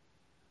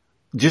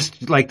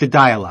 Just like the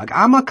dialogue.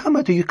 I'm a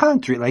coming to your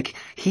country. Like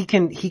he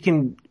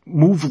can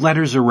move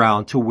letters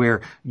around to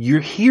where you're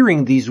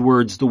hearing these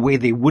words the way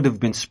they would have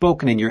been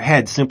spoken in your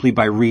head simply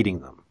by reading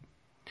them.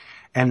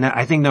 And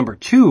I think number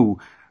 2,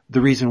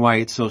 the reason why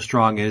it's so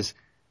strong is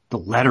the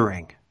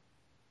lettering.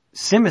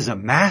 Sim is a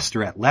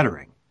master at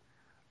lettering.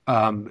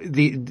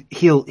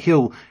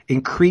 He'll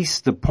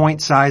increase the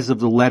point size of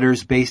the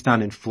letters based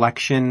on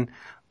inflection,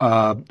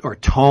 or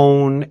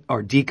tone,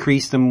 or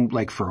decrease them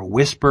like for a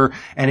whisper.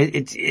 And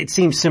it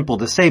seems simple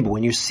to say, but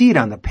when you see it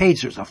on the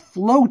page, there's a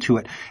flow to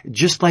it,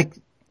 just like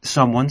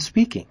someone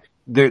speaking.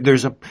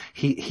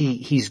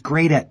 He's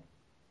great at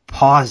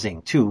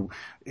pausing too.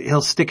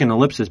 He'll stick an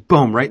ellipsis,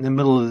 boom, right in the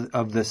middle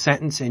of the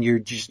sentence, and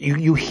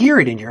you hear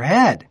it in your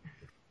head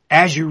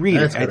as you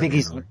read it. I think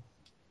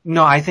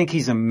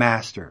he's a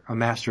master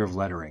of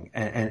lettering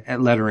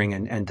and lettering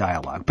and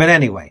dialogue. But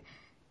anyway,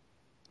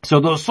 so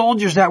those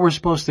soldiers that were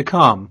supposed to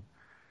come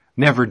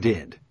never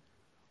did.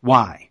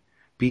 Why?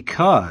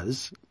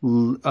 Because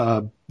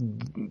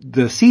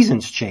the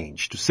seasons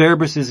changed.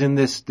 Cerberus is in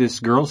this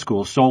girls'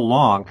 school so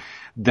long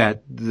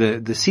that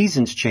the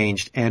seasons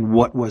changed, and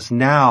what was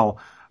now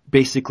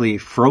basically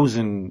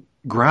frozen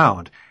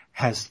ground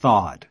has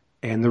thawed,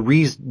 and the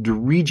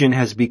region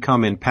has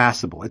become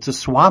impassable. It's a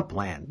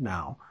swampland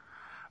now,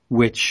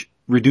 which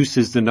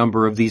reduces the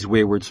number of these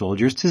wayward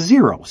soldiers to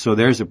 0. So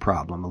there's a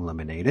problem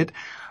eliminated.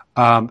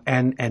 But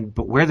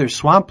where there's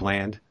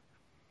swampland,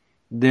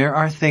 there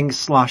are things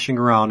sloshing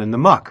around in the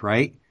muck,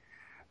 right?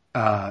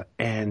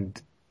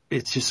 And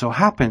it just so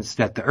happens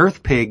that the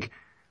earth pig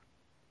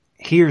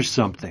hears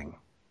something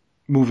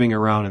moving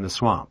around in the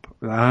swamp.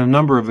 On a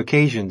number of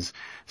occasions,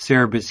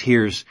 Cerberus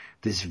hears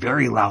this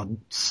very loud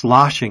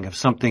sloshing of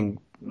something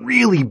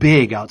really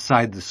big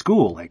outside the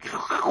school, like,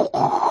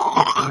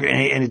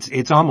 and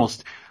it's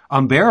almost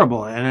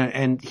unbearable.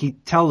 And he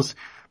tells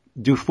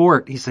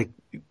Dufort, he's like,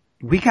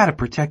 we got to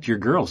protect your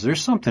girls.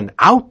 There's something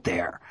out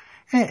there.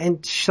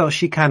 And so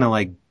she kind of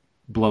like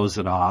blows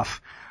it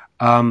off.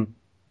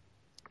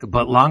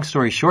 But long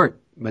story short,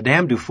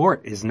 Madame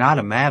Dufort is not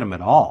a madam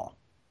at all.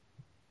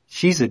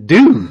 She's a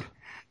dude.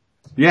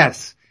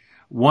 Yes.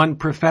 One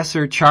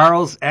Professor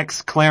Charles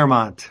X.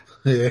 Claremont.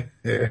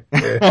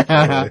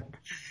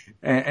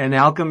 An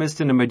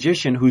alchemist and a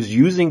magician who's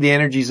using the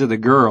energies of the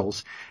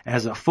girls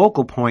as a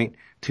focal point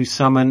to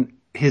summon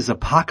his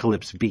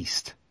apocalypse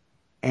beast.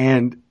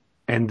 And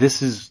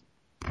this is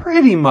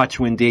pretty much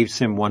when Dave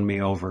Sim won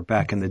me over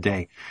back in the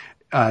day.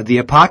 The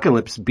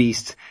apocalypse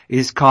beast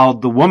is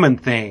called the Woman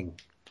Thing.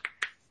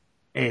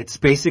 It's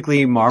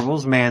basically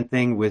Marvel's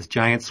Man-Thing with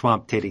giant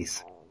swamp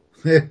titties.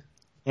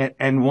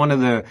 And one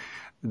of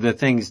the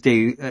things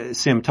Dave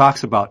Sim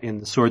talks about in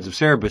the Swords of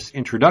Cerberus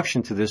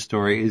introduction to this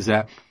story is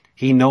that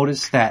he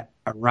noticed that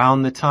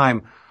around the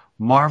time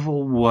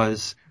Marvel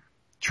was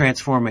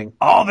transforming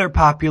all their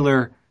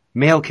popular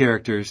male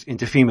characters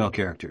into female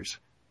characters.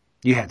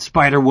 You had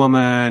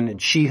Spider-Woman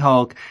and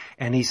She-Hulk,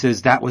 and he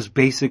says that was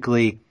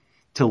basically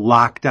to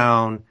lock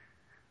down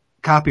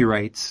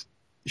copyrights.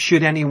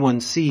 Should anyone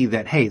see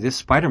that, hey, this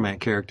Spider-Man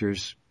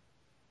character's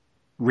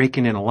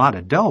raking in a lot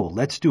of dough,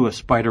 let's do a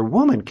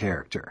Spider-Woman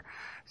character.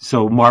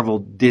 So Marvel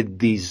did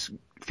these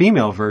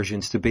female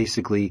versions to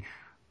basically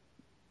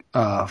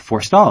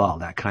forestall all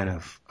that kind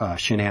of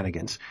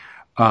shenanigans.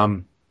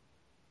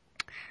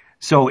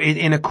 So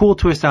in a cool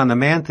twist on the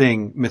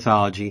Man-Thing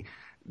mythology,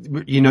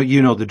 you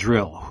know the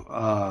drill.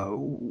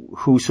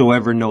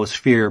 Whosoever knows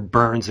fear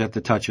burns at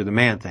the touch of the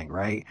Man-Thing,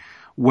 right?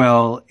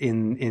 Well,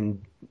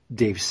 in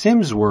Dave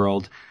Sim's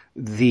world,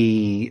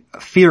 the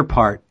fear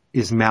part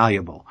is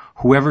malleable.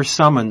 Whoever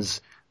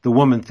summons the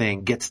Woman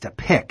Thing gets to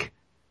pick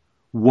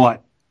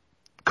what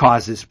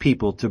causes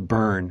people to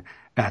burn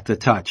at the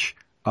touch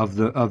of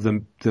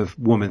the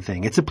Woman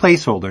Thing. It's a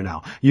placeholder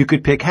now. You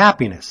could pick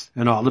happiness,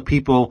 and all the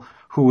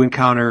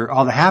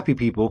happy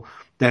people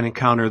that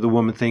encounter the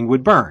Woman Thing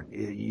would burn.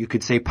 You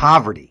could say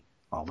poverty.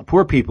 All the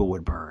poor people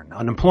would burn.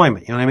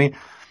 Unemployment. You know what I mean?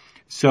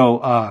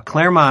 So,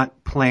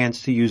 Claremont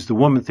plans to use the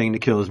Woman Thing to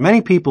kill as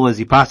many people as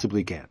he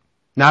possibly can.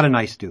 Not a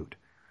nice dude.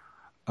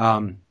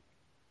 And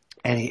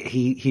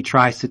he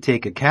tries to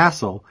take a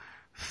castle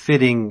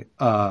fitting,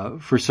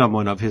 for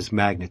someone of his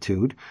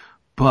magnitude.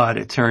 But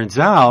it turns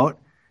out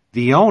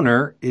the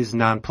owner is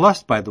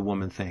nonplussed by the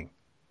Woman Thing.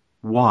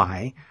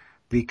 Why?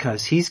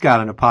 Because he's got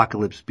an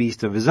apocalypse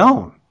beast of his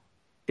own.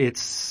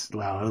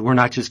 We're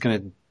not just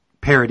going to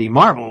parody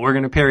Marvel. We're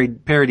going to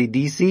parody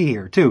DC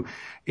here too.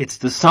 It's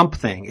the Sump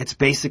Thing. It's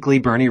basically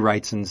Bernie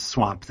Wrightson's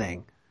Swamp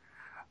Thing.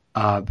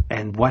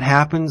 And what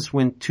happens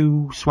when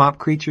two swamp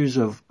creatures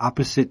of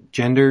opposite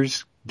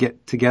genders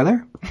get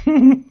together?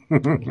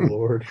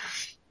 Lord.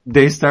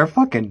 They start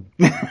fucking.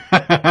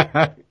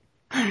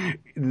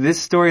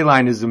 This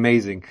storyline is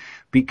amazing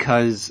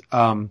because,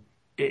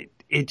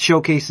 it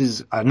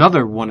showcases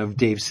another one of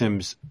Dave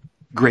Sim's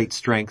great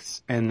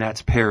strengths, and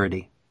that's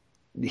parody.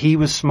 He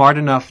was smart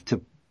enough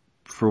to,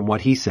 from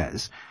what he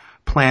says,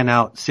 plan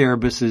out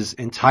Cerberus's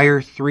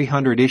entire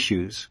 300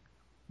 issues,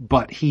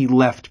 but he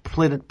left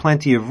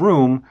plenty of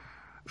room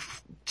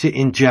to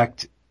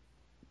inject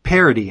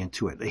parody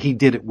into it. He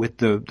did it with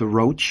the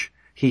Roach.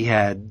 He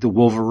had the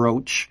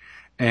Wolveroach,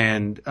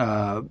 and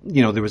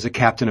there was a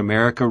Captain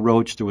America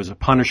Roach, there was a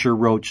Punisher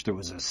Roach, there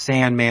was a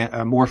Sandman,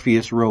 a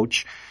Morpheus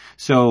Roach.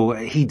 So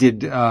he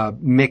did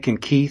Mick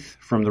and Keith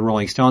from the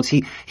Rolling Stones.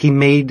 He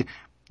made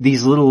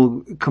these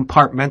little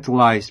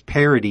compartmentalized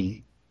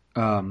parody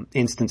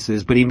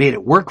instances, but he made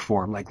it work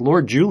for him. Like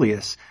Lord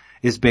Julius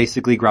is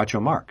basically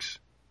Groucho Marx,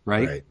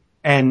 right?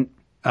 And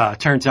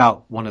turns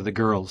out one of the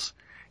girls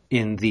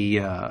in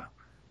the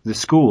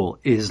school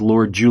is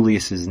Lord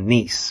Julius's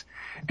niece,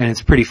 and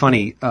it's pretty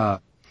funny.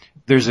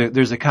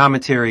 There's a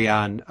commentary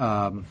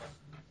on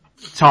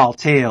tall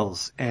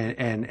tales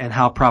and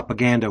how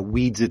propaganda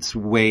weeds its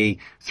way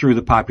through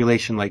the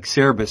population. Like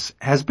Cerebus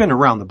has been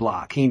around the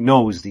block. He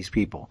knows these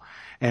people.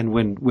 And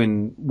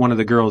when one of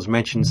the girls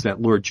mentions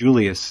that Lord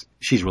Julius,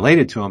 she's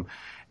related to him,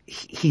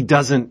 he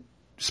doesn't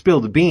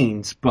spill the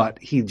beans, but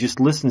he just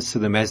listens to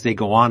them as they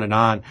go on and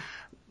on,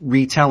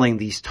 retelling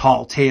these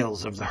tall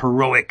tales of the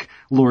heroic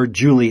Lord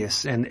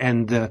Julius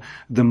and the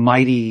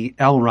mighty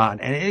Elrond.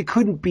 And it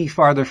couldn't be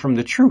farther from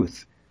the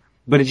truth.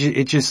 But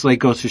it just like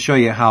goes to show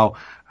you how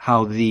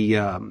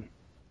the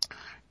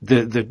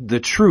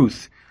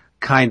truth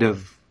kind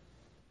of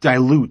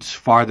dilutes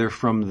farther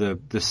from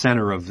the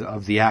center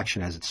of the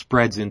action. As it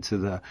spreads into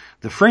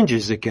the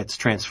fringes, it gets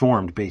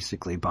transformed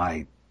basically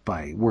by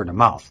word of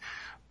mouth.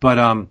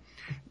 But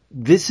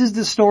this is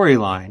the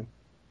storyline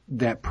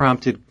that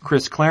prompted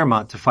Chris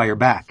Claremont to fire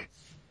back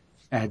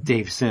at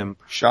Dave Sim.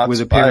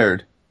 Shots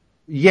fired.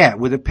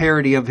 With a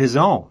parody of his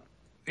own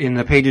in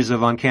the pages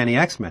of Uncanny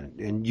X-Men.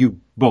 And you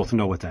both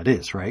know what that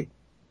is, right?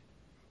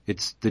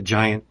 It's the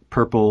giant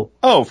purple...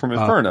 Oh, from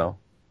Inferno.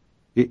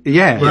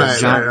 Yeah.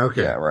 Right,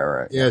 okay. Yeah,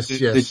 right. Yes.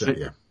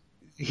 Yeah.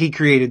 He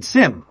created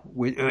Sim,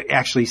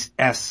 actually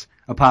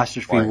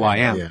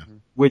S''YM, yeah.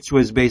 which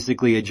was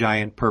basically a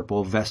giant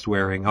purple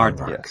vest-wearing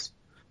aardvark. Yes.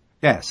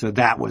 Yeah, so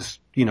that was,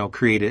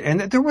 created.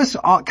 And there was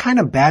all kind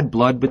of bad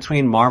blood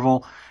between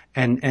Marvel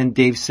and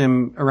Dave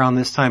Sim around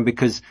this time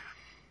because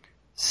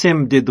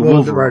Sim did the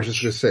Wolverine. I was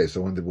just going to say,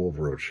 so when did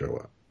Wolverine show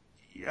up?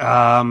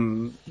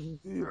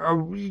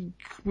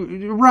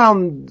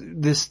 Around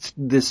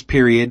this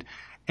period.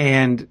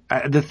 And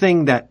the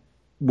thing that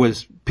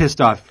was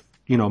pissed off,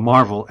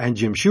 Marvel and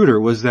Jim Shooter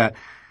was that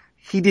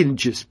he didn't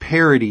just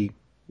parody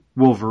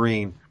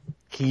Wolverine.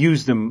 He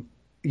used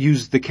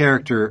the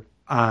character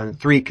on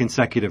 3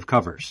 consecutive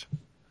covers.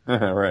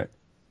 Right.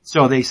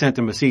 So they sent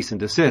him a cease and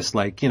desist,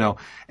 and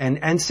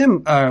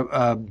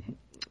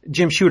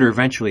Jim Shooter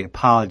eventually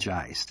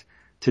apologized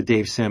to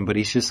Dave Sim, but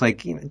he's just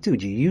like,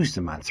 dude, you used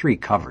him on 3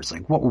 covers.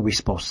 Like, what were we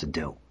supposed to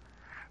do?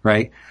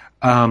 Right?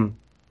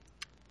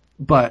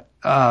 But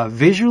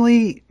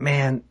visually,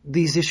 man,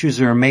 these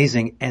issues are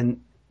amazing,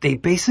 and they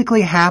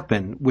basically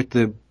happen with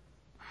the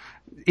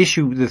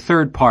issue. The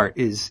third part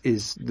is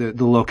the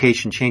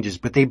location changes,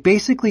 but they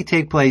basically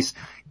take place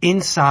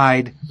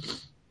inside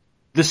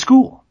the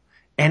school,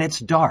 and it's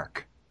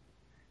dark.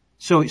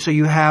 So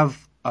you have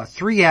a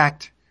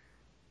 3-act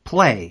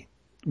play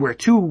where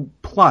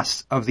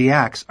 2+ of the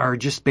acts are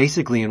just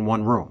basically in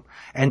one room,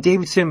 and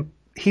David Sim,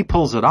 he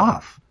pulls it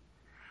off.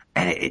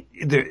 And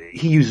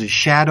he uses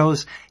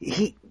shadows.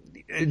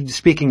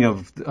 Speaking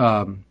of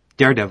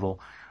Daredevil,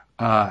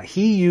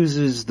 he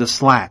uses the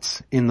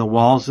slats in the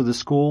walls of the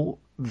school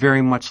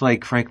very much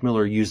like Frank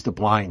Miller used the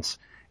blinds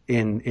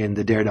in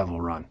the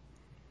Daredevil run.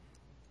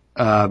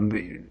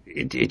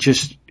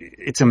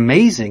 It's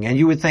amazing. And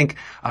you would think,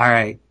 all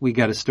right, we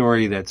got a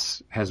story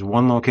has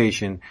one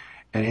location,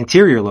 an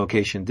interior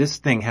location. This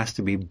thing has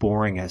to be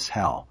boring as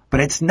hell. But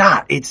it's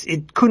not.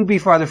 It couldn't be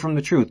farther from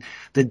the truth.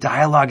 The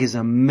dialogue is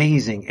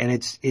amazing, and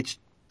it's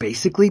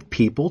basically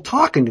people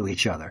talking to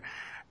each other.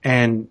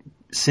 And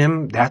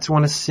Sim, that's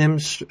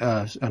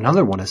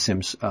another one of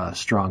Sim's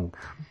strong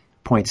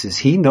points is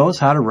he knows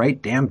how to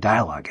write damn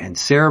dialogue. And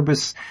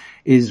Cerebus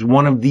is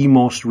one of the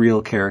most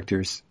real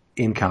characters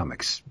in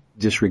comics,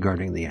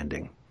 disregarding the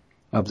ending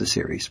of the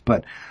series.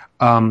 But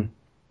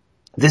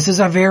this is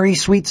a very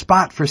sweet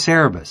spot for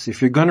Cerebus.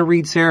 If you're going to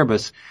read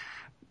Cerebus,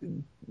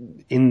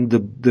 in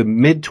the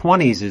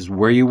mid-20s is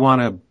where you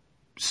want to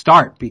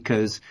start,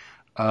 because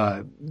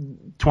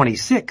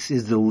 26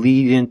 is the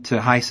lead into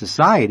High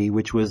Society,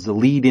 which was the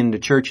lead into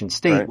Church and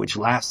State, right, which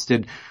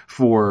lasted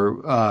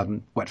for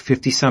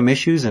 50-some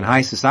issues, and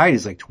High Society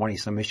is like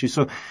 20-some issues.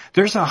 So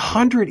there's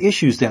 100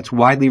 issues that's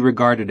widely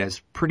regarded as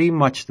pretty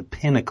much the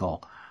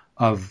pinnacle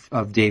of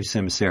Dave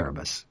Sim's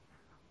Cerebus.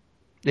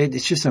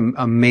 It's just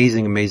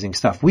amazing, amazing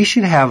stuff. We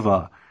should have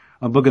a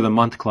Book of the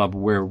Month club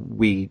where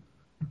we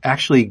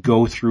actually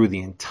go through the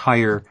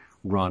entire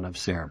run of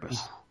Cerebus.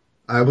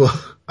 I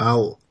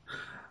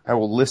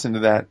will listen to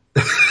that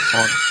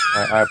on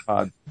my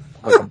iPod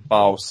like a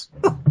boss.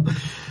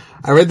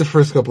 I read the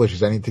first couple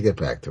issues. I need to get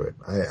back to it.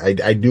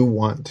 I do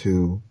want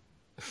to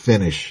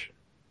finish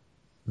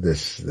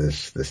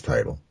this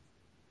title.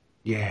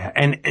 Yeah,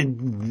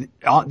 and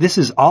this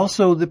is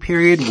also the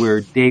period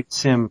where Dave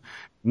Sim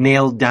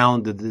nailed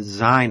down the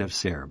design of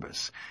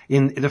Cerebus.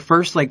 In the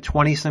first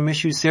 20-some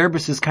issues,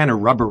 Cerebus is kind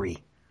of rubbery.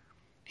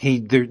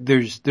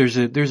 There's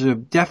a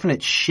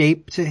definite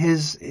shape to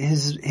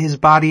his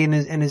body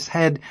and his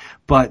head,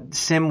 but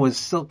Sim was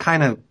still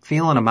kind of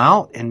feeling him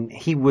out, and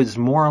he was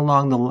more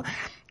along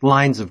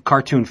lines of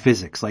cartoon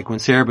physics. Like when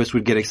Cerebus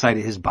would get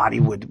excited, his body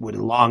would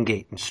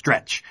elongate and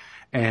stretch.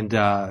 And,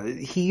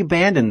 he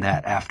abandoned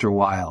that after a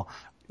while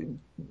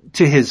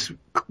to his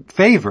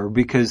favor,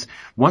 because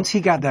once he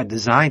got that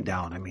design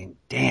down, I mean,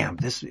 damn,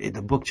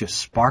 the book just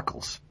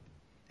sparkles.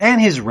 And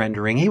his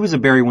rendering, he was a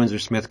Barry Windsor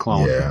Smith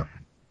clone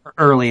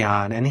early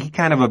on, and he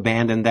kind of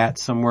abandoned that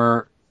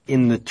somewhere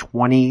in the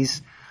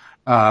 20s.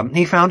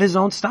 He found his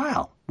own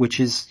style, which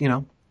is,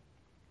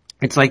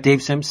 it's like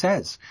Dave Sims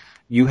says,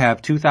 you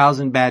have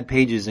 2,000 bad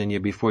pages in you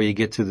before you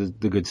get to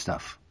the good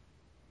stuff.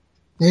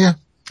 Yeah.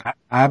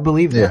 I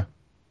believe that. Yeah.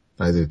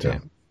 I do too. Yeah.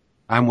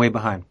 I'm way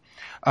behind.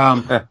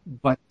 And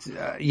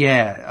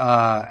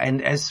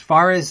as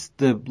far as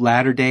the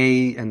latter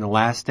day and the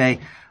last day,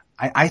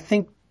 I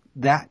think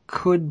that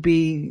could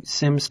be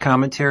Sims'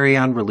 commentary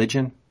on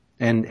religion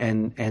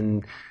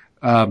and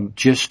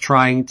just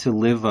trying to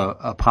live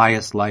a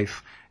pious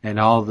life and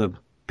all the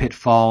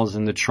pitfalls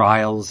and the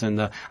trials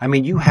and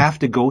you have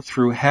to go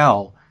through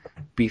hell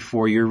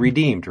before you're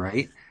redeemed,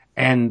 right?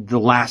 And the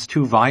last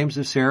 2 volumes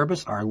of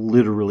Cerebus are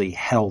literally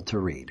hell to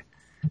read.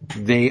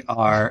 They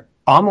are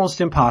almost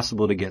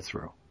impossible to get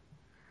through.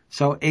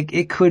 So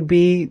it could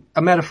be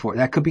a metaphor.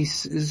 That could be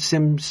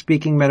Sim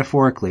speaking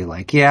metaphorically,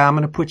 like, yeah, I'm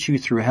going to put you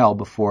through hell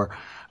before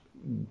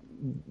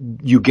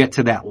you get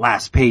to that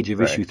last page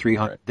of issue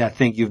 300, that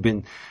thing you've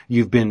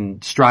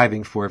been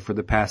striving for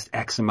the past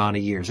X amount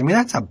of years. I mean,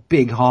 that's a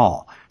big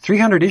haul.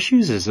 300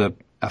 issues is a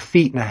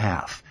feat and a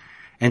half.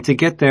 And to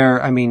get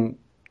there, I mean,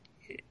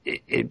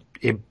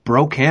 it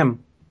broke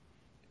him.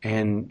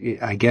 And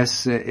I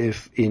guess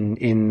if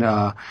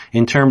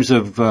in terms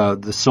of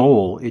the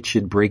soul, it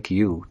should break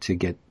you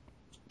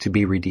to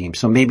be redeemed.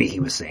 So maybe he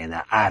was saying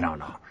that. I don't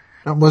know.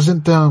 It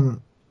wasn't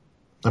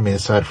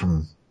aside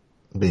from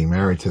being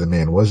married to the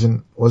man,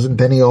 wasn't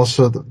Denny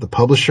also the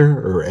publisher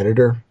or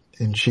editor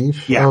in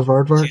chief of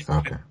Aardvark?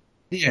 Okay.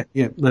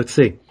 Yeah. Let's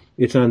see.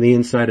 It's on the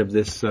inside of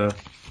this. So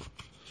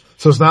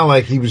it's not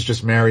like he was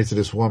just married to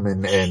this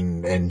woman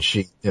and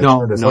she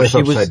turned his life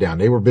upside down.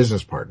 They were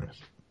business partners.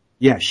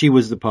 Yeah, she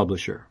was the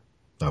publisher.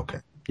 Okay.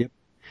 Yep.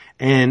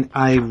 And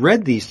I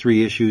read these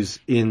 3 issues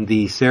in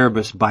the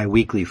Cerebus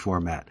biweekly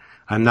format.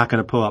 I'm not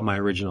going to pull out my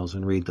originals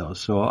and read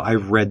those. So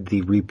I've read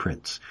the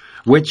reprints,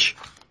 which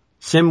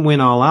Sim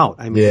went all out.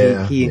 I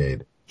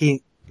mean,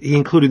 he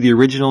included the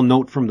original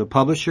note from the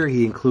publisher.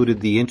 He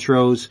included the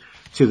intros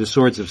to the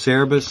Swords of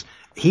Cerebus.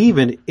 He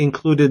even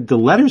included the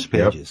letters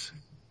pages,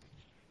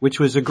 which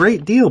was a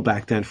great deal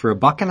back then for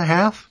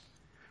 $1.50.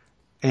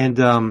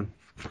 And,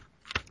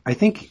 I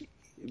think,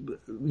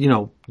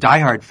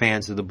 diehard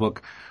fans of the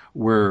book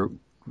were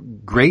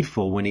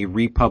grateful when he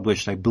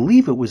republished, I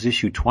believe it was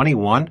issue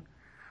 21,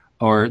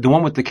 or the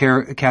one with the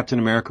Captain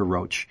America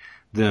roach.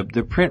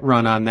 The print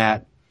run on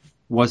that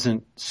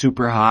wasn't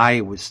super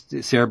high.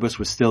 Cerebus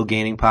was still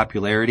gaining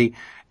popularity.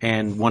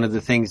 And one of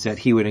the things that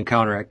he would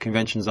encounter at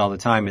conventions all the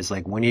time is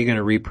like, when are you going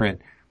to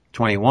reprint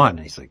 21? And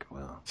he's like,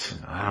 well,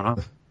 I don't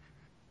know.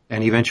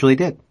 And he eventually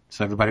did.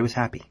 So everybody was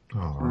happy.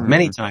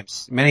 Many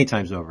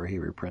times over, he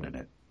reprinted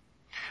it.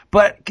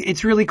 But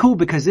it's really cool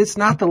because it's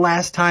not the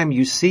last time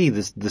you see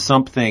the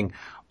something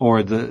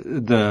or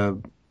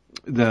the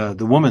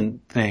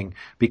woman thing,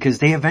 because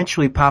they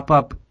eventually pop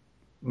up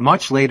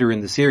much later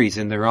in the series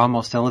and they're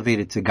almost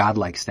elevated to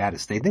godlike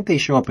status. They think they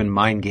show up in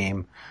Mind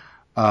Game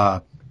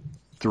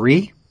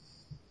 3,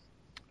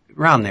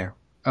 around there.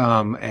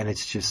 And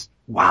it's just,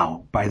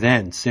 wow. By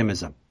then, Sim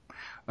is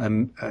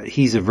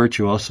he's a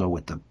virtuoso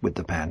with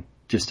the pen.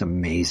 Just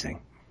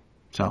amazing.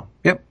 So,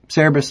 yep,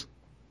 Cerebus.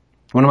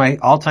 One of my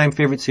all-time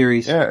favorite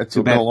series. Yeah, it's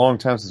been a long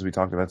time since we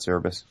talked about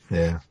Cerebus.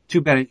 Yeah.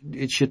 Too bad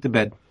it shit the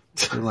bed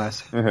the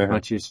last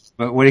bunch of years.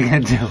 But what are you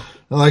going to do?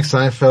 I like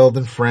Seinfeld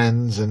and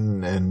Friends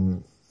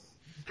and...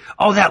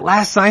 Oh, that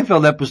last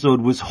Seinfeld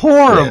episode was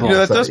horrible.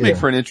 Yeah, that does make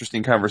for an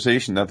interesting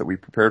conversation, not that we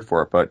prepared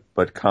for it,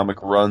 but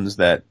comic runs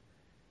that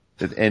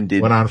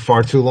ended... Went on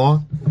far too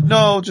long?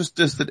 No, just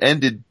that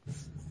ended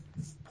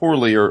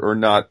poorly or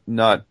not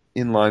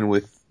in line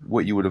with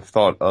what you would have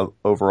thought of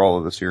overall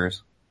of the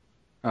series.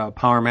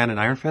 Power Man and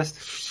Iron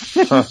Fist?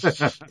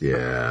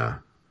 Yeah.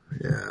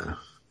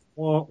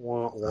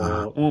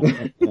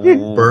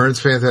 Burns'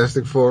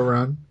 Fantastic Four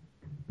run.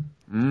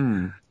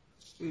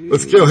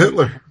 Let's kill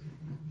Hitler.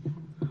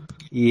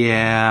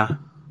 Yeah.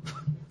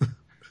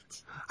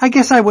 I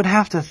guess I would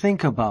have to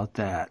think about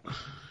that.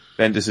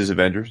 Bendis'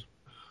 Avengers.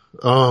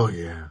 Oh,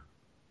 yeah.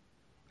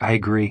 I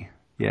agree.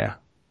 Yeah.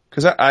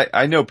 Cause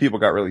I know people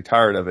got really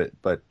tired of it,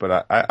 but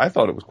I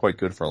thought it was quite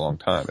good for a long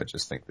time. I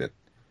just think that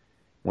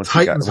once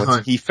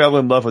he fell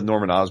in love with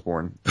Norman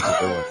Osborn,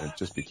 it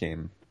just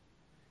became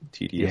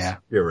tedious. Yeah.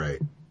 You're right.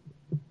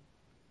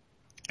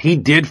 He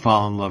did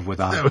fall in love with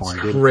Osborn.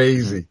 That was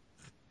crazy.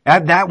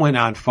 That went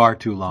on far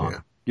too long. Yeah.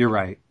 You're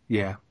right.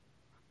 Yeah.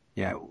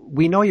 Yeah.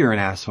 We know you're an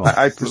asshole.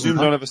 I presume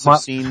none of us have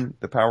seen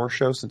the Power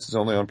Show since it's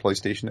only on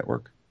PlayStation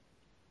Network.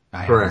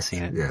 I haven't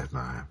seen it. Yeah, no,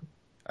 I haven't.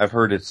 I've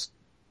heard it's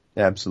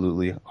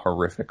absolutely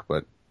horrific,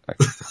 but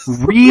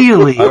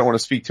really? I don't want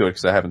to speak to it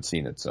because I haven't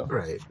seen it. So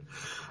right.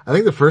 I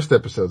think the first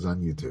episode's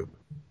on YouTube.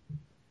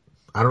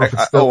 I don't know if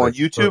it's still on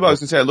YouTube? I was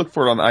gonna say I looked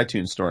for it on the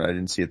iTunes store and I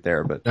didn't see it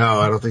there, but. No,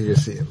 I don't think you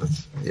see it.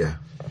 Yeah.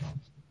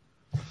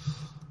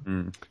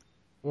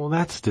 Well,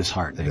 that's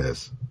disheartening. It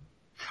is.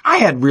 I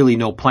had really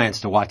no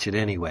plans to watch it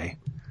anyway.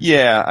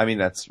 Yeah, I mean,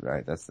 that's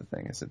right. That's the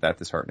thing. Is it that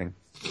disheartening?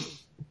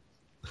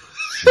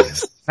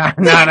 No,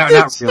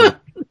 not really.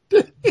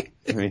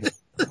 I mean,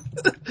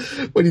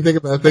 What do you think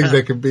about things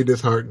that can be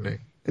disheartening?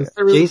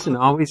 Jason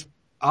always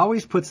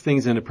puts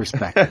things into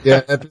perspective.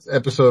 Yeah,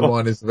 episode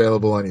 1 is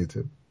available on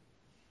YouTube.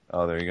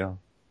 oh, there you go.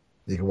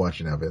 You can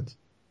watch it now, Vince.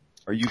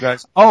 Are you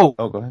guys? Oh,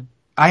 Oh, go ahead.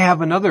 I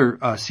have another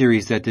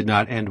series that did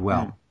not end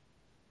well.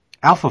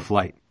 Alpha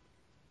Flight.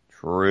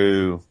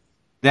 True.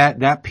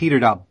 That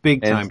petered out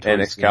big time. And towards the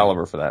end.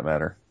 Excalibur for that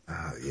matter.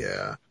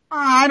 Yeah.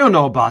 I don't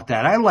know about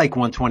that. I like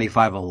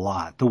 125 a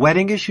lot. The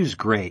wedding issue's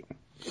great.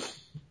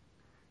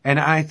 And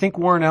I think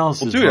Warren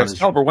Ellis Well, is dude,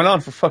 Excalibur went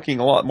on for fucking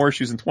a lot more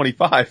issues than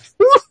 25.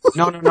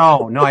 No,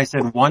 I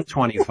said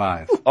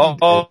 125.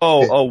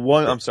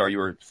 One. I'm sorry, you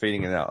were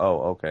fading it out.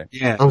 Oh, okay.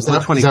 Yeah. Oh, is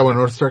that 125. when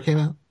North Star came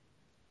out?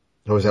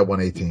 Or was that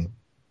 118?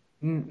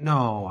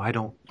 No, I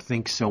don't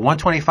think so.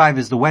 125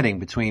 is the wedding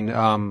between,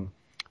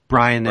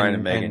 Brian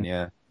and Megan,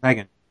 yeah.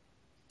 Megan.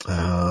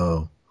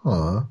 Oh.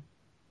 Huh.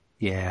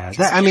 Yeah.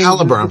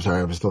 Excalibur, I'm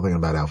sorry, I was still thinking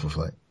about Alpha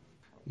Flight.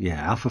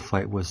 Yeah, Alpha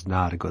Flight was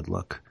not a good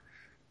look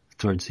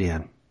towards the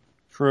end.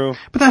 True.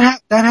 But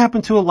that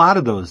happened to a lot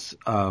of those,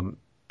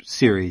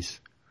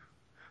 series.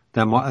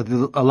 A lot of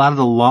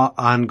the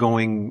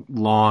ongoing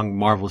long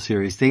Marvel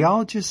series, they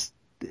all just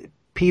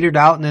petered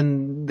out and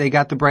then they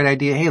got the bright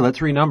idea, hey, let's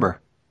renumber.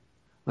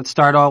 Let's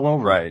start all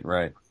over. Right.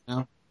 You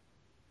know?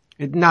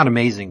 Not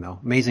amazing though.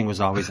 Amazing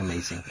was always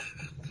amazing.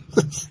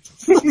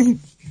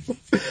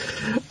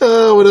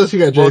 Oh, what else you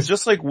got, Jason? Well,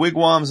 just like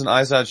wigwams and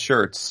Izod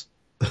shirts,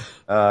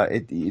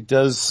 it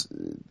does,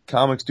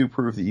 comics do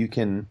prove that you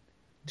can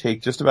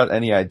take just about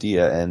any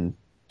idea and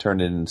turn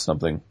it into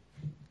something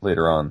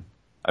later on.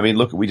 I mean,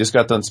 look, we just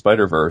got done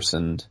Spider-Verse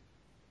and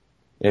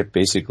it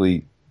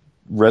basically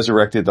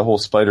resurrected the whole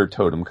spider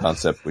totem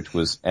concept, which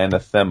was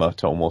anathema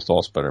to almost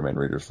all Spider-Man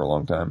readers for a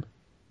long time.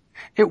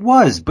 It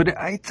was, but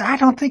I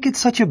don't think it's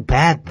such a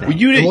bad thing.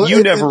 Well,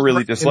 you never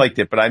really disliked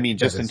it, but I mean,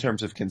 just in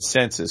terms of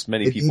consensus,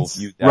 many people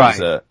view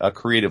that as a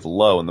creative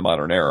low in the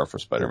modern era for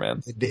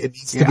Spider-Man. It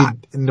needs to be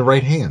in the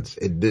right hands.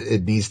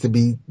 It needs to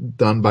be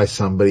done by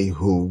somebody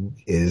who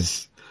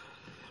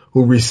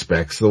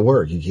respects the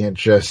work. You can't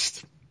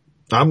just,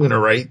 I'm going to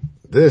write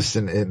this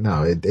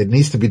no, it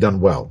needs to be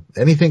done well.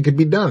 Anything could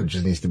be done. It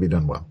just needs to be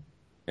done well.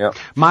 Yeah.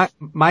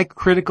 My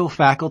critical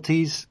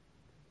faculties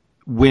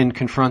when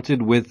confronted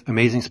with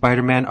Amazing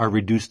Spider-Man are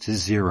reduced to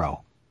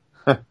zero.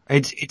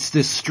 It's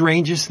the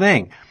strangest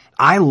thing.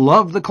 I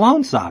love the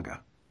Clone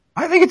Saga.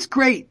 I think it's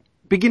great,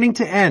 beginning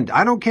to end.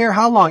 I don't care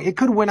how long. It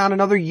could have went on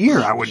another year.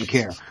 I wouldn't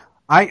care.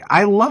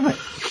 I love it.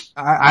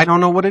 I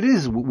don't know what it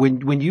is.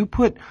 When you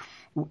put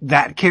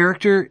that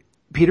character,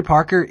 Peter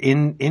Parker,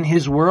 in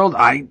his world,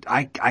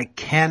 I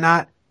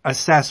cannot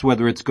assess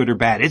whether it's good or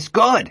bad. It's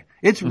good.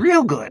 It's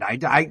real good.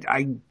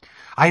 I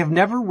have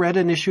never read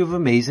an issue of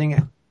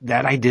Amazing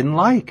that I didn't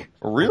like.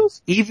 For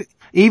reals?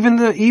 Even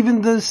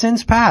the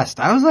Sins Past.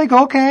 I was like,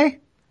 okay,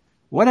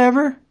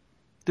 whatever.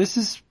 This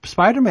is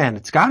Spider-Man.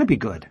 It's gotta be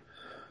good.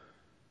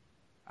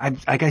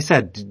 Like I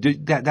said,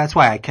 that's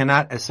why I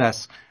cannot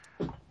assess,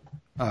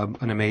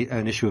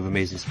 an issue of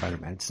Amazing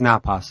Spider-Man. It's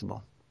not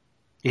possible.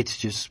 It's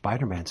just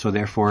Spider-Man. So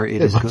therefore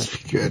it is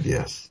must be good,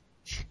 yes.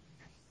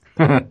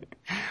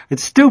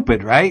 It's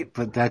stupid, right?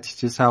 But that's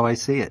just how I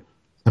see it.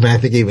 I mean, I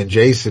think even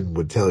Jason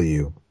would tell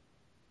you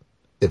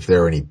if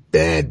there are any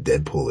bad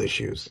Deadpool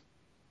issues.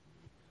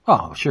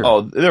 Oh, sure.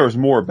 Oh, there was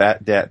more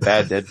bad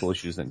Deadpool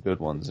issues than good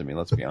ones. I mean,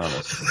 let's be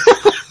honest.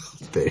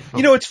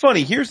 You know, it's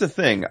funny. Here's the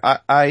thing.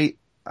 It's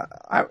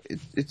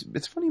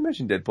funny you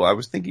mentioned Deadpool. I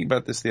was thinking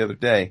about this the other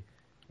day,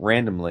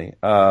 randomly.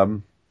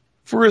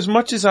 For as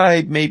much as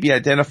I may be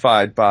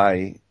identified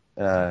by,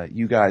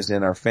 you guys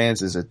and our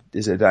fans as a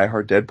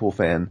diehard Deadpool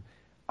fan,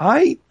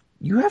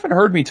 you haven't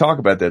heard me talk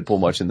about Deadpool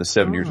much in the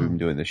 7 years we've been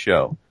doing the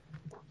show.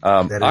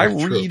 I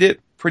read it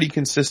pretty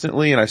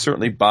consistently and I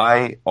certainly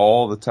buy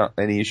all the time,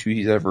 any issue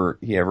he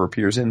ever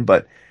appears in,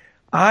 but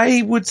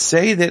I would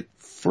say that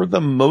for the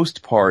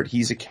most part,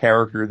 he's a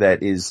character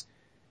that is,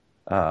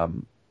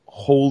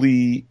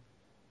 wholly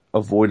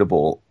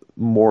avoidable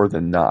more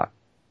than not.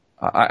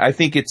 I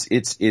think it's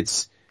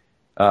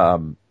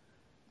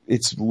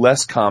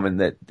less common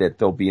that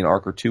there'll be an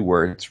arc or two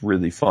where it's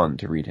really fun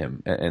to read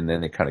him, and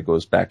then it kind of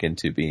goes back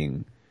into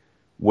being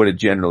what it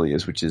generally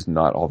is, which is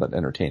not all that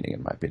entertaining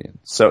in my opinion.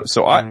 So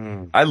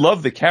I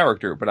love the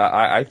character, but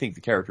I think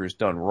the character is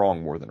done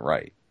wrong more than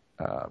right.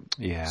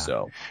 Yeah.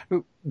 So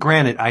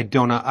granted, I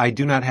do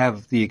not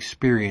have the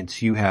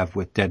experience you have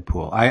with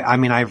Deadpool. I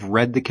mean, I've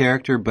read the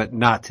character, but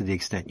not to the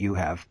extent you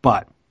have,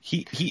 but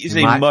he is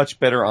a much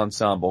better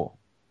ensemble,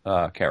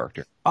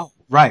 character. Oh,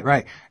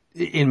 right.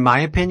 In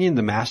my opinion,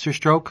 the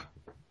masterstroke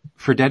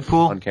for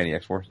Deadpool, Uncanny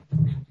X-Force.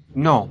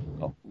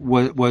 No,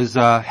 was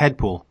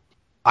Headpool.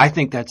 I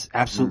think that's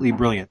absolutely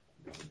brilliant.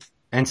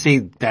 And see,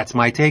 that's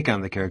my take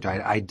on the character.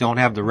 I don't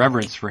have the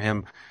reverence for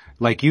him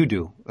like you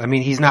do. I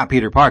mean, he's not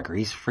Peter Parker.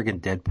 He's friggin'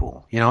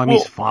 Deadpool. You know, I mean,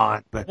 he's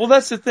fun, but. Well,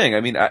 that's the thing.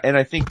 I mean, and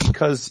I think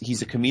because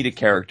he's a comedic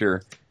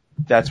character,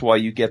 that's why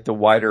you get the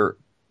wider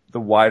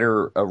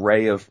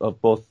array of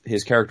both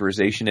his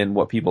characterization and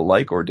what people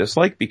like or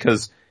dislike,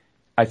 because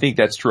I think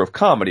that's true of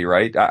comedy,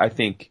 right? I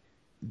think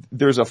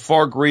there's a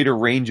far greater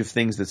range of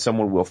things that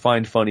someone will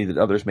find funny that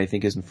others may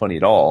think isn't funny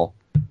at all.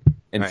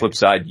 And flip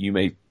side,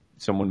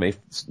 someone may,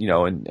 you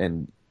know,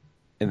 and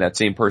that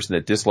same person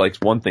that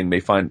dislikes one thing may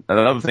find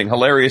another thing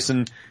hilarious,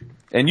 and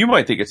you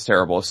might think it's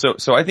terrible.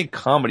 So I think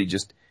comedy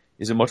just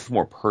is a much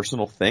more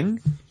personal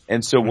thing.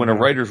 And so when a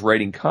writer's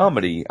writing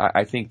comedy,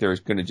 I think there's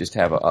going to just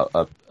have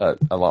a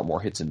lot more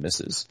hits and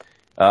misses.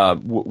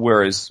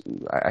 Whereas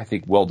I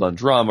think well done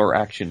drama or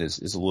action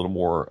is a little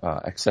more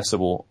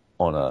accessible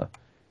on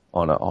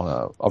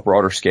a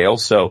broader scale.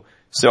 So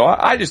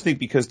I just think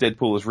because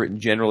Deadpool is written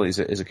generally as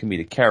a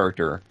comedic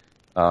character,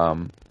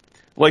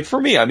 like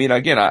for me, I mean,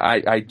 again,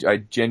 I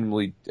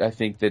genuinely, I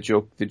think that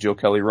the Joe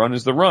Kelly run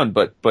is the run,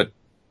 but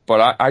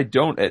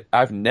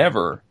I've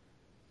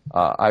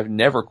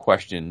never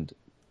questioned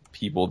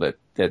people that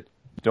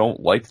don't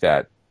like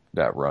that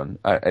run,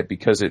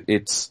 because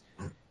it's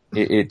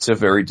a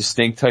very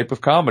distinct type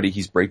of comedy.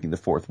 He's breaking the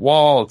fourth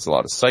wall. It's a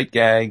lot of sight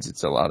gags.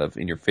 It's a lot of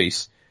in your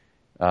face,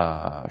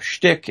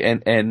 shtick,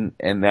 and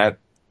that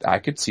I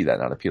could see that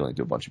not appealing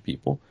to a bunch of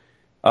people.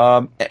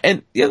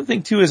 And the other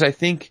thing too is I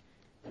think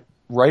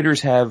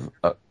writers have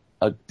a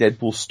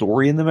Deadpool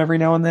story in them every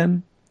now and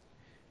then,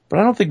 but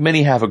I don't think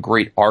many have a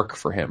great arc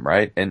for him,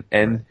 right?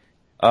 And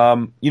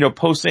you know,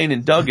 Posehn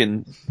and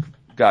Duggan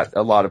got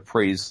a lot of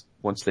praise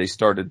once they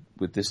started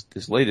with this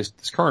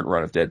current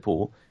run of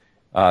Deadpool.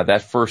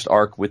 That first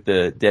arc with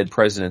the dead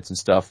presidents and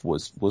stuff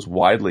was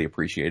widely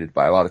appreciated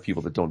by a lot of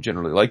people that don't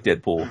generally like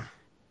Deadpool.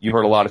 You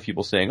heard a lot of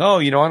people saying, oh,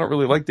 you know, I don't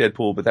really like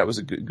Deadpool, but that was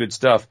good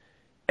stuff.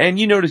 And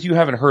you notice you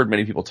haven't heard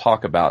many people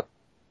talk about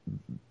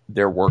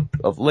their work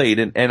of late,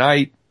 and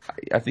I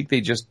think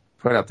they just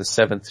put out the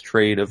 7th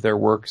trade of their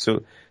work,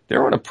 so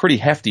they're on a pretty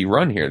hefty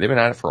run here. They've been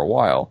at it for a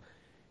while.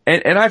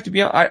 And I have to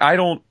be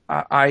honest,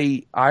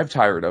 I've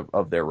tired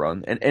of their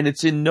run, and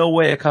it's in no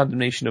way a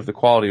condemnation of the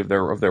quality of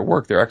their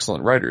work. They're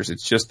excellent writers.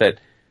 It's just that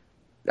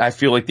I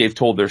feel like they've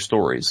told their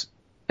stories,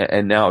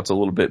 and now it's a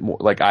little bit more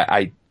like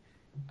I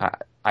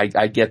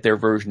get their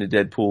version of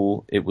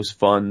Deadpool. It was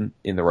fun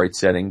in the right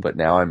setting, but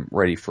now I'm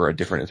ready for a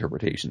different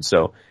interpretation.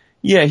 So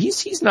yeah,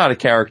 he's not a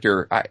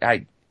character.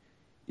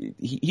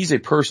 He's a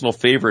personal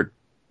favorite,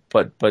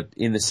 but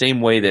in the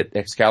same way that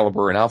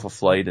Excalibur and Alpha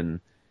Flight and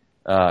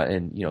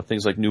you know,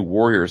 things like New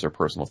Warriors are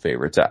personal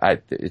favorites.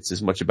 It's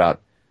as much about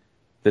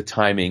the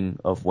timing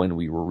of when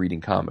we were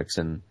reading comics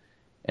and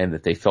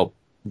that they felt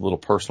a little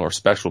personal or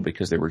special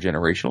because they were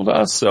generational to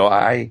us. So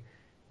I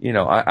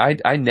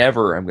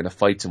never am going to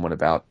fight someone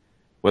about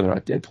whether or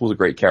not Deadpool's a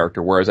great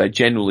character, whereas I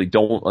genuinely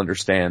don't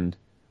understand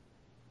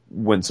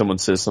when someone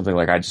says something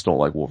like, I just don't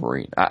like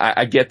Wolverine.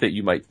 I get that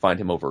you might find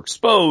him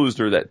overexposed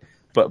or that,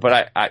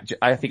 but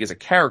I think as a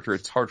character,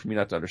 it's hard for me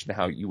not to understand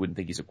how you wouldn't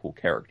think he's a cool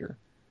character.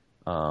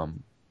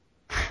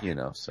 You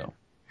know, so.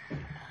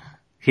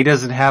 He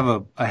doesn't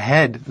have a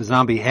head, a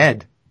zombie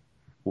head.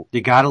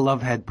 You gotta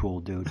love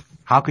Headpool, dude.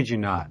 How could you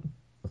not?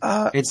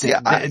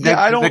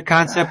 The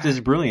concept is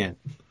brilliant.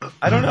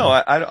 I don't know.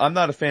 I'm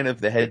not a fan of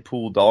the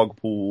Headpool,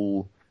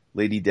 Dogpool,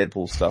 Lady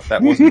Deadpool stuff.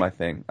 That wasn't my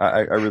thing. I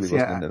really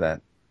wasn't into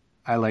that.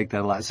 I like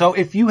that a lot. So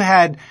if you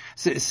had,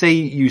 say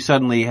you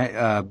suddenly,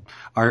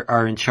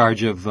 are in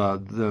charge of,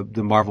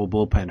 the Marvel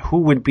bullpen,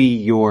 who would be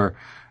your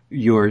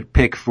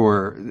pick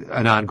for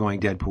an ongoing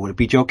Deadpool? Would it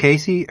be Joe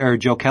Casey or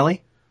Joe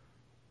Kelly?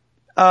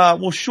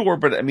 Well, sure,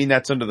 but I mean,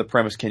 that's under the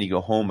premise, can he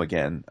go home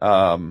again?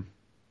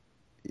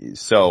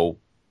 So,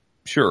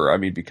 sure, I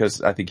mean,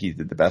 because I think he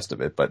did the best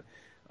of it, but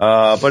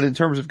in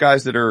terms of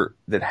guys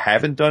that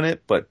haven't done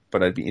it, but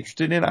I'd be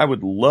interested in,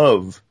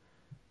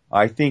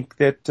 I think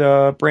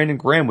that, Brandon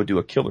Graham would do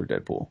a killer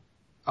Deadpool.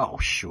 Oh,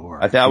 sure.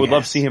 I would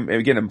love to see him,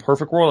 again, in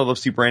perfect world, I'd love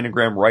to see Brandon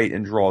Graham write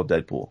and draw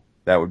Deadpool.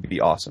 That would be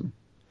awesome.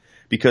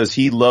 Because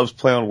he loves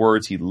play on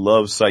words, he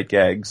loves sight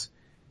gags,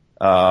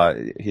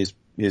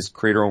 his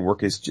creator-owned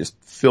work is just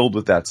filled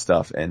with that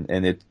stuff, and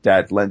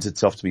that lends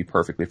itself to me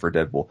perfectly for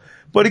Deadpool.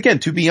 But again,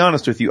 to be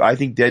honest with you, I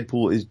think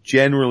Deadpool is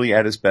generally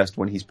at his best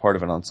when he's part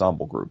of an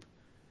ensemble group.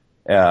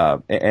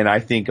 And I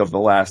think of the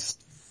last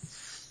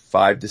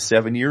 5 to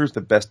 7 years,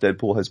 the best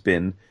Deadpool has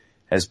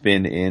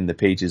been in the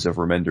pages of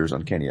Remender's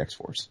Uncanny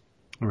X-Force.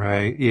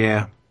 Right,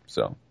 yeah.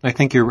 So. I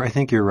think you're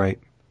right.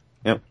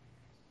 Yep.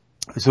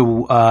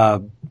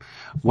 So,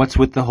 what's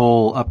with the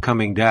whole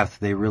upcoming death?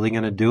 They really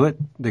gonna do it?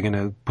 They're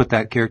gonna put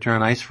that character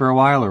on ice for a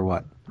while or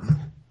what?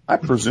 I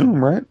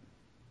presume, right?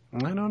 I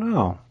don't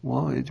know.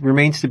 Well, it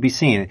remains to be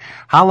seen.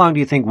 How long do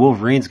you think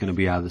Wolverine's gonna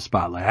be out of the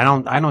spotlight? I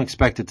don't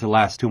expect it to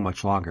last too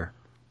much longer.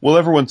 Well,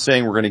 everyone's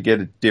saying we're gonna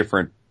get a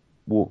different,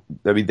 well,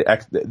 I mean,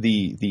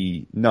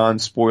 the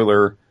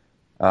non-spoiler,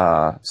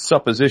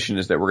 supposition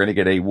is that we're gonna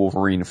get a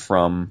Wolverine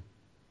from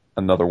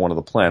another one of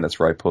the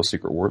planets, right? Post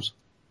Secret Wars.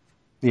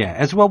 Yeah,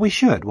 as well we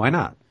should. Why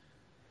not?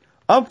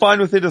 I'm fine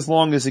with it as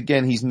long as,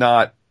 again, he's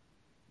not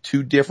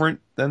too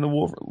different than the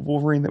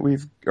Wolverine that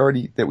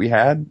we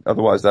had.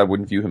 Otherwise, I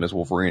wouldn't view him as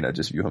Wolverine. I'd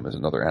just view him as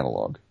another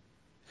analog.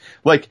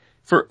 Like,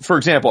 for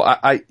example,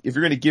 if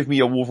you're going to give me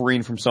a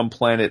Wolverine from some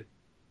planet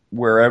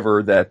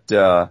wherever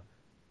that,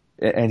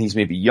 and he's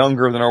maybe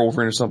younger than our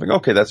Wolverine or something,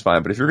 okay, that's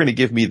fine. But if you're going to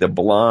give me the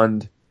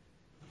blonde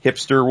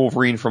hipster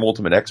Wolverine from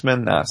Ultimate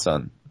X-Men, nah,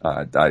 son,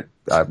 I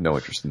have no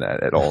interest in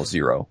that at all.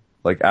 Zero.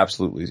 Like,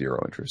 absolutely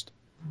zero interest.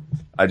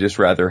 I'd just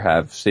rather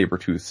have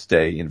Sabretooth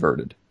stay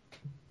inverted.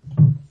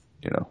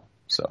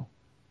 So.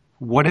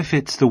 What if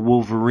it's the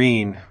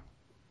Wolverine?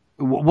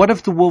 What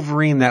if the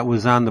Wolverine that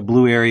was on the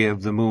blue area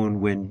of the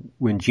moon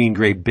when Jean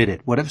Grey bit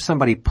it? What if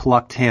somebody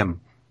plucked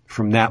him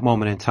from that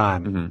moment in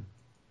time? Mm-hmm.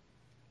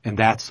 And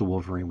that's the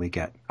Wolverine we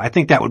get. I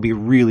think that would be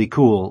really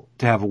cool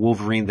to have a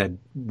Wolverine that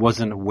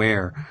wasn't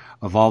aware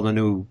of all the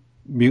new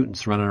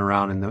mutants running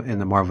around in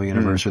the Marvel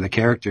universe, or the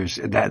characters,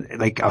 that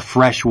like a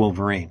fresh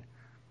Wolverine.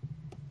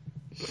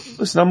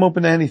 Listen, I'm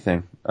open to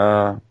anything.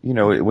 When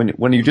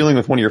you're dealing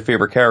with one of your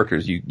favorite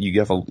characters, you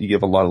give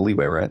a lot of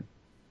leeway, right?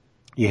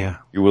 Yeah.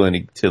 You're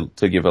willing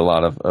to give a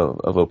lot of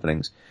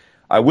openings.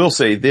 I will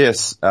say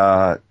this,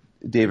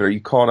 David, are you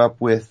caught up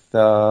with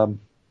the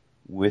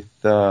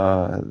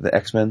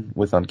X-Men,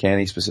 with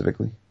Uncanny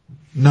specifically?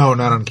 No,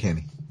 not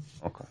Uncanny.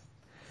 Okay.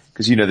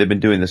 Cause they've been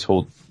doing this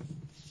whole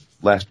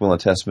Last Will and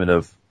Testament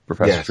of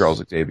Professor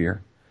Charles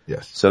Xavier.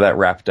 Yes. So that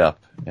wrapped up,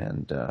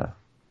 and,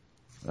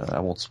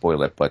 I won't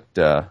spoil it, but,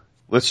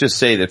 let's just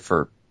say that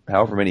for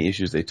however many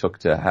issues they took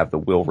to have the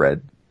will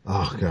read.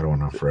 Oh God, it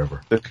went on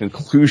forever. The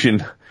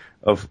conclusion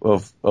of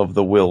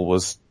the will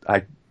was,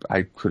 I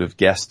could have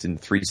guessed in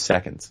 3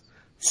 seconds.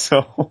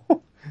 So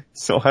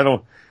I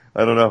don't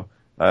know.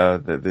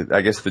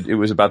 I guess it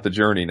was about the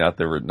journey, not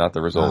the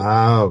result.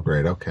 Oh,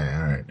 great. Okay.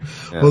 All right.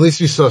 Yeah. Well, at least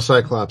you saw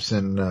Cyclops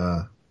in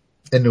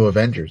New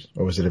Avengers.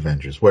 Or was it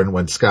Avengers? When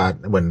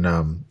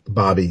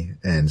Bobby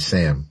and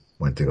Sam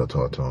went to go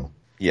talk to him.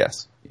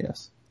 Yes.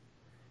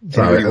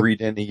 Anybody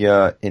read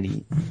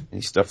any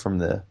stuff from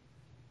the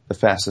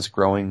fastest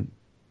growing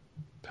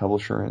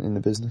publisher in the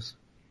business?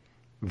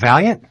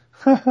 Valiant?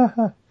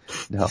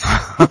 No.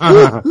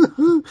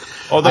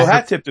 Although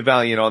hat tip to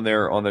Valiant on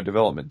their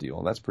development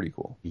deal. That's pretty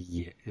cool.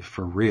 Yeah,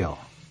 for real.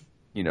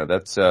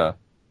 That's,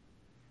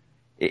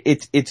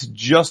 it's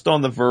just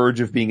on the verge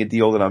of being a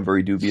deal that I'm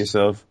very dubious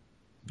of,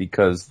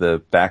 because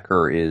the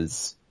backer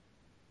is,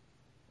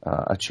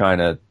 a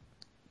China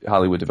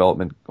Hollywood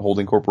Development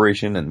Holding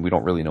Corporation, and we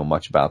don't really know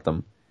much about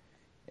them.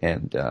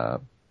 And,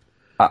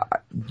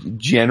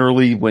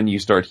 generally when you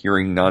start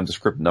hearing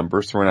nondescript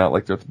numbers thrown out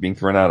like they're being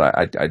thrown out,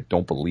 I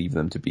don't believe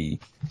them to be,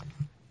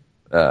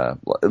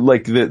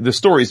 like the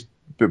stories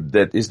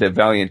that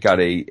Valiant got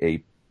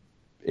a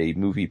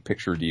movie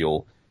picture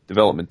deal,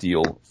 development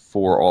deal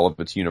for all of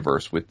its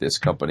universe with this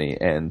company,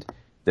 and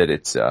that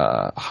it's,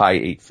 high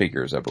 8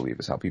 figures, I believe,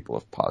 is how people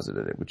have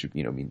posited it, which would,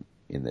 mean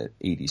in the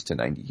 80s to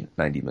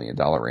 $90 million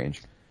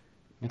range.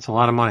 It's a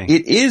lot of money.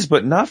 It is,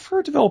 but not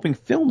for developing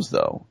films,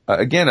 though.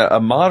 Again, a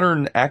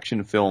modern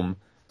action film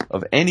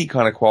of any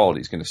kind of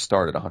quality is going to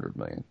start at $100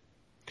 million.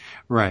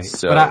 Right.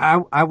 So, but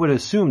I would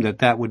assume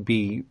that would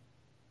be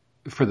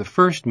for the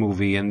first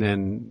movie, and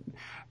then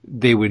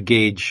they would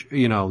gauge,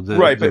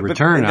 the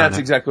return on it. That's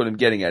exactly what I'm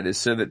getting at, is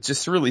so that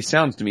just really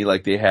sounds to me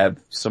like they have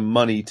some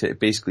money to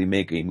basically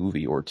make a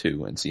movie or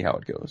two and see how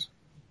it goes.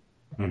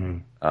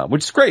 Mm-hmm.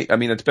 Which is great. I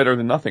mean, it's better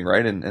than nothing,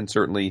 right? And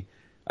certainly,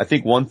 I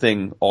think one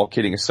thing, all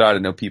kidding aside, I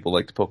know people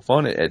like to poke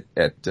fun at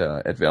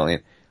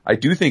Valiant. I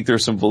do think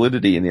there's some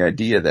validity in the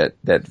idea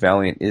that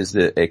Valiant is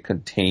a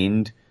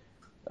contained,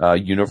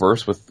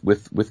 universe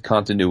with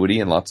continuity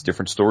and lots of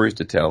different stories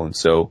to tell. And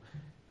so,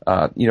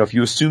 if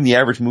you assume the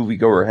average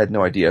moviegoer had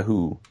no idea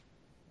who,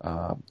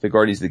 the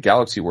Guardians of the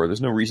Galaxy were,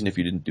 there's no reason if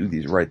you didn't do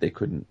these right, they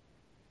couldn't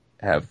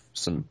have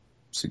some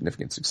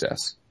significant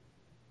success.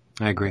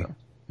 I agree.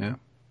 Yeah.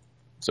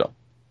 So,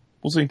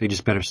 we'll see. They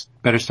just better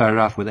start it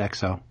off with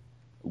EXO.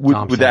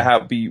 Would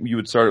that you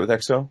would start it with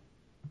EXO?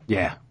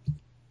 Yeah.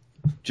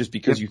 Just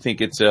because you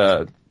think it's,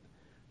 the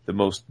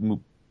most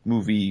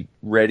movie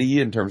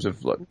ready in terms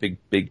of like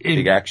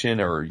big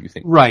action, or you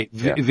think? Right.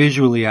 Yeah.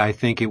 Visually, I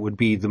think it would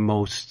be the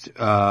most,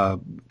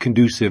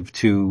 conducive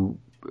to,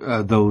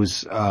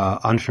 those,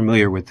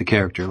 unfamiliar with the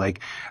character. Like,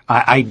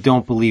 I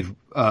don't believe,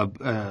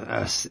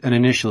 an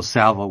initial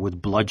salvo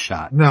with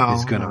Bloodshot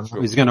is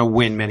gonna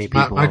win many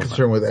people. My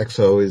concern with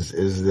EXO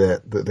is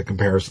that the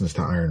comparisons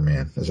to Iron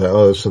Man is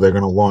that, so they're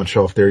gonna launch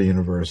off their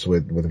universe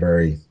with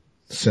very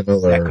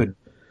similar.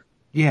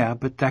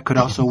 But that could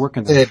also work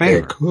in their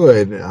favor. It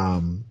could.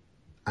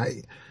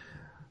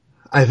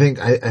 I think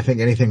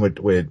anything with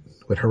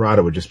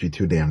Harada would just be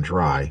too damn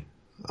dry.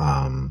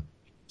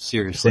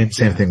 Seriously.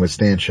 Same thing with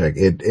Stanchek.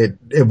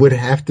 It would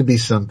have to be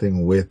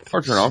something with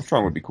Archer and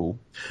Armstrong would be cool.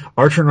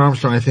 Archer and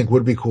Armstrong, I think,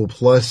 would be cool.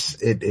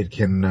 Plus, it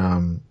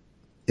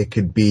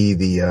could be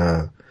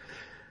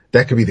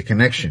that could be the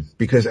connection,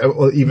 because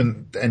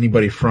even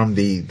anybody from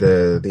the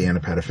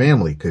Anapata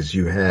family, because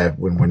you have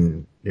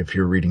if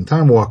you're reading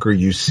Time Walker,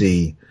 you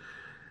see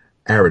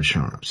Arid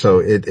shown up. So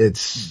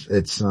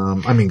it's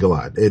I mean,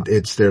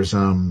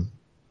 Gilad.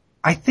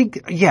 I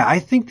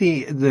think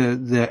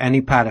the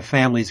Anipata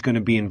family is going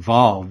to be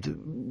involved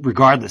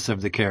regardless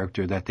of the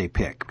character that they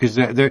pick. Because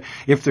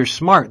if they're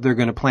smart, they're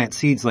going to plant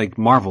seeds like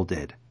Marvel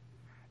did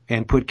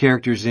and put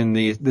characters in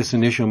this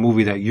initial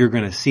movie that you're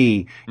going to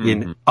see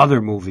in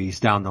other movies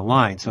down the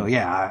line. So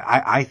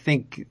yeah, I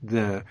think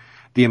the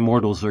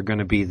Immortals are going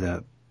to be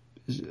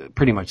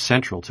pretty much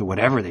central to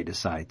whatever they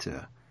decide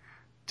to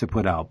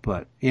put out.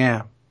 But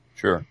yeah.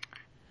 Sure.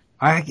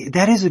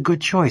 That is a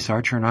good choice,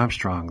 Archer and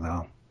Armstrong,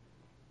 though.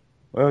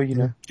 Well, you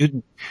know.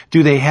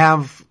 Do they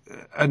have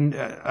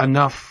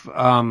enough,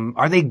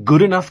 are they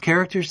good enough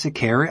characters to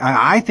carry?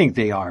 I think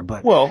they are,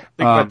 but. Well,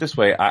 think about it this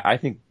way. I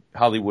think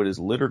Hollywood is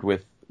littered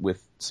with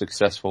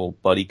successful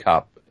buddy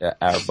cop,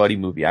 buddy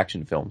movie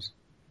action films.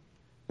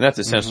 And that's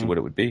essentially what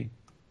it would be.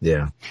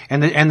 Yeah.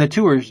 And the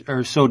two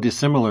are so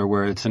dissimilar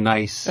where it's a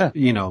nice,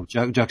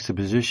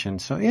 juxtaposition.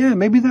 So yeah,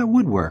 maybe that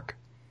would work.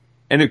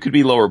 And it could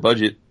be lower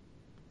budget.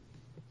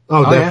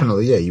 Oh,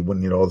 definitely. Yeah. You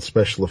wouldn't need all the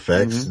special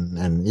effects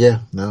and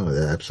yeah, no,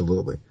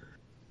 absolutely.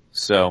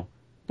 So,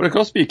 but it could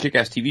also be a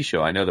kick-ass TV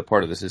show. I know that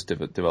part of this is to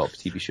develop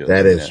TV shows.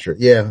 That is true.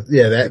 Yeah.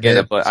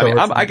 Yeah. But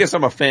I guess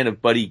I'm a fan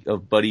of buddy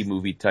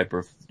movie type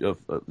of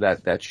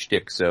that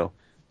shtick. So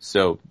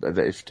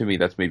to me,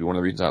 that's maybe one of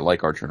the reasons I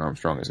like Archer and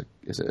Armstrong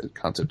as a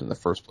concept in the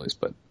first place,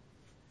 but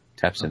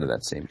taps into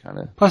that same kind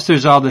of. Plus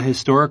there's all the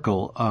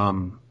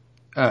historical,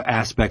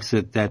 aspects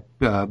that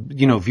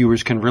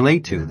viewers can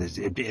relate to.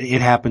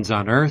 It happens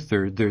on Earth,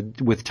 or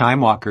with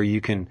Time Walker,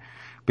 you can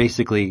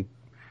basically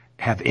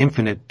have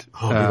infinite.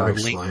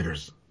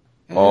 Sliders.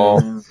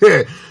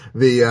 The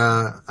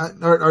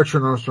Archer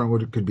and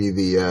Armstrong could be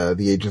the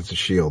Agents of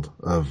S.H.I.E.L.D.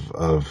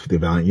 of the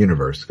Valiant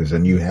Universe, because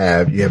then you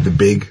have the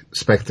big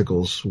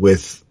spectacles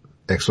with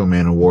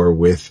Exo-Man of War,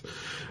 with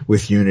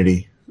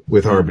Unity,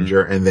 with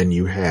Harbinger, and then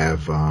you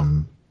have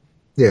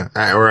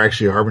or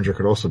actually Harbinger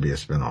could also be a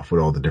spin-off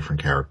with all the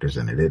different characters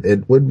in it.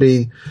 It would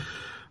be,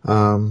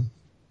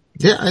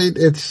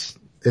 it's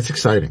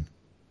exciting,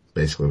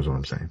 basically is what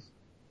I'm saying.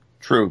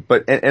 True,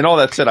 but, and all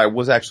that said, I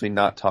was actually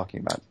not talking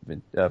about,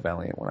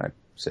 Valiant when I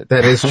said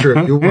that. Is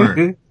true. You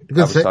weren't.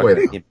 Good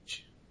segue.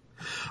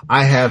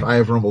 I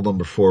have Rumble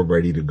number 4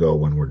 ready to go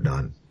when we're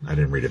done. I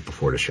didn't read it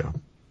before the show.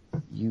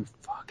 You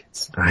fucking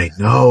I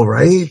know,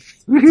 right?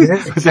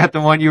 Was that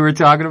the one you were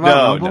talking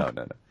about? No.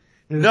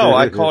 No,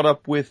 I caught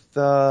up with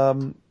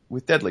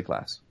Deadly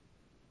Class.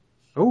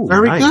 Oh,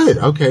 very good.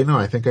 Okay, no,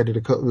 I think I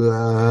did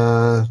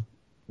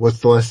what's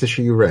the last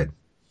issue you read?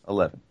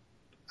 11.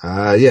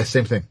 Yes,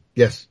 same thing.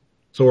 Yes.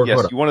 So we're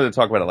caught up. You wanted to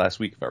talk about it last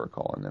week, if I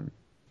recall, and then.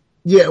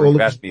 Yeah, well,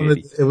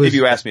 maybe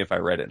you asked me if I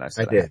read it, and I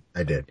said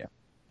I did.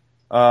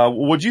 Yeah.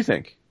 What'd you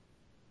think?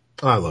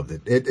 Oh, I loved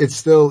it.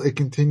 It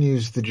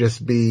continues to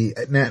just be,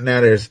 now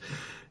there's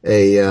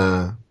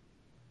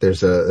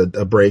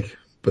a break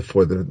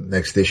before the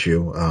next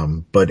issue,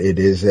 but it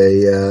is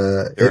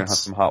You're gonna have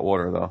some hot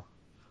water though.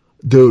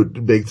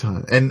 Dude, big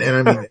time. And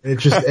I mean,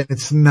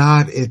 it's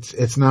not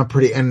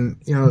pretty, and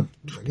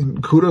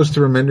kudos to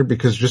Remender,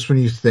 because just when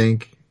you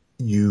think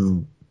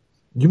you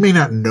may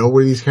not know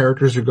where these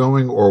characters are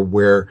going or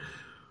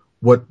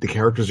what the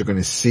characters are going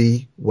to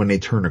see when they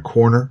turn a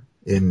corner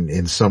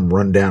in some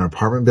rundown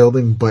apartment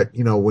building, but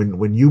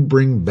when you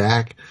bring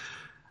back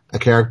a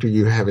character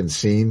you haven't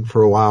seen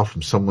for a while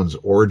from someone's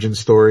origin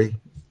story,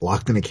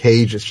 locked in a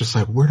cage, it's just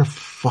like, where the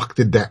fuck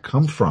did that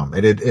come from?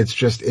 And it is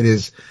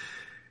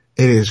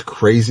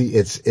crazy.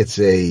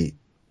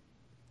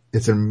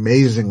 It's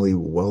amazingly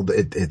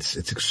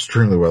it's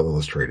extremely well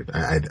illustrated.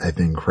 I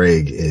think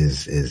Craig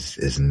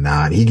is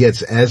not, he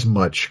gets as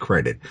much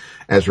credit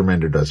as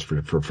Remender does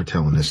for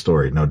telling this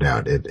story, no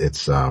doubt.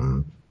 It's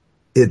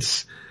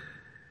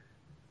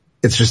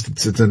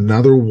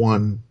another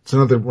one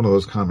of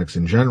those comics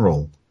in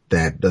general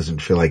that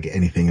doesn't feel like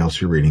anything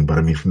else you're reading, but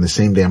I mean, from the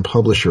same damn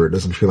publisher, it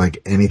doesn't feel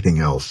like anything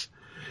else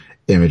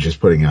Image is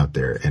putting out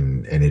there,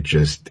 and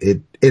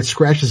it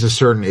scratches a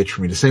certain itch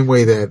for me, the same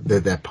way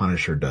that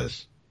Punisher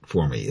does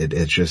for me.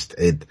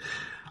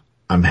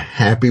 I'm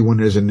happy when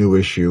there's a new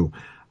issue.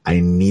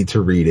 I need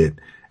to read it,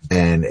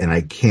 and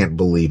I can't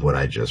believe what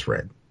I just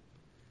read.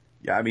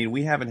 Yeah, I mean,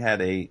 we haven't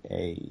had a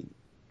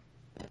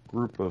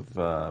group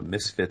of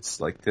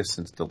misfits like this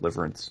since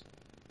Deliverance.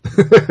 Like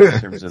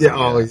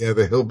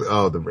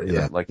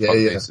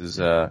Fuckface's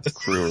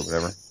crew or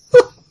whatever.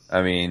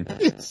 I mean,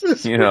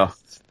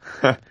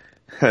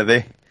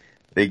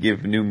 they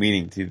give new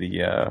meaning to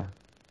the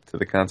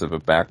concept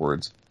of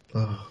backwards. Oh,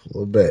 a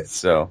little bit.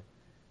 So,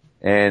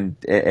 and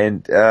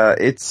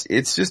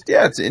it's just,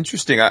 it's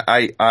interesting.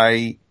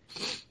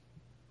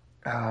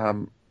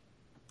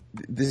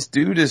 This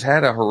dude has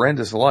had a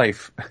horrendous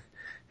life,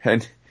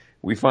 and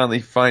we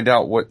finally find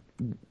out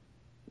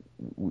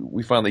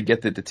we finally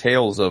get the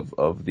details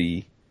of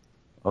the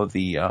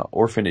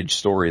orphanage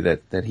story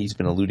that he's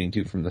been alluding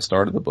to from the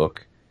start of the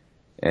book.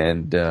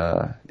 And,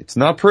 it's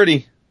not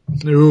pretty.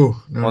 No,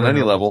 on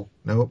any level.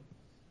 Nope.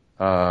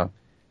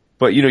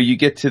 But you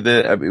get to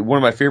one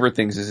of my favorite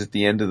things is at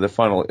the end of the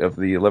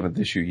 11th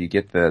issue, you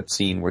get that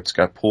scene where it's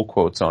got pull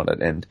quotes on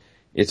it, and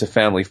it's a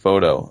family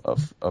photo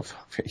of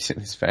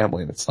facing his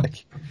family, and it's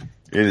like,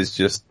 it is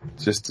just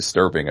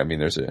disturbing. I mean,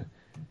 there's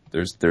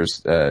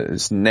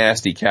this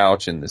nasty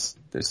couch, and there's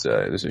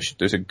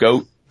a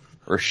goat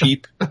or a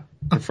sheep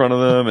in front of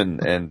them,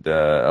 and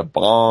a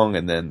bong,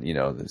 and then,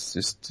 there's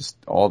just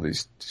all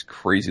these just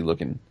crazy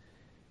looking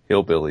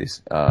hillbillies.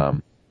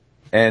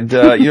 And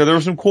there were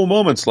some cool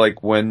moments,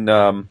 like when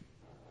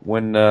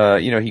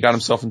he got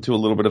himself into a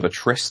little bit of a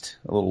tryst,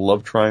 a little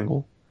love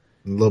triangle.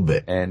 A little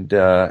bit. And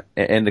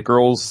the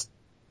girls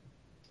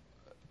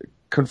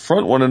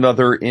confront one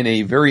another in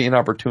a very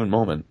inopportune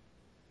moment.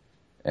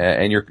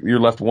 And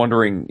you're left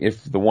wondering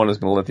if the one is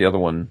going to let the other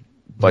one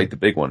bite the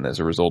big one as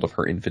a result of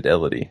her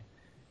infidelity.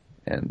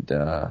 And,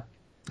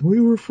 we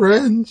were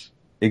friends.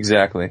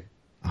 Exactly.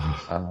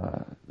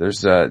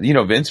 There's,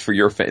 Vince, for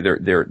your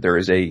there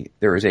is a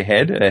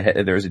head,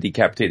 there is a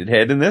decapitated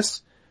head in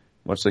this.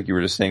 Much like you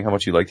were just saying how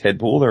much you liked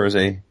Headpool, there is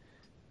a...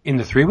 In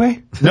the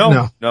three-way?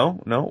 No.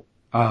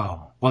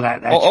 Oh, well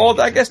that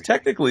I guess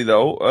technically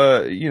though,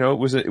 it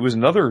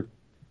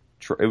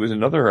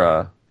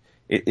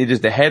is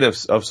the head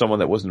of someone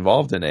that was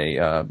involved in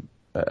a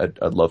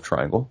love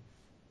triangle.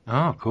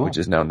 Oh, cool. Which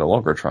is now no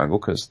longer a triangle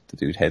because the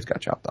dude's head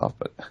got chopped off,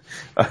 but,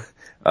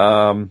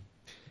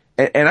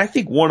 and I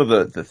think one of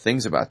the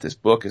things about this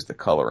book is the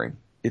coloring.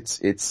 It's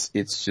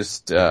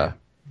just,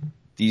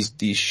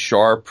 these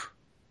sharp,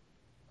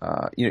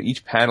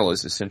 each panel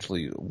is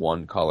essentially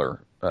one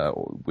color,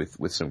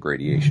 with some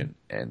gradation,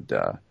 and,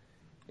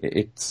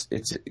 it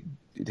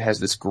has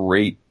this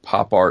great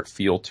pop art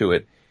feel to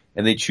it,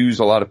 and they choose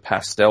a lot of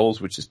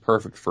pastels, which is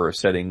perfect for a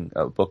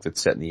book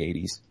that's set in the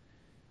 80s.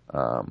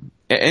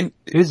 And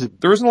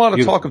there isn't a lot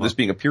of talk of this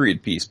being a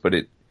period piece, but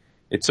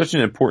it's such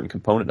an important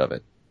component of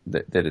it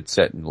that it's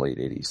set in the late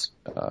 80s.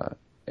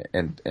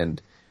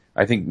 And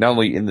I think not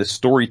only in the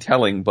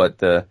storytelling, but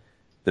the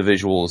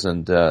visuals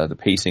and, the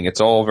pacing,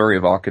 it's all very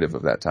evocative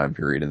of that time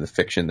period and the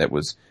fiction that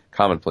was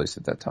commonplace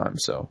at that time.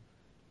 So,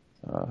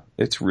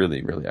 it's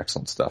really, really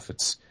excellent stuff.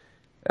 It's,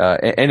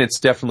 and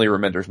it's definitely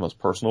Remender's most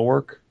personal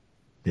work.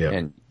 Yeah.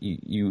 And I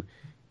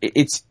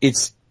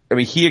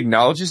mean, he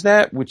acknowledges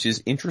that, which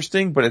is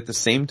interesting, but at the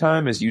same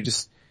time, as you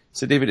just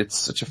said, David, it's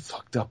such a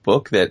fucked up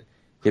book that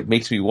it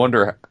makes me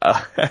wonder,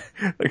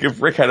 like if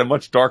Rick had a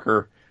much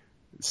darker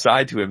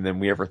side to him than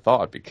we ever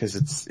thought, because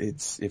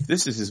if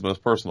this is his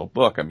most personal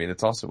book, I mean,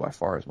 it's also by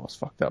far his most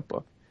fucked up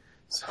book.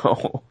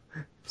 So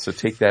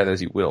take that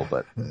as you will,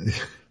 but.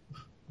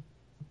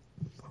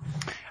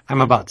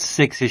 I'm about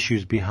 6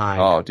 issues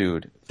behind. Oh,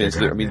 dude. There's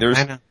I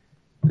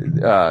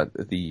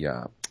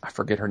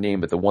forget her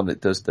name, but the one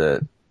that does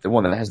the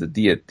one that has the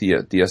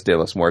Dias de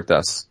los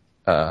Muertos,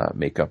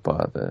 makeup,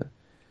 the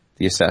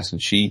assassin.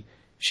 She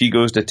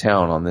goes to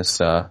town on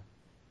this,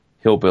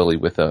 hillbilly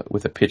with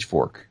a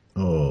pitchfork.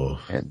 Oh.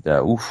 And,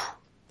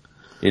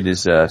 it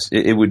is,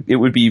 it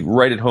would be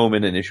right at home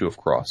in an issue of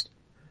Crossed.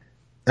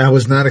 I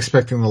was not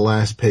expecting the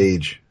last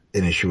page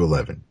in issue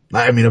 11.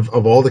 I mean,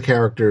 of all the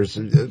characters,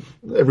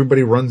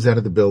 everybody runs out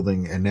of the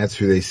building and that's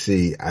who they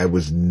see. I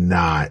was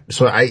not.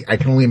 So I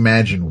can only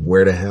imagine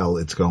where the hell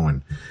it's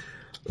going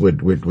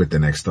with the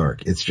next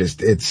arc. It's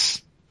just,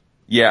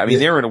 yeah, I mean,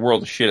 they're in a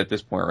world of shit at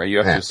this point, right? You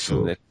have to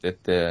assume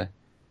that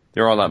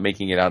they're all not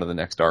making it out of the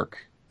next arc.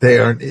 They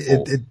aren't,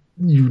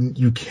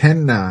 you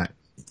cannot,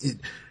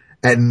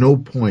 at no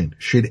point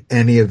should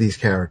any of these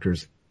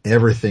characters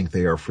ever think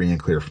they are free and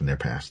clear from their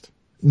past.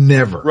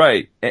 Never.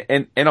 Right.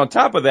 And on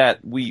top of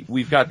that,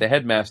 we've got the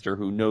headmaster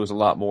who knows a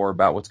lot more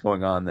about what's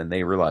going on than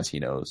they realize he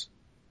knows.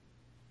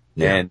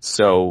 Yeah.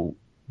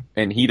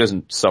 And he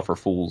doesn't suffer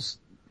fools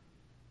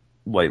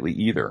lightly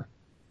either.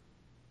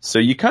 So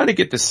you kind of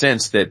get the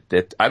sense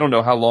that I don't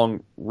know how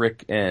long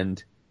Rick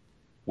and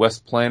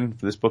West plan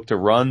for this book to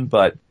run,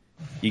 but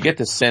you get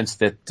the sense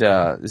that,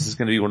 this is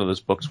going to be one of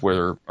those books where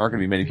there aren't going to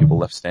be many people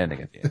left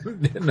standing at the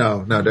end.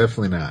 No,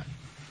 definitely not.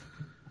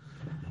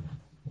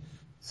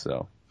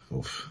 So.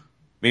 Oof.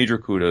 Major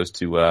kudos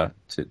to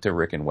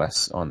Rick and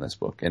Wes on this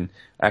book. And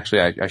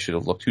actually, I should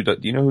have looked. Do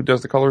you know who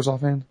does the colors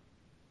offhand?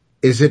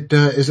 Is it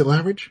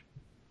Lavridge?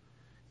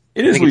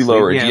 It is Lee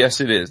Lavridge. Yeah.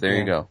 Yes, it is. There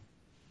you go.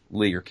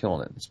 Lee, you're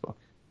killing it in this book.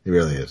 He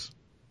really is.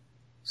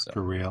 So.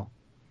 For real.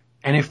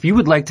 And if you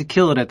would like to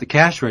kill it at the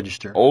cash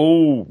register.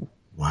 Oh.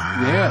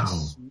 Wow.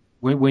 Yes.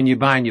 When you're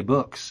buying your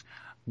books,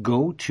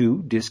 go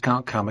to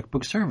Discount Comic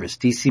Book Service,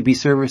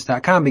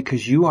 dcbservice.com,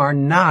 because you are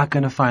not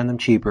going to find them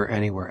cheaper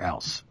anywhere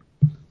else.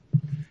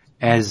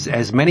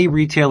 As many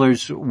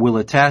retailers will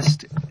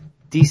attest,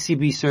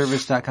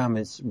 dcbservice.com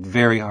is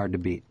very hard to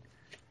beat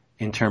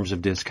in terms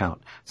of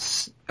discount.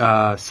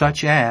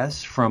 Such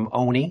as from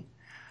Oni,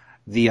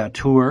 the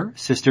Tour,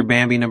 Sister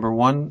Bambi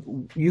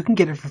 #1, you can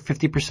get it for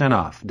 50%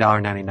 off,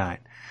 $1.99.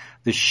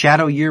 the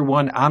Shadow Year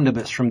One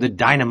Omnibus from the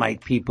Dynamite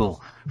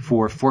people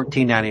for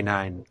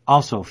 $14.99,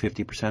 also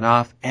 50%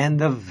 off, and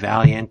the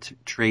Valiant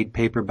trade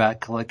paperback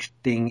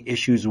collecting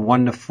issues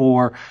 1 to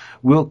 4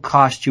 will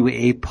cost you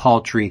a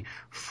paltry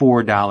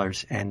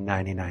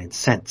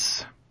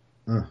 $4.99.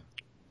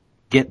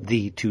 Get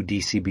thee to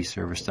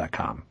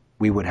dcbservice.com.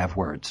 We would have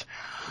words.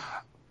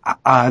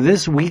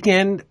 This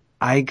weekend,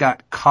 I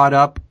got caught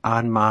up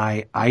on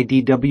my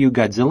IDW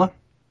Godzilla.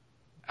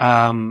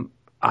 I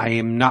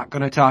am not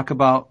going to talk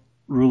about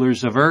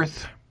Rulers of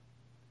Earth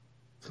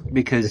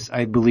because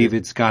I believe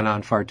it's gone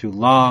on far too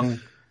long.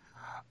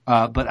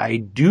 But I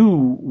do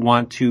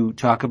want to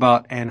talk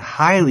about and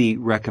highly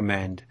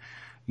recommend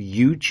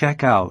you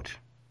check out,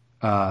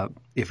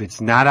 if it's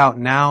not out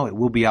now, it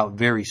will be out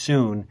very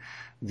soon,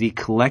 the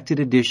collected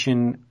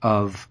edition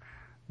of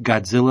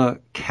Godzilla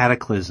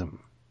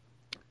Cataclysm,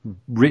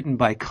 written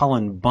by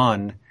Cullen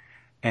Bunn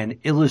and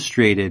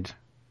illustrated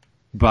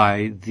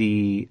by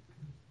the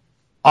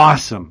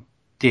awesome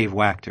Dave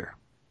Wachter.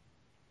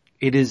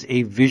 It is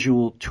a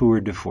visual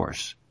tour de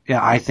force. Yeah,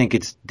 I think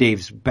it's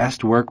Dave's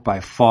best work by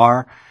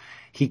far.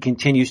 He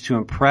continues to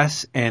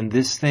impress, and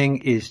this thing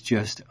is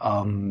just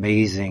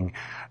amazing.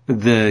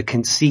 The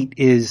conceit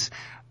is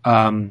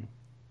a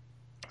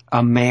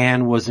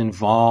man was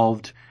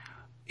involved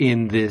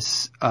in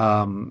this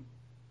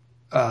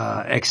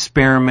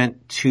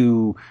experiment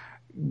to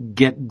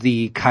get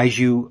the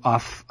kaiju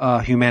off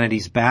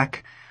humanity's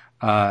back.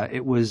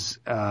 It was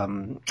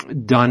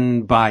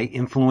done by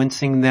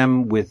influencing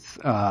them with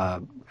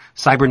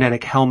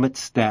cybernetic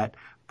helmets that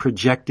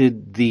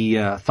projected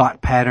the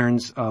thought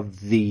patterns of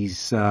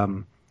these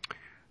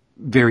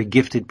very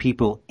gifted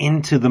people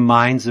into the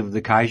minds of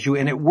the kaiju,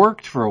 and it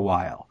worked for a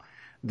while.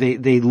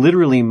 They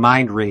literally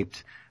mind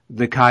raped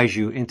the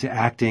kaiju into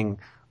acting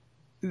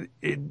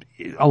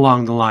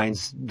along the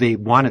lines they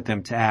wanted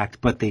them to act,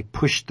 but they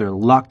pushed their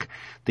luck.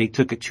 They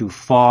took it too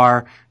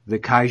far. The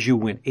kaiju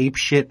went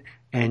apeshit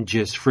and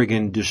just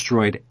friggin'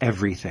 destroyed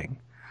everything.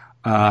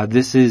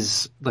 This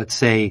is, let's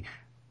say,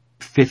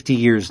 50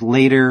 years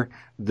later.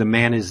 The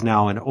man is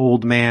now an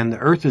old man. The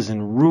earth is in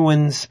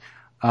ruins.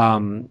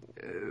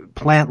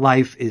 Plant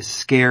life is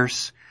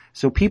scarce.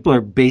 So people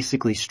are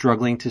basically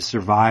struggling to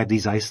survive.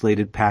 These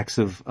isolated packs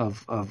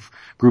of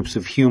groups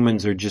of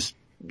humans are just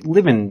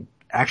living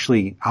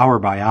actually hour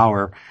by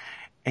hour,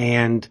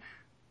 and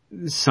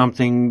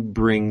something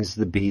brings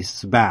the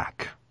beasts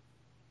back.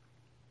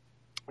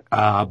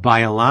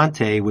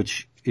 Biollante,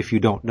 which if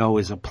you don't know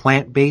is a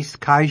plant-based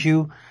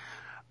kaiju,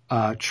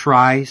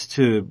 tries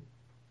to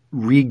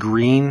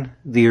regreen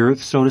the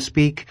earth, so to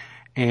speak,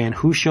 and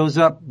who shows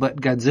up but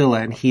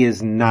Godzilla, and he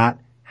is not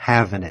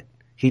having it.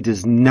 He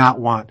does not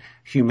want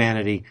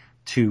humanity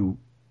to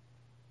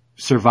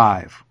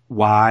survive.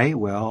 Why?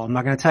 Well, I'm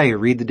not going to tell you.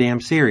 Read the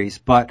damn series,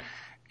 but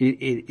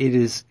it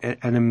is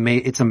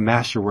it's a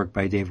masterwork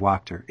by Dave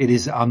Wachter. It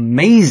is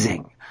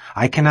amazing.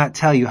 I cannot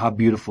tell you how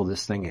beautiful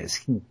this thing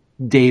is.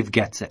 Dave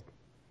gets it.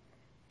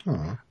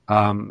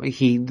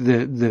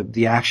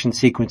 The action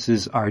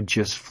sequences are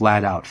just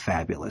flat out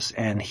fabulous,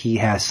 and he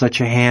has such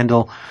a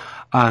handle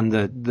on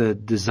the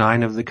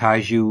design of the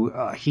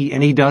kaiju.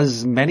 He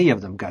does many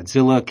of them.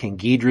 Godzilla, King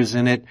Ghidorah's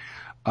in it.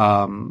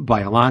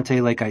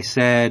 Biollante, like I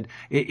said.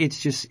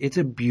 It's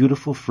a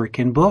beautiful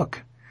freaking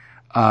book.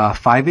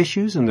 5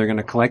 issues, and they're going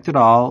to collect it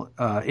all.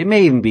 It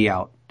may even be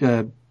out.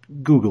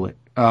 Google it.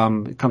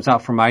 It comes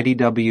out from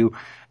IDW,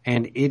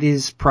 and it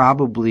is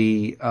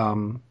probably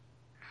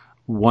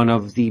one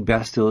of the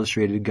best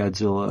illustrated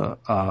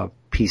Godzilla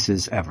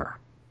pieces ever.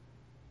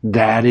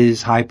 That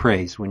is high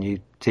praise when you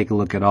take a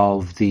look at all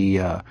of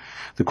the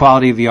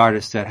quality of the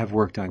artists that have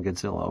worked on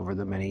Godzilla over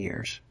the many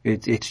years.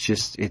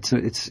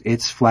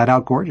 It's flat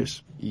out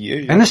gorgeous.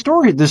 Yeah. And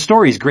the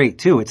story is great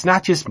too. It's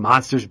not just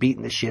monsters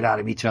beating the shit out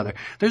of each other.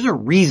 There's a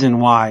reason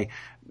why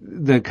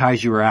the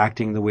kaiju are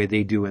acting the way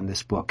they do in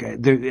this book.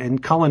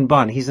 And Cullen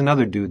Bunn, he's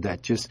another dude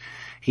that just,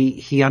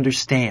 he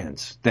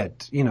understands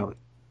that,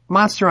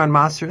 monster on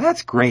monster,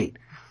 that's great.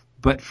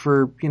 But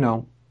for,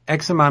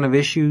 X amount of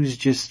issues,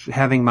 just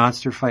having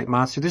monster fight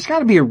monster, there's got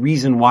to be a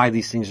reason why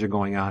these things are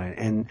going on.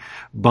 And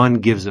Bunn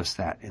gives us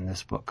that in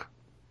this book.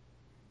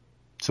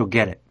 So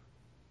get it.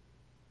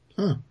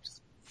 Huh.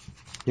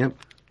 Yep.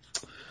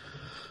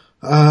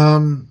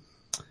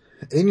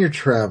 In your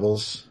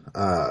travels,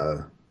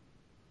 I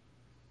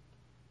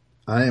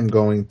am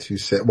going to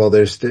say, well,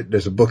 there's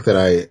a book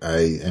that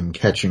I am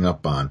catching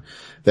up on.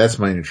 That's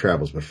my new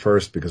travels. But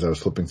first, because I was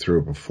flipping through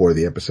it before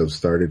the episode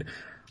started,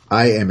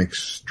 I am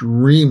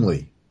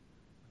extremely,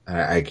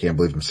 I can't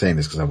believe I'm saying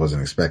this because I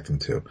wasn't expecting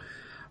to.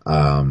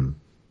 I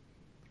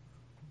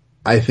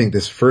think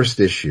this first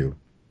issue,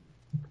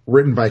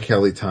 written by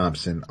Kelly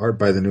Thompson, art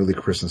by the newly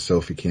christened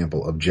Sophie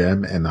Campbell, of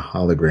Jem and the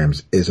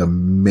Holograms, is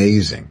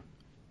amazing.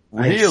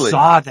 Really? I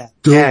saw that.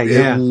 Dude,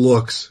 Yeah. it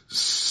looks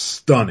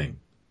stunning.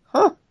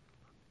 Huh.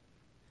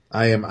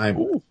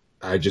 I'll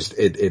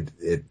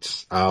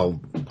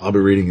be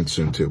reading it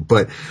soon too.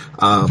 But,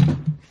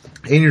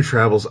 in your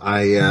travels,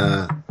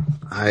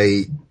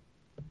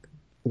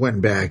 one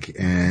went back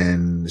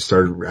and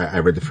I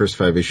read the first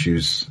 5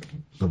 issues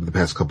over the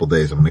past couple of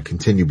days. I'm going to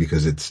continue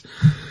because it's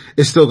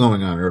still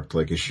going on. Or up to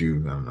like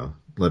issue, I don't know,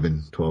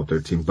 11, 12,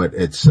 13, but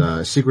it's,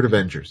 Secret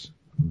Avengers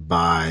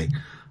by,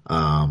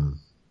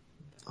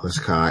 Liz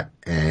Cott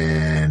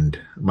and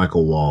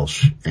Michael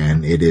Walsh.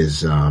 And it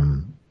is,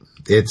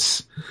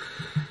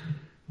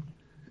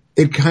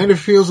 it kind of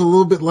feels a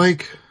little bit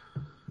like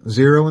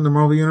Zero in the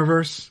Marvel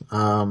Universe.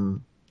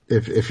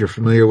 If you're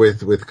familiar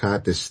with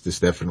Cott, this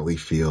definitely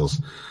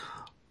feels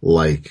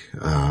like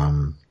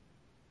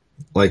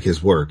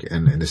his work.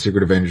 And the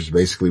Secret Avengers is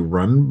basically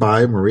run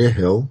by Maria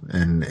Hill,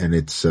 and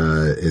it's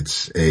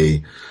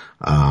a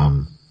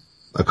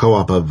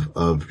co-op of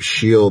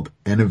S.H.I.E.L.D.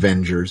 and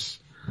Avengers,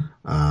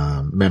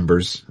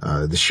 members.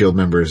 The S.H.I.E.L.D.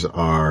 members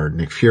are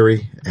Nick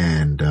Fury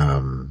and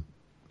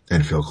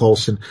Phil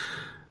Coulson.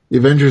 The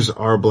Avengers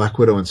are Black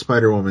Widow and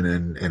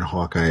Spider-Woman, and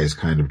Hawkeye is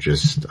kind of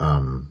just,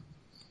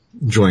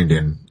 joined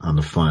in on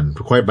the fun,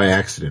 quite by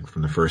accident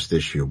from the first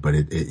issue, but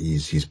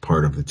he's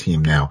part of the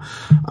team now.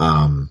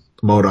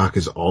 MODOK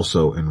is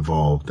also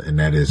involved, and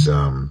that is,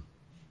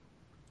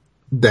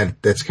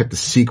 that's kept a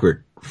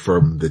secret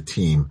from the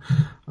team,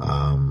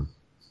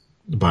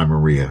 by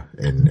Maria,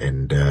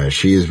 and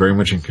she is very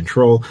much in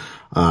control.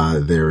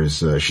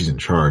 She's in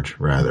charge,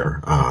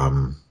 rather.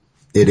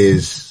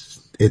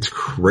 It's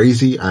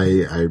crazy.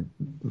 I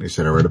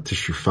said I read up to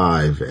issue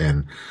 5,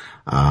 and,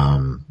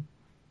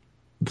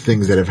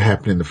 things that have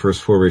happened in the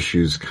first 4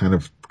 issues kind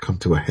of come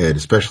to a head,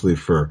 especially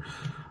for,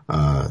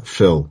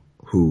 Phil,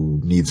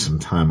 who needs some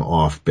time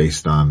off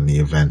based on the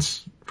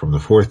events from the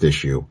 4th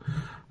issue.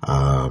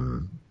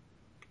 But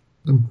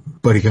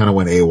he kind of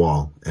went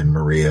AWOL, and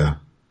Maria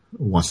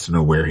wants to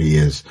know where he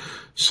is.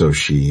 So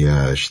she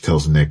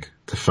tells Nick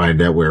to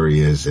find out where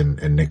he is,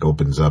 and Nick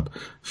opens up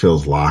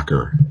Phil's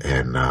locker,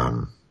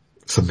 and,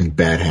 something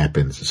bad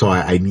happens. So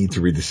I need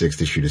to read the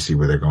 6th issue to see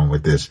where they're going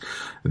with this.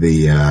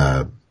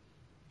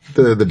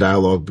 The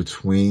dialogue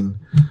between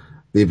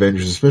the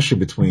Avengers, especially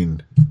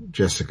between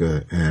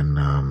Jessica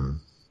and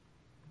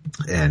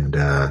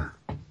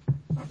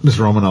Ms.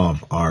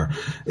 Romanoff, I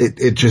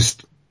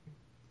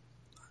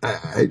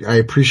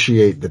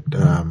appreciate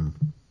that.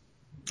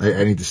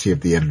 I need to see if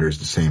the editor is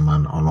the same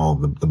on all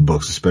the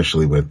books,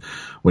 especially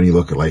when you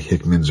look at like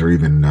Hickman's or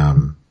even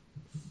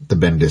the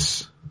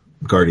Bendis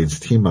Guardians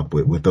team up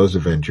with those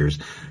Avengers.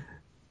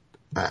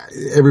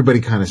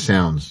 Everybody kind of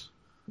sounds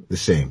the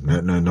same.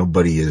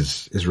 Nobody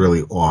is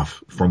really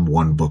off from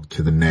one book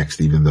to the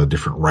next, even though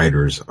different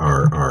writers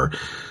are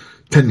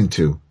tending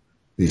to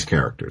these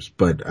characters.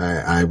 But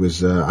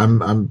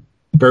I'm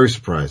very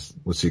surprised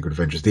with Secret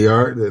Avengers.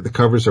 The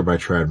covers are by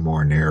Tradd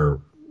Moore, and they're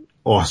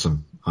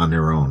awesome on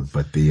their own.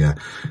 But the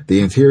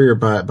interior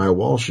by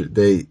Walsh,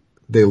 they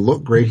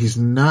look great. He's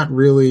not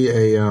really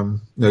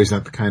he's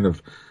not the kind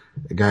of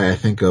guy I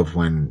think of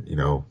when,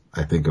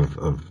 I think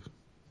of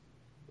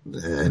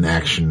an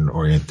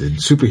action-oriented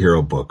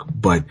superhero book,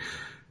 but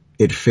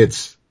it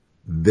fits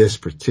this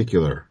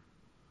particular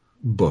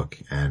book,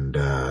 and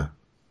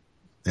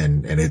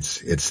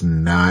it's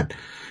not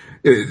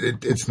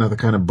the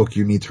kind of book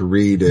you need to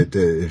read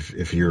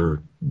if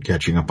you're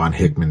catching up on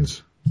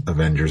Hickman's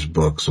Avengers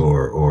books,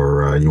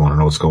 or you want to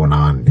know what's going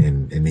on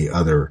in the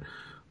other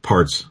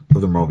parts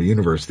of the Marvel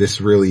Universe. This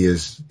really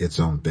is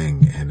its own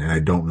thing, and I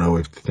don't know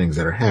if the things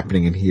that are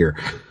happening in here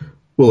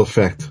will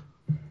affect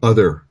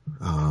other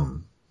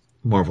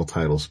Marvel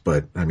titles,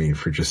 but I mean,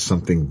 for just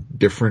something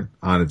different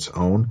on its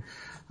own,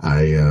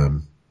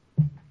 I'm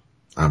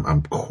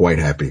quite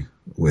happy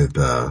with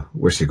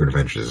where Secret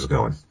Avengers is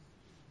going.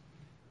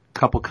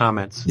 Couple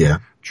comments. Yeah.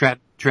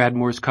 Tradd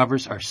Moore's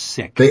covers are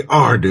sick. They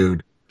are,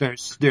 dude.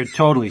 They're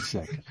totally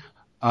sick.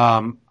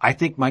 I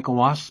think Michael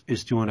Walsh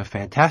is doing a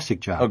fantastic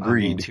job.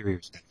 Agreed. On the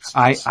interiors.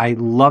 I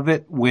love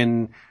it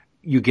when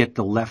you get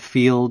the left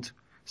field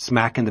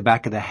smack in the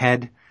back of the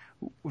head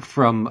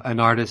from an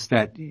artist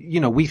that,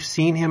 we've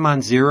seen him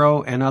on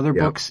Zero and other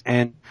books,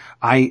 and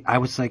I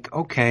was like,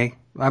 okay,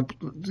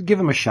 give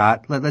him a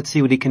shot. Let's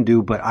see what he can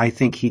do. But I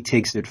think he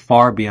takes it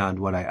far beyond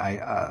what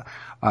I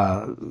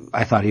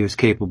thought he was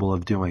capable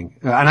of doing.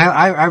 And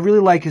I really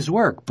like his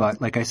work, but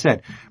like I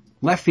said,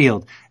 left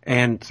field.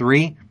 And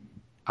 3,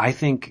 I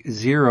think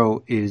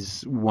Zero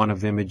is one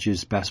of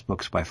Image's best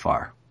books by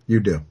far. You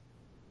do.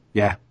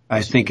 Yeah.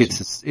 I think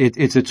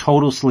it's a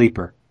total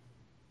sleeper.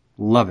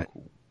 Love it.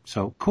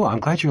 So cool.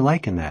 I'm glad you're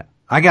liking that.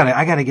 I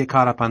gotta get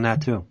caught up on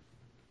that too.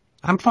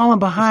 I'm falling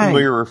behind.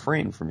 Familiar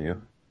refrain from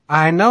you.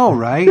 I know,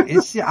 right?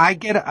 I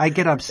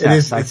get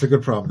upset. It's a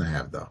good problem to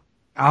have, though.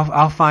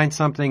 I'll find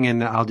something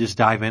and I'll just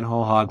dive in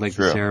whole hog like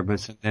the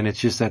Cerebus, and it's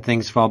just that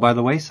things fall by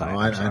the wayside. Oh,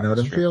 I know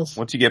them feels.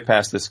 Once you get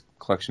past this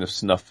collection of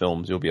snuff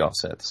films, you'll be all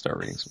set to start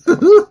reading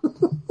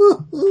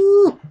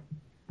some.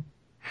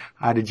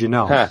 How did you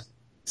know?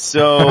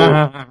 So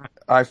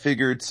I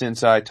figured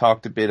since I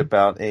talked a bit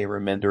about a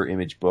Remender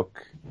Image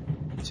book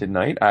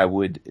tonight, I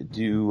would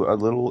do a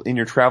little In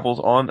Your Travels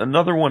on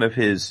another one of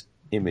his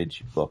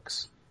Image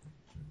books.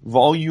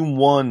 Volume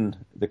 1,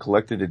 the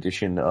collected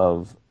edition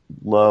of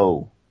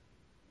Low,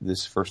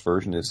 this first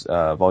version is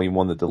Volume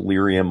 1, The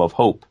Delirium of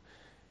Hope,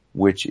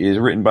 which is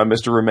written by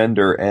Mr.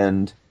 Remender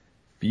and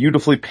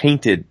beautifully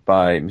painted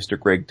by Mr.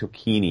 Greg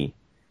Tocchini,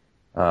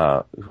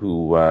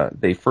 who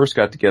they first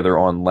got together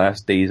on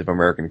Last Days of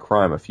American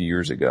Crime a few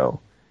years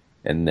ago,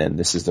 and then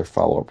this is their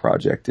follow-up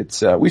project.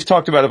 It's we've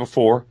talked about it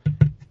before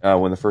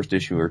when the first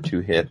issue or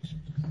two hit,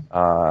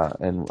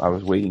 and I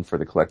was waiting for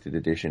the collected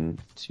edition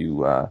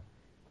to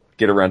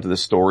get around to the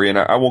story, and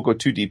I won't go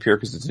too deep here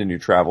because it's in New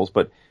Travels,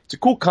 but it's a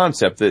cool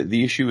concept.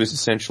 The issue is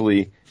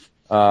essentially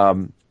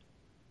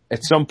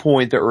at some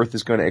point the Earth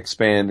is going to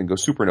expand and go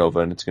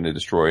supernova, and it's going to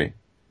destroy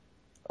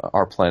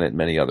our planet and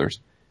many others.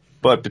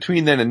 But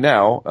between then and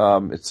now,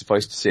 it's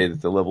suffice to say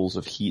that the levels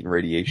of heat and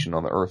radiation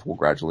on the Earth will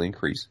gradually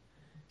increase.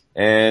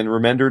 And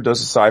Remender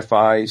does a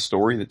sci-fi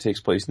story that takes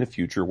place in the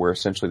future where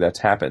essentially that's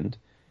happened.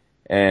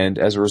 And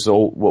as a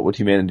result, what would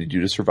humanity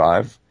do to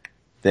survive?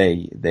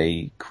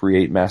 They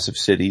create massive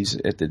cities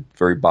at the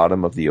very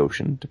bottom of the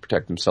ocean to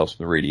protect themselves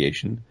from the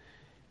radiation.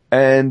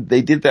 And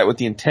they did that with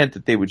the intent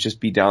that they would just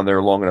be down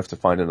there long enough to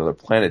find another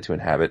planet to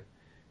inhabit.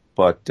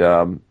 But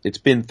it's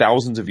been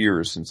thousands of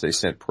years since they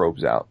sent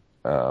probes out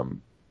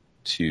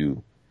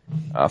to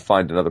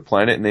find another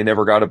planet, and they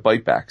never got a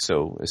bite back.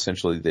 So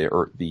essentially,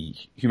 the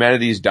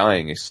humanity is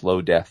dying a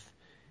slow death.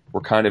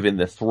 We're kind of in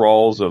the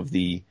thralls of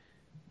the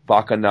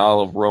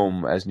Bacchanal of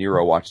Rome as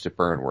Nero watched it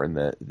burn. We're in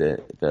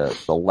the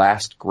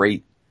last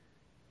great.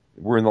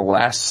 We're in the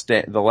last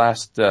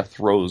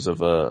throes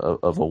of a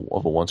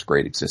once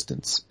great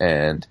existence,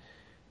 and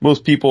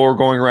most people are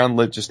going around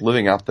just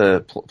living out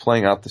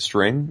playing out the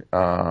string.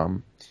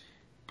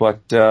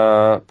 But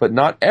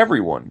not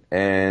everyone.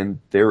 And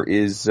there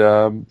is,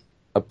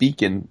 a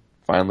beacon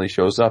finally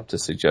shows up to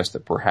suggest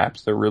that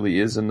perhaps there really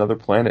is another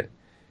planet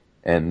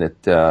and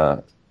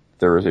that,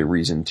 there is a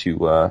reason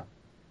to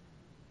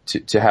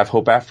have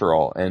hope after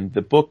all. And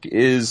the book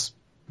is,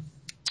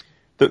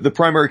 the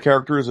primary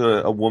character is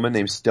a woman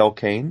named Stell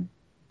Kane.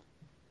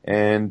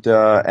 And,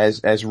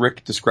 as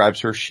Rick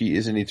describes her, she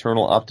is an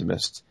eternal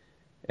optimist.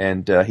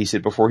 And, he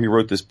said before he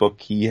wrote this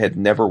book, he had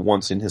never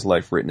once in his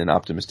life written an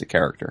optimistic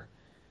character.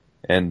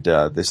 And,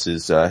 this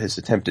is, his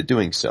attempt at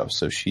doing so.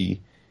 So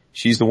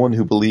she's the one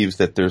who believes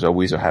that there's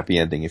always a happy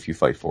ending if you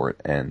fight for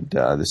it. And,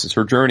 this is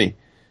her journey.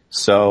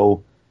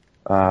 So,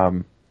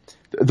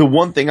 the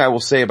one thing I will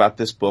say about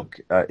this book,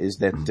 is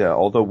that,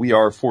 although we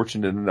are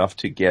fortunate enough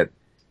to get,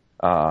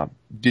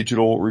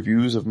 digital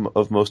reviews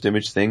of most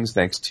Image things,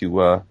 thanks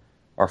to,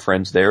 our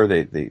friends there,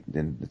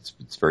 and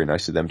it's very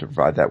nice of them to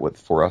provide that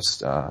for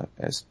us,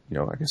 as,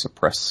 I guess a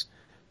press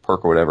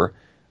perk or whatever.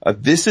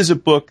 This is a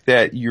book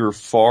that you're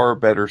far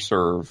better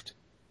served,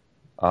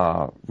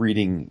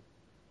 reading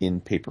in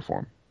paper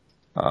form.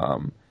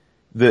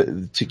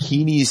 The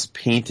Tocchini's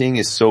painting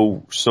is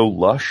so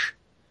lush,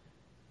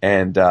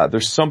 and,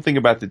 there's something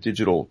about the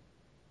digital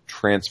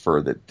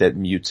transfer that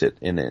mutes it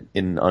in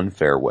an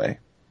unfair way.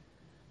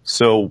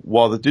 So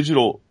while the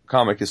digital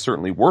comic is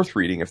certainly worth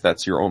reading if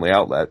that's your only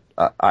outlet,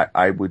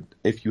 I would,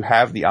 if you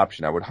have the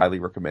option, I would highly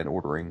recommend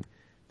ordering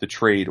the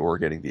trade or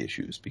getting the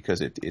issues, because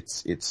it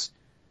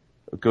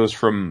goes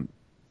from,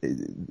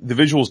 the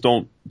visuals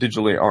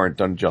aren't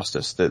done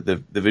justice.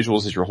 The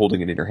visuals as you're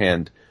holding it in your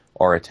hand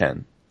are a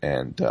 10.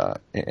 And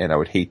I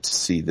would hate to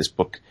see this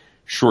book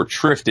short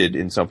shrifted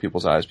in some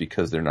people's eyes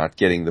because they're not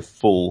getting the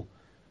full,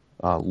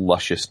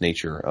 luscious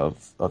nature of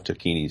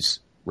Tocchini's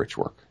rich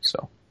work.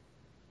 So.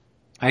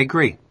 I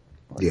agree.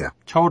 Yeah.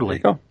 Totally.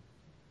 There you go.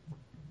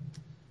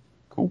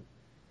 Cool.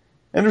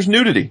 And there's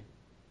nudity.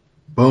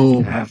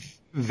 Boom. Yeah,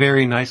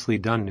 very nicely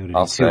done nudity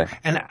I'll too. say.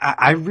 And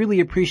I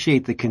really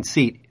appreciate the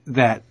conceit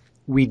that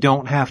we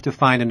don't have to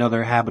find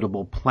another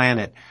habitable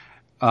planet,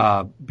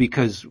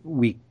 because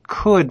we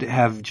could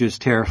have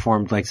just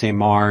terraformed, like say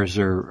Mars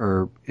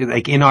or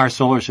like in our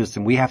solar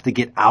system. We have to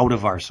get out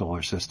of our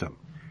solar system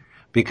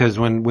because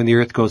when the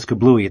Earth goes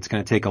kablooey, it's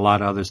going to take a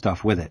lot of other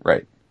stuff with it.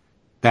 Right.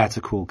 That's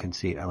a cool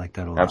conceit. I like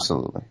that a lot.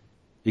 Absolutely.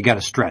 You got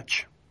to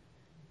stretch.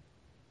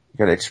 You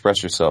got to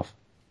express yourself.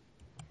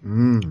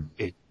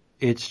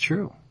 It's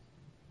true.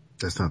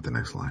 That's not the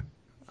next line.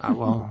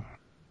 Well,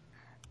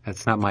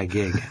 that's not my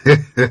gig.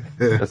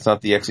 That's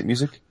not the exit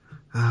music.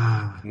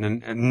 No,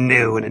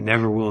 and it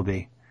never will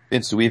be.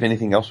 Vince, do we have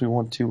anything else we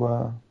want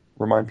to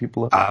remind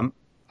people of?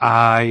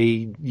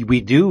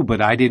 We do,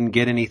 but I didn't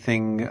get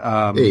anything.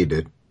 Yeah, you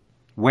did.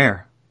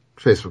 Where?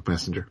 Facebook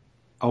Messenger.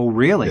 Oh,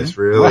 really? Yes,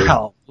 really.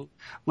 Well,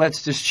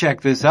 let's just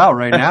check this out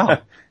right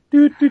now.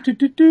 You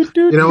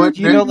know what?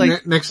 You know,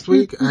 like- Next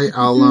week,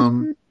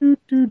 I'll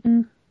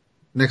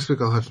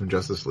have some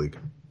Justice League.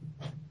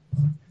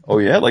 Oh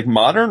yeah, like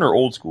modern or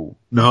old school?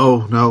 No,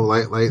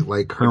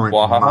 like current,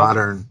 Wahaha?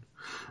 modern.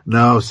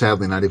 No,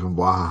 sadly, not even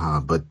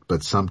Wahaha,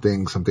 but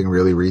something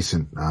really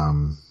recent,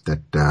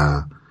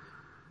 that,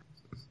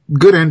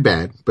 good and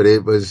bad, but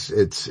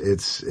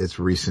it's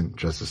recent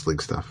Justice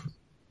League stuff.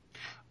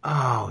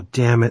 Oh,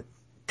 damn it.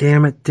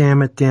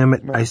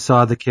 I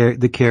saw the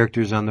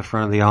characters on the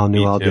front of the all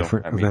new, all too.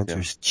 different Me too.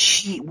 Adventures.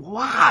 Gee,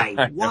 why?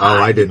 Oh,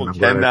 I didn't.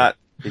 People cannot.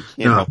 They can't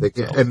No, help they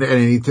themselves.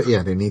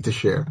 and they need to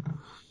share.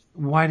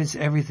 Why does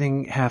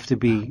everything have to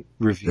be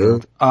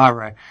revealed? All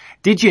right.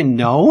 Did you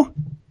know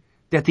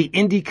that the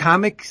Indie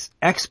Comics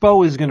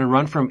Expo is going to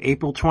run from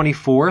April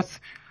 24th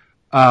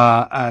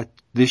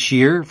this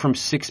year from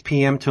 6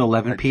 p.m. to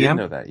 11 p.m.?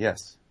 I did know that,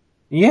 yes.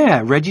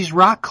 Yeah, Reggie's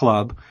Rock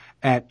Club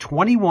at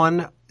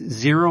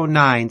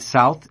 2109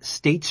 South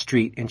State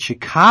Street in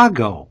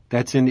Chicago.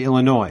 That's in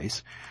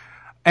Illinois.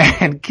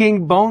 And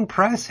King Bone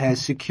Press has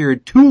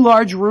secured 2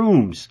 large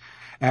rooms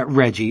at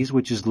Reggie's,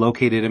 which is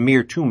located a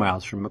mere 2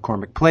 miles from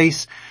McCormick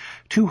Place,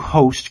 to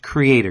host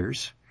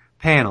creators,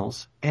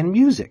 panels, and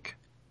music.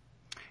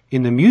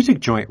 In the music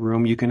joint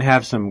room, you can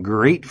have some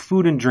great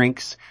food and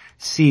drinks,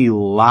 see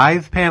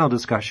live panel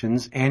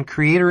discussions, and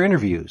creator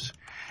interviews.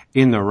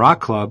 In the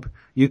Rock Club,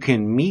 you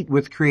can meet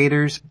with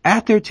creators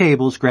at their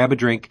tables, grab a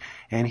drink,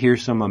 and hear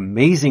some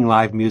amazing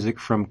live music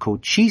from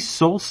Cochise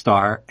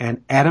Soulstar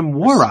and Adam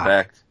Warrock.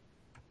 Respect.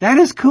 That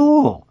is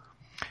cool.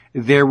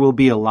 There will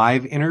be a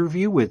live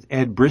interview with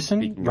Ed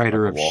Brisson, Speaking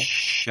writer of of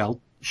the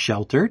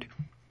Sheltered,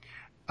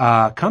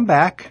 Come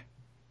Back,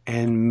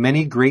 and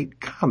many great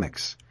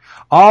comics.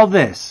 All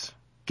this,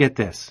 get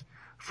this,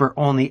 for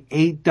only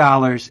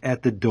 $8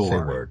 at the door. Say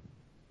word.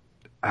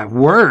 A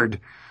word.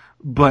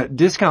 But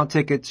discount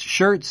tickets,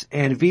 shirts,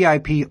 and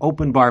VIP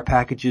open bar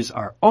packages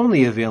are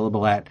only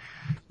available at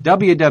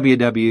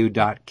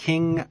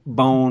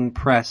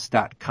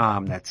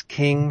www.kingbonepress.com. That's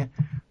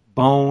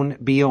Bone,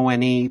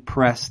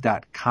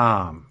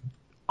 press.com.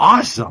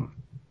 Awesome.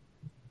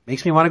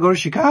 Makes me want to go to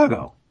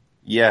Chicago.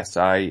 Yes,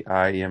 I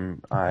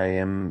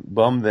am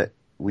bummed that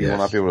we will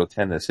not be able to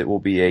attend this. It will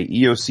be a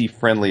EOC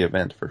friendly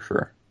event for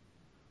sure.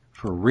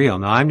 For real.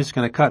 Now I'm just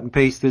going to cut and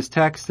paste this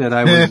text that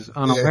I was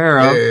unaware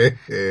of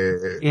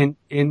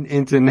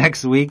into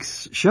next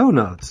week's show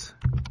notes.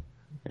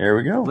 There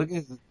we go. Look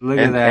at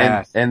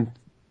that. And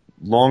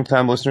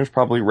longtime listeners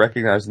probably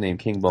recognize the name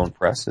King Bone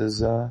Press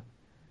as our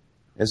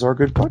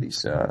good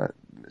buddies,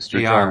 Mr.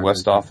 John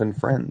Westhoff and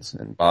friends,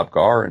 and Bob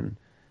Garr and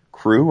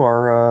crew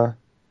are,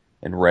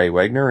 and Ray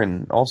Wegner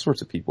and all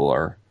sorts of people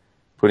are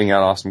putting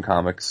out awesome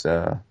comics,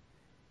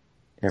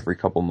 every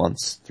couple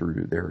months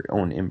through their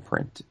own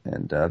imprint.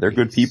 And, they're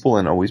good people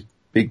and always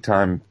big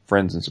time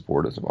friends and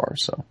supporters of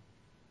ours, so.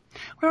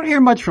 We don't hear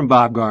much from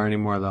Bob Garr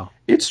anymore though.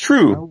 It's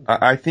true.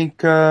 I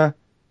think, I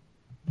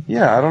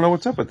don't know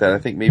what's up with that. I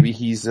think maybe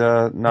he's,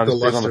 not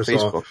as big on the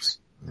Facebooks.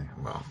 Yeah,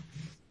 well.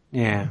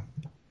 Yeah.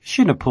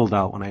 Shouldn't have pulled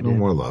out when I did. No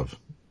more love.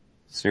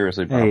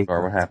 Seriously, Bob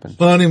Garr, what happened?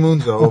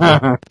 Honeymoon's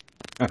over.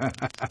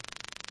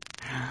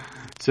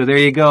 So there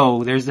you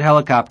go. There's the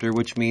helicopter,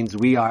 which means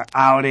we are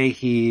out of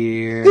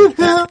here.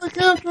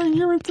 Helicopter,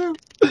 you were too.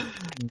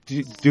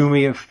 Do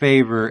me a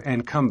favor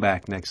and come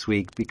back next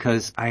week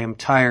because I am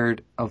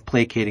tired of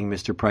placating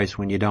Mr. Price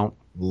when you don't.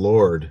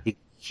 Lord.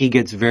 He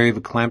gets very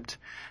verklempt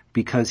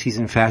because he's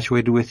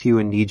infatuated with you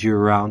and needs you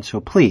around.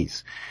 So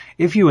please,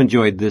 if you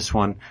enjoyed this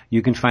one,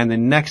 you can find the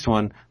next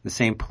one the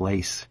same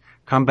place.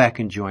 Come back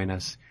and join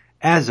us.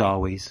 As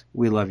always,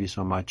 we love you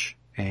so much,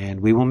 and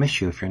we will miss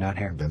you if you're not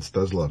here. Vince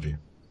does love you.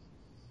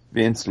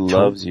 Vince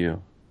loves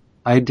you.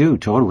 I do,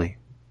 totally.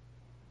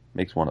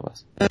 Makes one of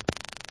us.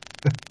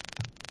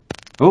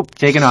 Oh,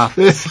 taking off.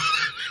 Get to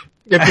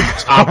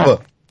the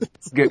chopper.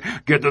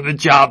 Get to the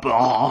chopper.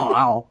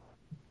 Oh,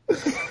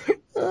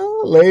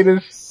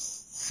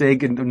 Latest. Say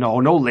good,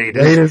 no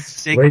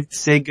latest. Latest.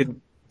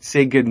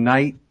 Say good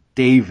night,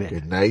 David.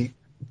 Good night,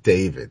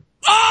 David.